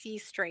even see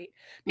straight.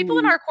 People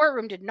in our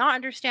courtroom did not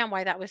understand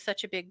why that was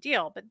such a big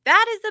deal, but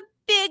that is a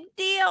big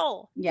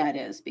deal. Yeah, it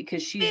is,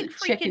 because she's Big a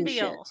freaking chicken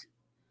deal. shit.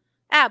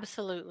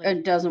 Absolutely.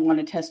 And doesn't want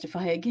to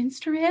testify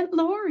against her Aunt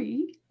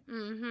Lori.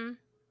 Mm-hmm.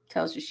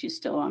 Tells you she's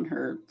still on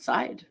her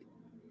side.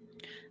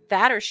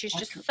 That, or she's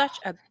After just such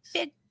all a this.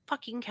 big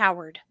fucking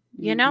coward,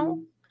 you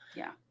know?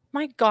 Yeah.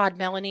 My God,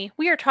 Melanie,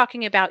 we are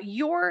talking about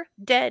your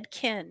dead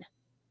kin.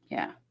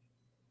 Yeah.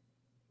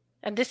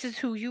 And this is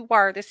who you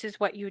are. This is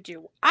what you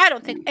do. I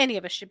don't think any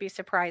of us should be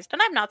surprised.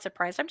 And I'm not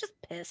surprised. I'm just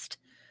pissed.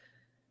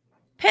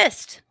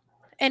 Pissed.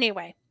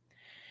 Anyway.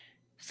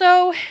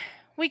 So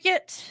we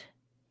get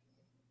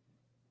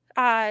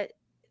Ian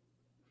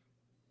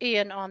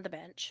on the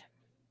bench.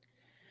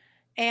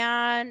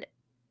 And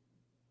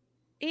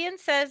Ian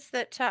says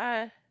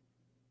that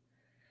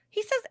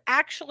he says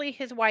actually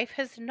his wife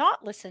has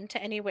not listened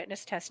to any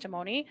witness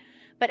testimony,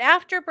 but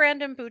after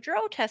Brandon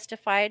Boudreau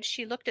testified,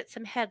 she looked at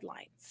some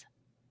headlines.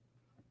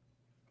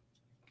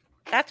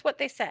 That's what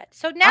they said.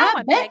 So now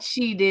I bet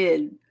she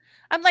did.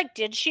 I'm like,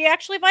 did she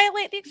actually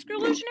violate the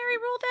exclusionary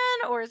rule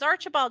then? Or is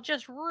Archibald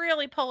just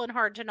really pulling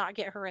hard to not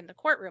get her in the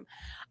courtroom?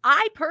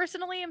 I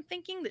personally am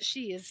thinking that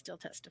she is still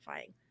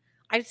testifying.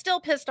 I'm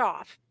still pissed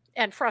off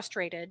and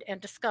frustrated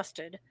and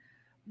disgusted.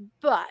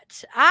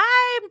 But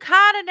I'm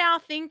kind of now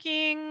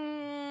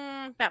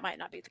thinking that might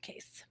not be the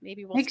case.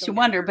 Maybe we'll Makes you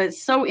wonder, but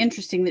it's so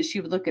interesting that she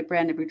would look at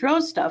Brandon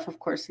Boudreau's stuff. Of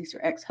course, he's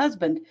her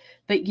ex-husband.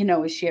 But,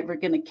 is she ever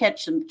going to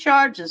catch some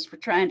charges for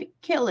trying to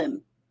kill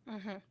him?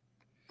 Mm-hmm.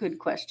 Good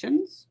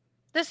questions.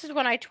 This is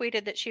when I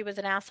tweeted that she was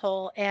an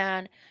asshole,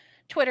 and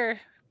Twitter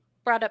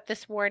brought up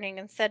this warning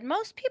and said,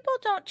 most people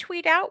don't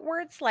tweet out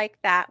words like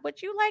that.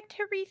 Would you like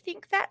to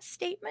rethink that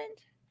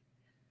statement?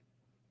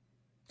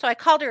 So I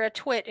called her a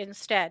twit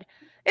instead.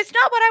 It's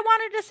not what I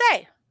wanted to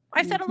say.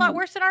 I said a lot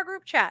worse in our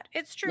group chat.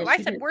 It's true. Yes, I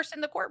you said did. worse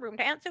in the courtroom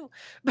to Aunt Sue.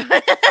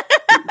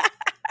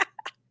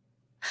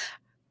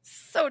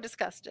 So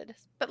disgusted.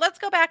 But let's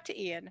go back to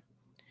Ian.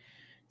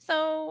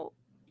 So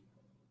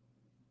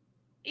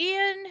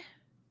Ian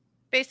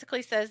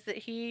basically says that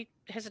he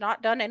has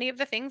not done any of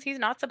the things he's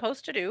not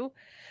supposed to do.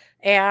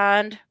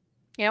 And,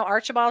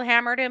 Archibald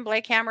hammered him,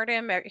 Blake hammered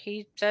him.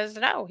 He says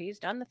no, he's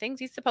done the things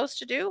he's supposed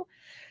to do.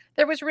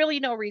 There was really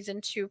no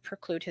reason to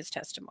preclude his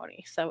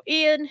testimony. So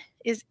Ian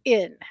is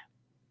in.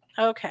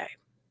 Okay.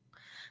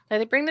 Now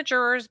they bring the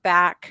jurors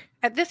back.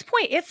 At this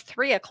point, it's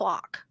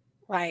 3:00.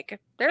 Like,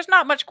 there's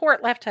not much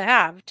court left to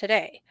have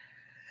today.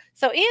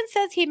 So Ian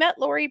says he met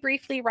Lori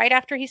briefly right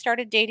after he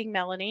started dating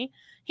Melanie.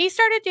 He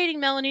started dating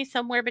Melanie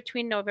somewhere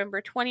between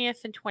November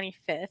 20th and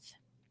 25th.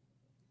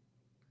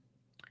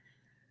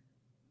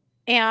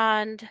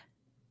 And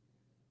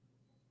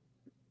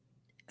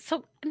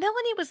so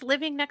Melanie was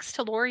living next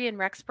to Lori in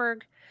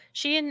Rexburg.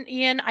 She and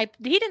Ian,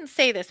 he didn't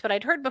say this, but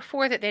I'd heard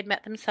before that they'd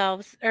met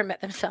themselves,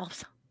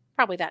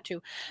 probably that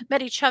too,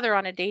 met each other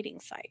on a dating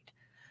site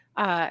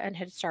and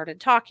had started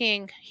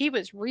talking. He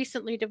was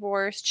recently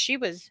divorced. She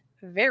was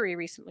very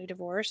recently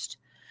divorced.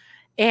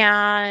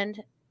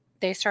 And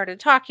they started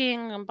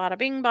talking, and bada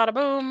bing, bada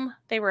boom.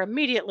 They were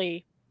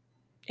immediately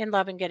in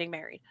love and getting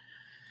married.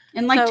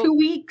 In 2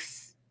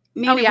 weeks.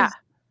 It was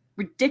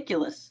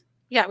ridiculous.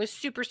 Yeah, it was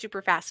super,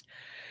 super fast.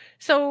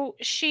 So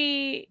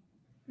she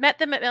met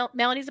them at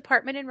Melanie's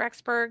apartment in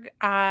Rexburg.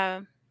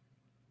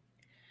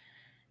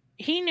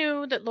 He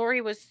knew that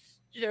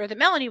that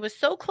Melanie was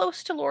so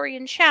close to Lori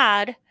and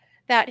Chad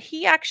that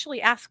he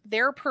actually asked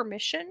their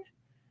permission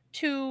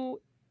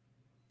to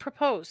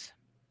propose.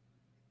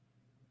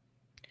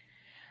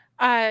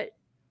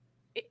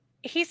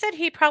 He said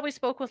he probably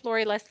spoke with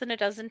Lori less than a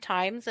dozen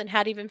times and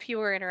had even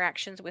fewer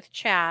interactions with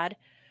Chad.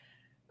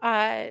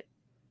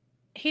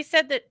 He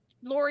said that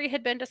Lori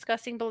had been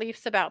discussing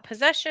beliefs about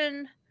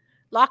possession,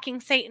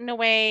 locking Satan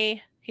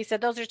away. He said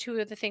those are two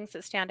of the things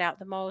that stand out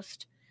the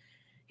most.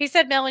 He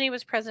said Melanie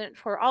was present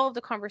for all of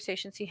the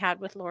conversations he had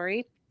with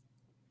Lori.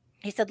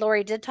 He said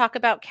Lori did talk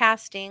about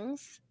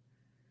castings.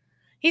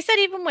 He said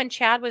even when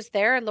Chad was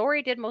there,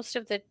 Lori did most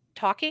of the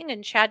talking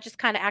and Chad just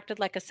kind of acted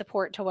like a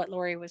support to what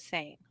Lori was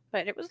saying.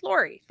 But it was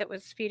Lori that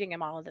was feeding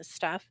him all of this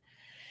stuff.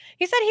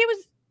 He said he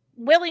was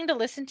willing to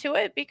listen to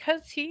it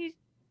because he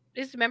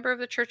is a member of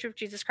the Church of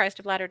Jesus Christ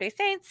of Latter-day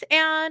Saints,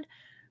 and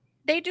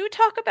they do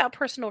talk about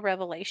personal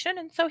revelation,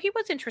 and so he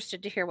was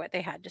interested to hear what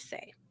they had to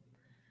say.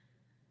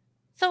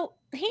 So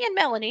he and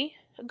Melanie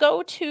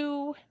go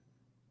to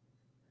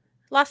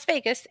Las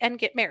Vegas and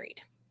get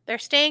married. They're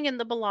staying in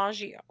the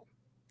Bellagio.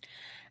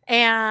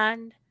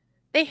 And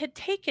they had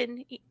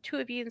taken two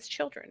of Ian's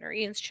children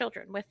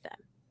with them.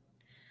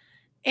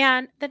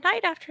 And the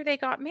night after they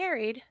got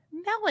married,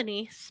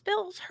 Melanie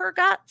spills her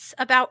guts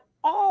about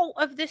all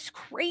of this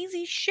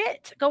crazy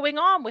shit going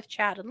on with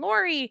Chad and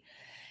Lori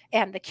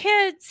and the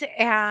kids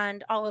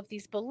and all of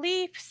these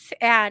beliefs.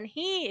 And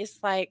he is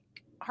like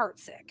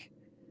heartsick.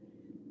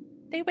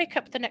 They wake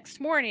up the next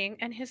morning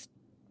and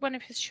one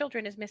of his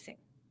children is missing.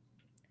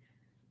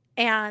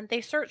 And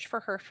they search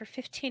for her for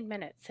 15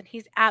 minutes and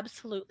he's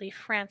absolutely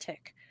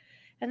frantic.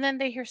 And then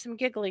they hear some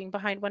giggling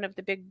behind one of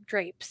the big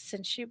drapes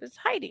and she was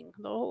hiding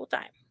the whole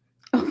time.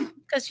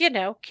 Because,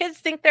 kids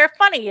think they're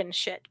funny and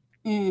shit.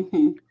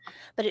 Mm-hmm.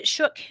 But it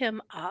shook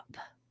him up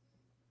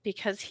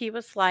because he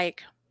was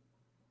like,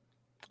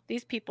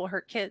 these people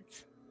hurt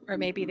kids, or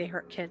maybe they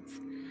hurt kids.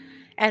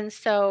 And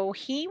so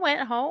he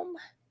went home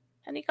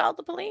and he called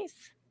the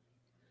police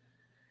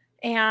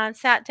and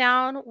sat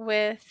down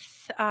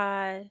with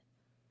some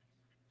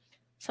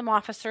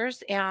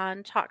officers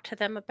and talked to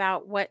them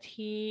about what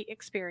he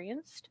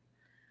experienced.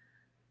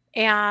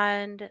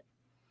 And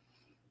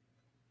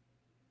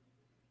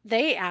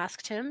they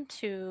asked him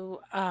to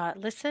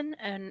listen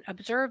and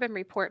observe and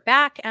report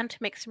back and to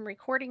make some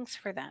recordings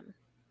for them.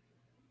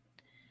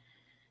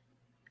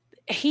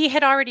 He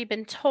had already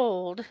been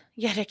told,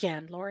 yet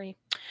again, Lori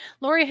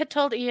had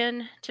told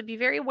Ian to be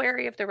very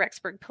wary of the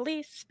Rexburg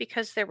police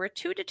because there were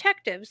 2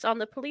 detectives on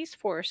the police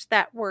force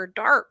that were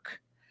dark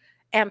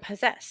and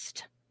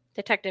possessed.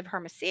 Detective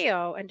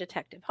Hermosillo and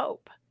Detective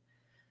Hope.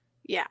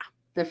 Yeah.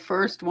 The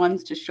first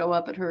ones to show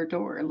up at her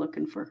door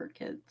looking for her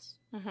kids.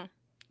 Mm-hmm.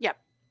 Yep.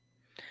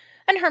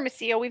 And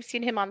Hermosillo, we've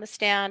seen him on the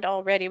stand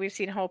already. We've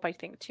seen Hope, I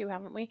think, too,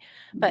 haven't we?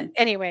 Mm-hmm. But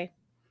anyway,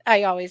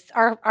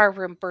 our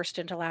room burst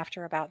into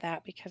laughter about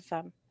that because,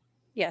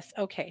 yes,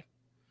 okay.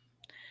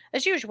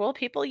 As usual,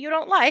 people you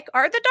don't like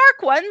are the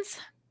dark ones.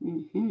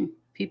 Mm-hmm.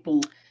 People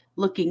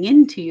looking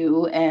into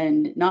you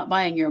and not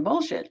buying your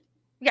bullshit.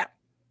 Yeah.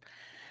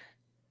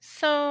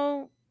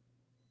 So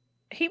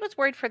he was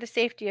worried for the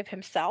safety of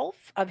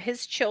himself, of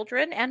his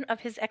children, and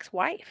of his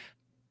ex-wife.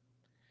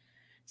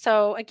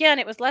 So again,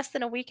 it was less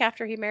than a week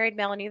after he married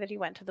Melanie that he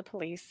went to the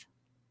police.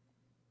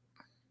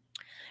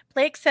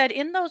 Blake said,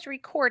 in those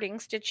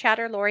recordings, did Chad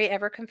or Lori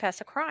ever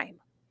confess a crime?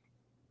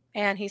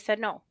 And he said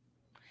no.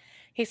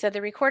 He said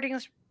the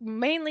recordings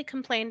mainly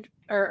contained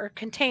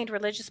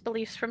religious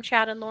beliefs from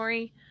Chad and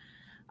Lori.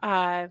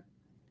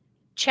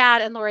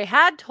 Chad and Lori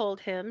had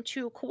told him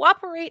to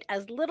cooperate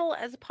as little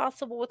as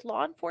possible with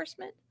law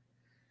enforcement.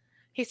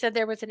 He said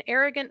there was an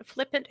arrogant,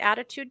 flippant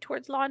attitude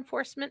towards law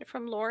enforcement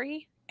from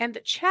Lori, and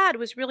that Chad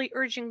was really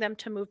urging them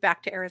to move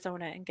back to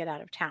Arizona and get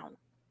out of town.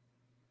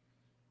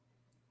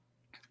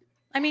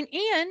 I mean,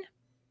 Ian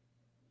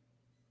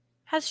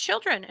has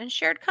children and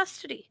shared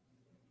custody.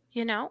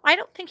 I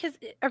don't think his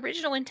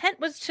original intent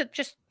was to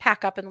just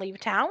pack up and leave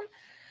town,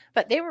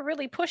 but they were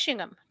really pushing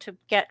him to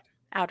get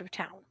out of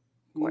town.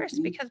 Of course,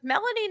 because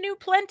Melanie knew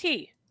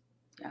plenty.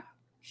 Yeah,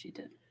 she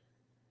did.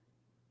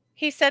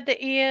 He said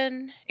that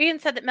Ian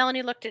said that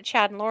Melanie looked at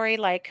Chad and Lori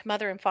like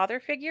mother and father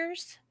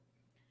figures.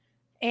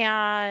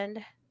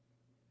 And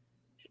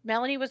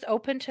Melanie was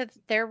open to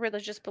their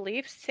religious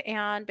beliefs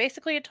and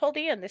basically had told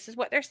Ian, this is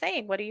what they're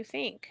saying. What do you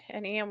think?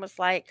 And Ian was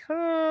like,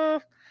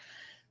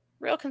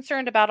 real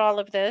concerned about all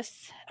of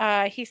this.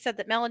 He said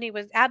that Melanie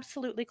was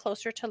absolutely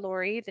closer to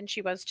Lori than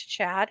she was to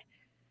Chad.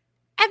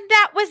 And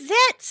that was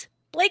it.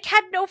 Blake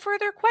had no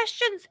further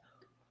questions.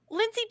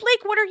 Lindsay,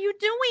 Blake, what are you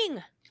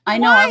doing? I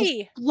know. Why? I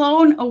was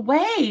blown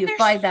away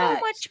by that. There's so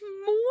much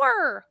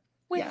more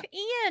with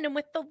Ian and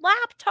with the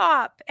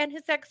laptop and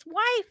his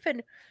ex-wife.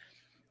 And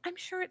I'm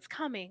sure it's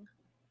coming.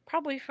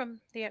 Probably from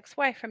the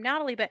ex-wife, from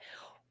Natalie. But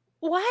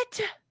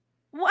what?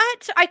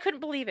 What? I couldn't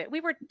believe it. We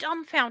were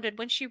dumbfounded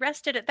when she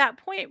rested at that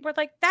point. We're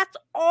like, that's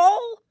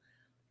all?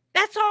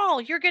 That's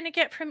all you're going to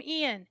get from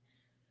Ian.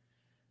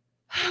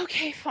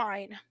 Okay,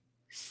 fine.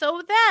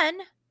 So then,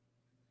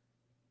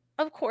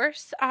 of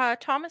course,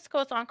 Thomas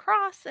goes on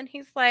cross and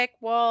he's like,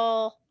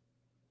 well,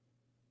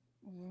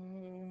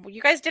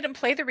 you guys didn't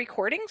play the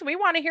recordings? We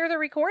want to hear the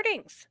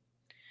recordings.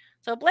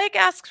 So Blake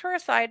asks for a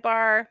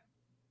sidebar.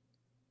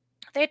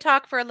 They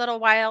talk for a little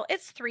while.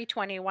 It's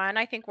 3:21.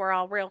 I think we're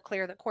all real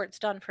clear that court's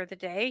done for the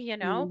day,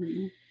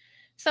 Mm-hmm.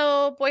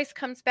 So Boyce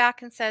comes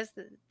back and says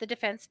that the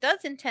defense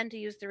does intend to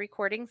use the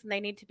recordings and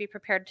they need to be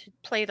prepared to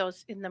play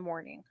those in the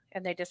morning,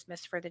 and they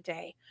dismiss for the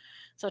day.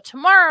 So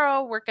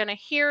tomorrow we're going to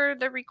hear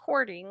the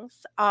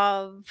recordings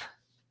of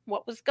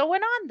what was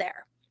going on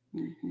there.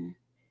 Mm-hmm.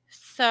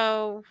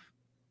 So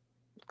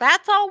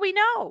that's all we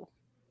know.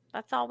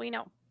 That's all we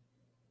know.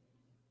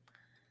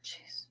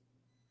 Jeez.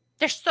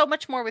 There's so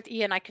much more with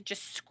Ian. I could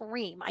just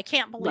scream. I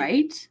can't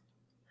believe it.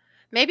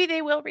 Maybe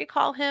they will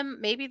recall him.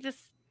 Maybe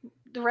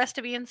the rest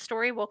of Ian's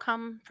story will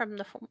come from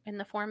in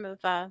the form of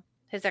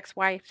his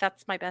ex-wife.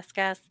 That's my best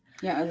guess.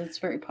 Yeah, that's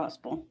very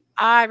possible.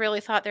 I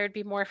really thought there'd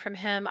be more from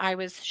him. I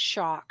was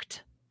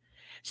shocked.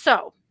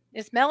 So,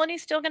 is Melanie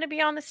still going to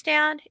be on the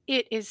stand?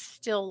 It is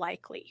still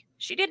likely.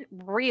 She didn't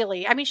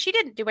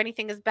do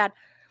anything as bad.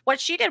 What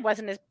she did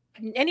wasn't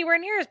anywhere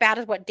near as bad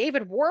as what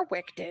David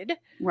Warwick did.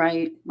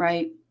 Right.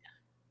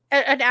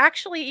 And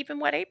actually even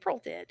what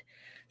April did.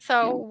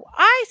 So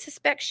I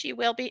suspect she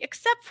will be,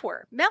 except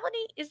for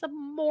Melanie is a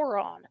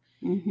moron.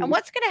 Mm-hmm. And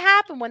what's going to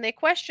happen when they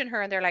question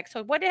her and they're like,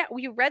 "So what?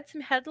 You read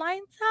some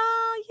headlines?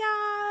 Oh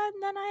yeah."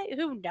 And then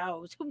who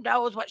knows? Who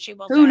knows what she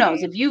will say? Who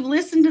knows? If you've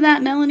listened to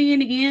that Melanie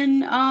and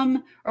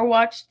Ian or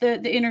watched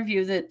the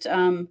interview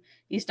that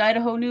East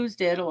Idaho News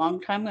did a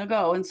long time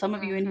ago, and some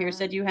of you in here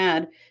said you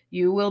had,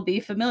 you will be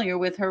familiar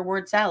with her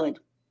word salad.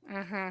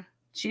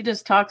 She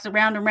just talks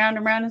around and round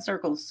and round in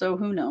circles. So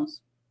who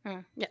knows?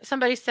 Yeah,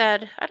 somebody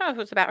said, I don't know if it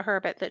was about her,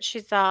 but that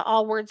she's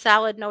all word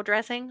salad, no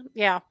dressing.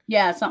 Yeah.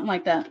 Yeah, something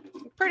like that.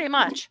 Pretty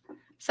much.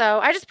 So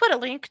I just put a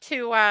link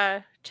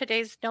to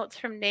today's notes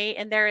from Nate,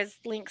 and there is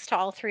links to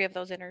all 3 of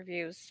those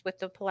interviews with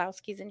the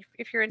Palowskis. And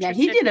if you're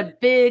interested, yeah, he did a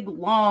big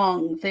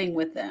long thing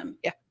with them.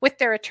 Yeah, with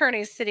their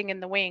attorneys sitting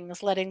in the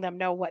wings, letting them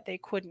know what they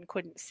could and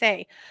couldn't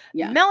say.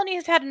 Yeah. Melanie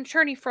has had an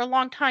attorney for a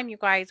long time, you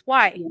guys.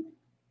 Why?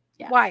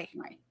 Yeah. Why?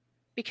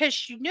 Because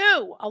she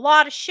knew a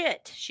lot of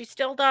shit. She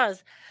still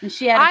does. And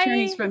she had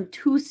attorneys from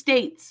 2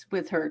 states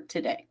with her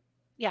today.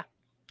 Yeah.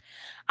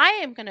 I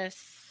am going to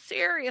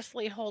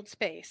seriously hold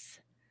space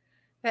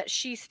that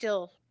she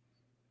still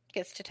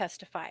gets to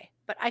testify.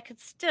 But I could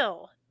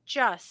still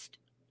just...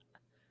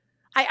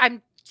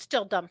 I'm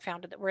still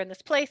dumbfounded that we're in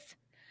this place.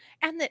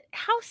 And that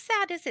how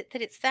sad is it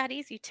that it's that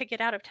easy to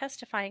get out of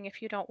testifying if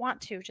you don't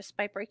want to, just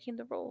by breaking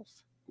the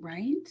rules?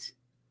 Right?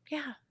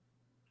 Yeah.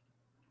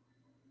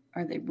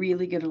 Are they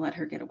really going to let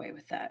her get away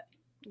with that?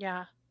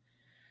 Yeah.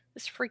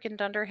 This freaking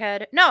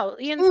dunderhead. No,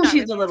 Ian's not.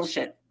 She's a little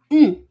shit.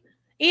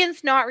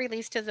 Ian's not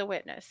released as a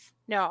witness.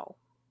 No.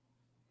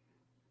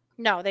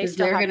 No, they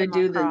still they're have going to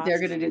do they're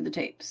going to do the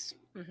tapes.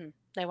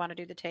 They want to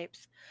do the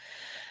tapes.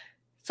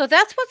 So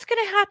that's what's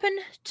going to happen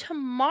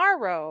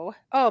tomorrow.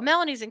 Oh,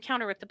 Melanie's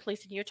encounter with the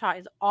police in Utah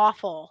is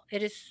awful.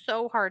 It is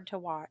so hard to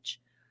watch.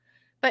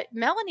 But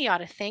Melanie ought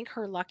to thank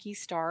her lucky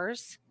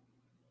stars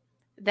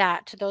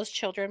that those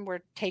children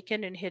were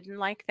taken and hidden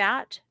like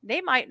that. They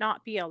might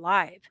not be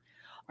alive.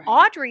 Right.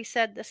 Audrey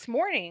said this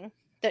morning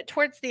that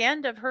towards the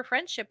end of her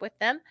friendship with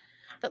them,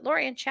 that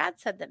Lori and Chad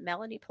said that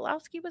Melanie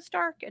Palowski was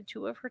dark and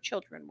 2 of her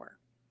children were.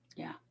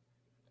 Yeah.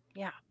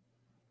 Yeah.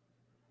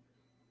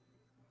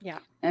 Yeah.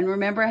 And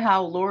remember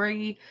how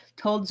Lori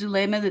told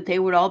Zulema that they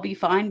would all be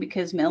fine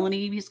because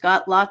Melanie's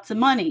got lots of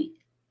money.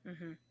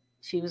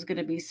 She was going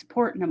to be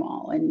supporting them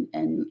all.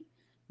 And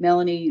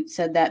Melanie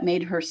said that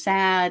made her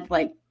sad.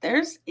 Like,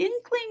 there's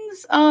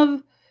inklings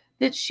of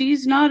that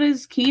she's not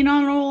as keen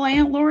on old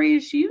Aunt Lori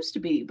as she used to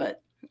be.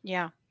 But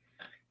yeah.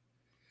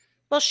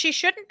 Well, she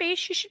shouldn't be.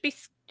 She should be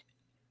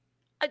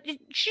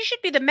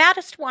the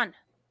maddest one.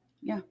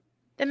 Yeah.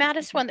 The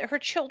maddest one, that her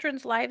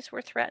children's lives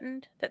were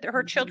threatened, that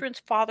her children's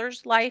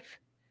father's life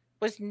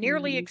was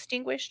nearly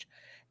extinguished,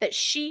 that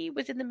she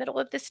was in the middle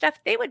of this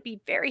stuff. They would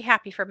be very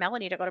happy for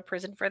Melanie to go to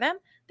prison for them.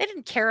 They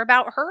didn't care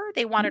about her.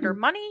 They wanted her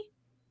money.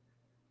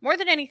 More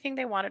than anything,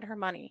 they wanted her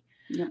money.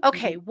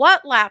 Okay,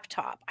 what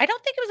laptop? I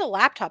don't think it was a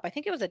laptop. I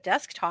think it was a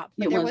desktop.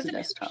 But there was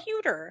a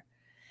computer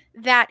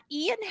that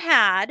Ian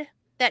had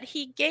that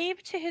he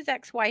gave to his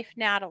ex-wife,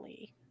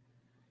 Natalie,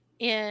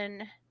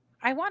 in,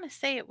 I want to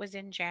say it was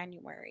in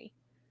January.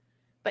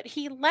 But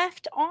he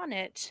left on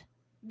it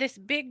this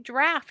big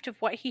draft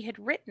of what he had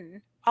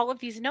written, all of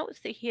these notes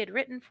that he had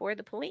written for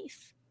the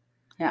police.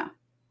 Yeah.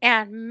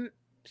 And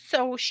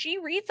so she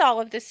reads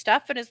all of this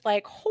stuff and is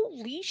like,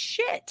 holy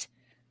shit.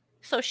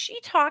 So she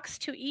talks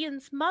to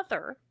Ian's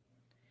mother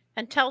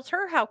and tells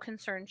her how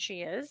concerned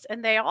she is.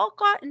 And they all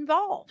got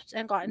involved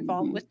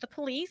with the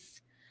police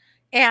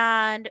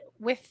and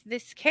with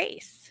this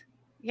case.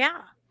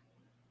 Yeah.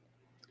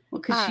 Well,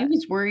 because she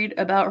was worried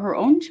about her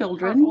own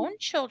children.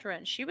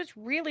 She was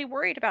really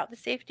worried about the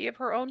safety of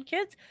her own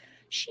kids.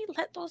 She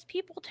let those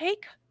people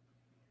take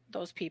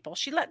those people.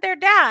 She let their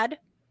dad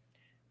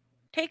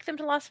take them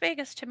to Las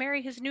Vegas to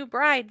marry his new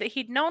bride that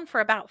he'd known for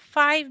about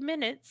 5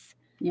 minutes.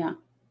 Yeah.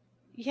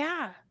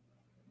 Yeah.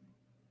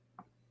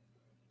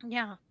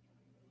 Yeah.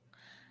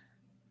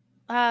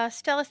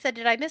 Stella said,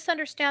 did I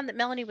misunderstand that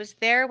Melanie was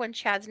there when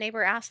Chad's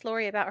neighbor asked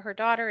Lori about her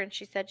daughter and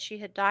she said she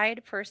had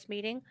died first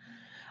meeting?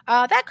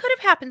 That could have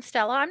happened,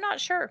 Stella. I'm not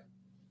sure.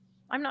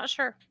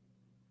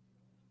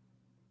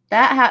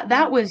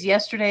 That was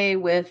yesterday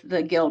with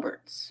the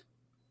Gilberts.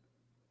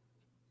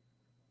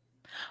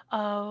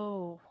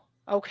 Oh,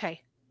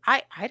 okay.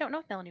 I don't know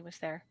if Melanie was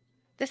there.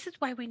 This is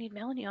why we need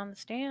Melanie on the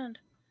stand.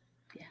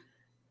 Yeah.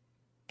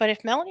 But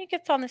if Melanie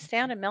gets on the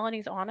stand and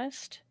Melanie's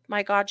honest,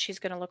 my God, she's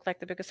going to look like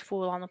the biggest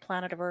fool on the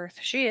planet of Earth.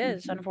 She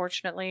is,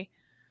 unfortunately.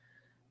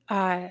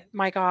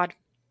 My God.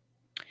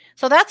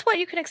 So that's what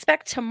you can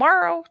expect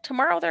tomorrow.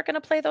 Tomorrow they're going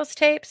to play those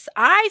tapes.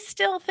 I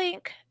still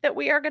think that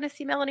we are going to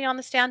see Melanie on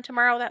the stand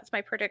tomorrow. That's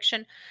my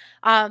prediction.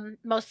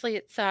 Mostly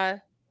it's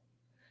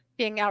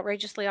being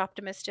outrageously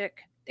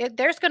optimistic.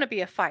 There's going to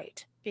be a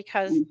fight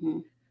because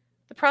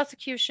the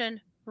prosecution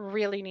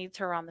really needs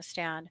her on the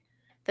stand.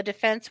 The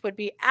defense would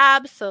be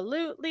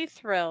absolutely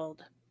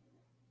thrilled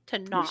to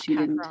not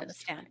have her on the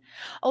stand.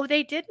 Oh,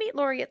 they did meet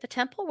Lori at the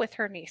temple with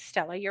her niece,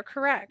 Stella. You're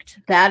correct.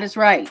 That is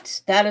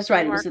right. It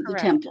was at the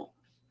temple.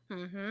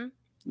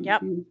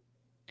 Yep.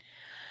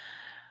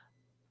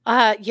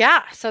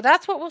 Yeah, so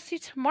that's what we'll see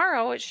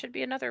tomorrow. It should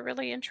be another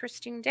really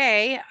interesting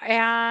day,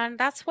 and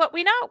that's what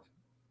we know.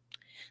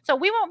 So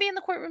we won't be in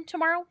the courtroom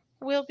tomorrow.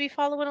 We'll be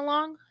following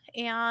along,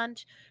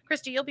 and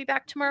Christy, you'll be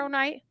back tomorrow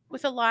night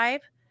with a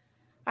live.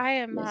 I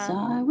am. Yes,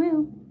 I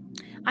will.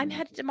 I'm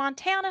headed to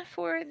Montana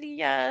for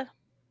the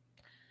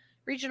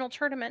regional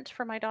tournament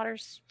for my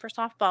daughters for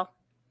softball.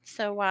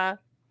 So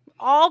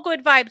all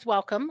good vibes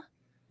welcome.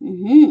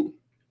 Mm-hmm.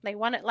 They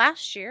won it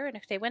last year, and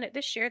if they win it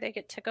this year, they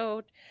get to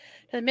go to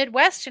the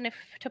Midwest and if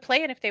to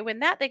play. And if they win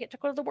that, they get to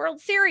go to the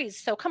World Series.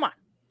 So come on,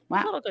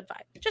 Wow. a little good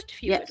vibe, just a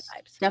few good Yes,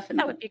 vibes. definitely.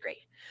 That would be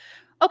great.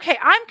 Okay,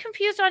 I'm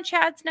confused on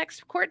Chad's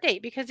next court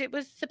date because it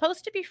was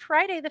supposed to be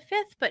Friday the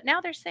 5th, but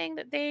now they're saying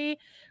that they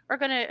are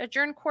going to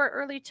adjourn court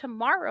early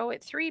tomorrow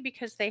at 3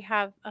 because they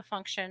have a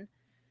function,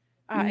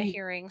 a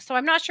hearing. So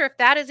I'm not sure if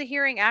that is a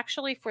hearing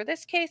actually for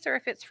this case or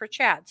if it's for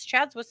Chad's.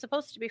 Chad's was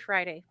supposed to be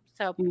Friday.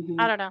 So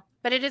I don't know,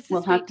 but it is this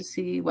We'll week. have to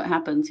see what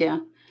happens.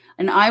 Yeah.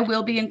 And I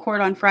will be in court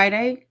on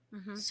Friday.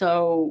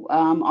 So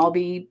I'll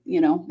be,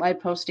 live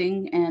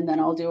posting, and then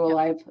I'll do a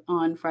live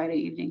on Friday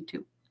evening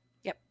too.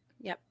 Yep.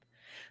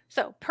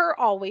 So, per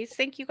always,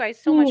 thank you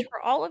guys so much for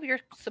all of your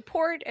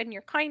support and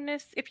your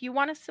kindness. If you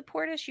want to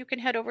support us, you can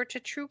head over to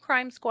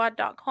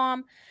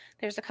truecrimesquad.com.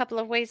 There's a couple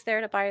of ways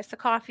there to buy us a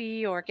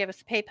coffee or give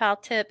us a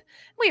PayPal tip.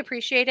 We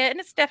appreciate it, and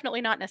it's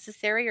definitely not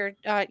necessary or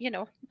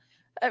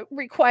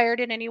required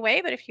in any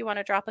way. But if you want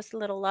to drop us a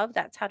little love,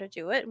 that's how to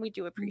do it, and we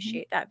do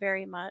appreciate that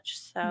very much.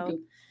 So.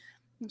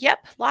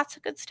 Yep, lots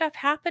of good stuff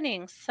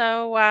happening.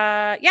 So,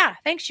 yeah,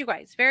 thanks you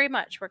guys very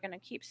much. We're going to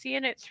keep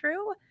seeing it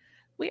through.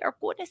 We are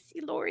going to see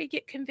Lori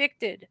get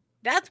convicted.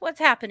 That's what's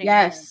happening.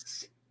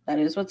 Yes, that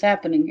is what's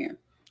happening here.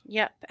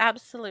 Yep,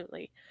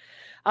 absolutely.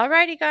 All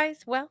righty, guys.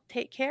 Well,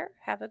 take care.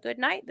 Have a good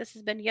night. This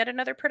has been yet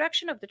another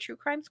production of the True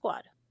Crime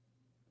Squad.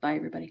 Bye,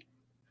 everybody.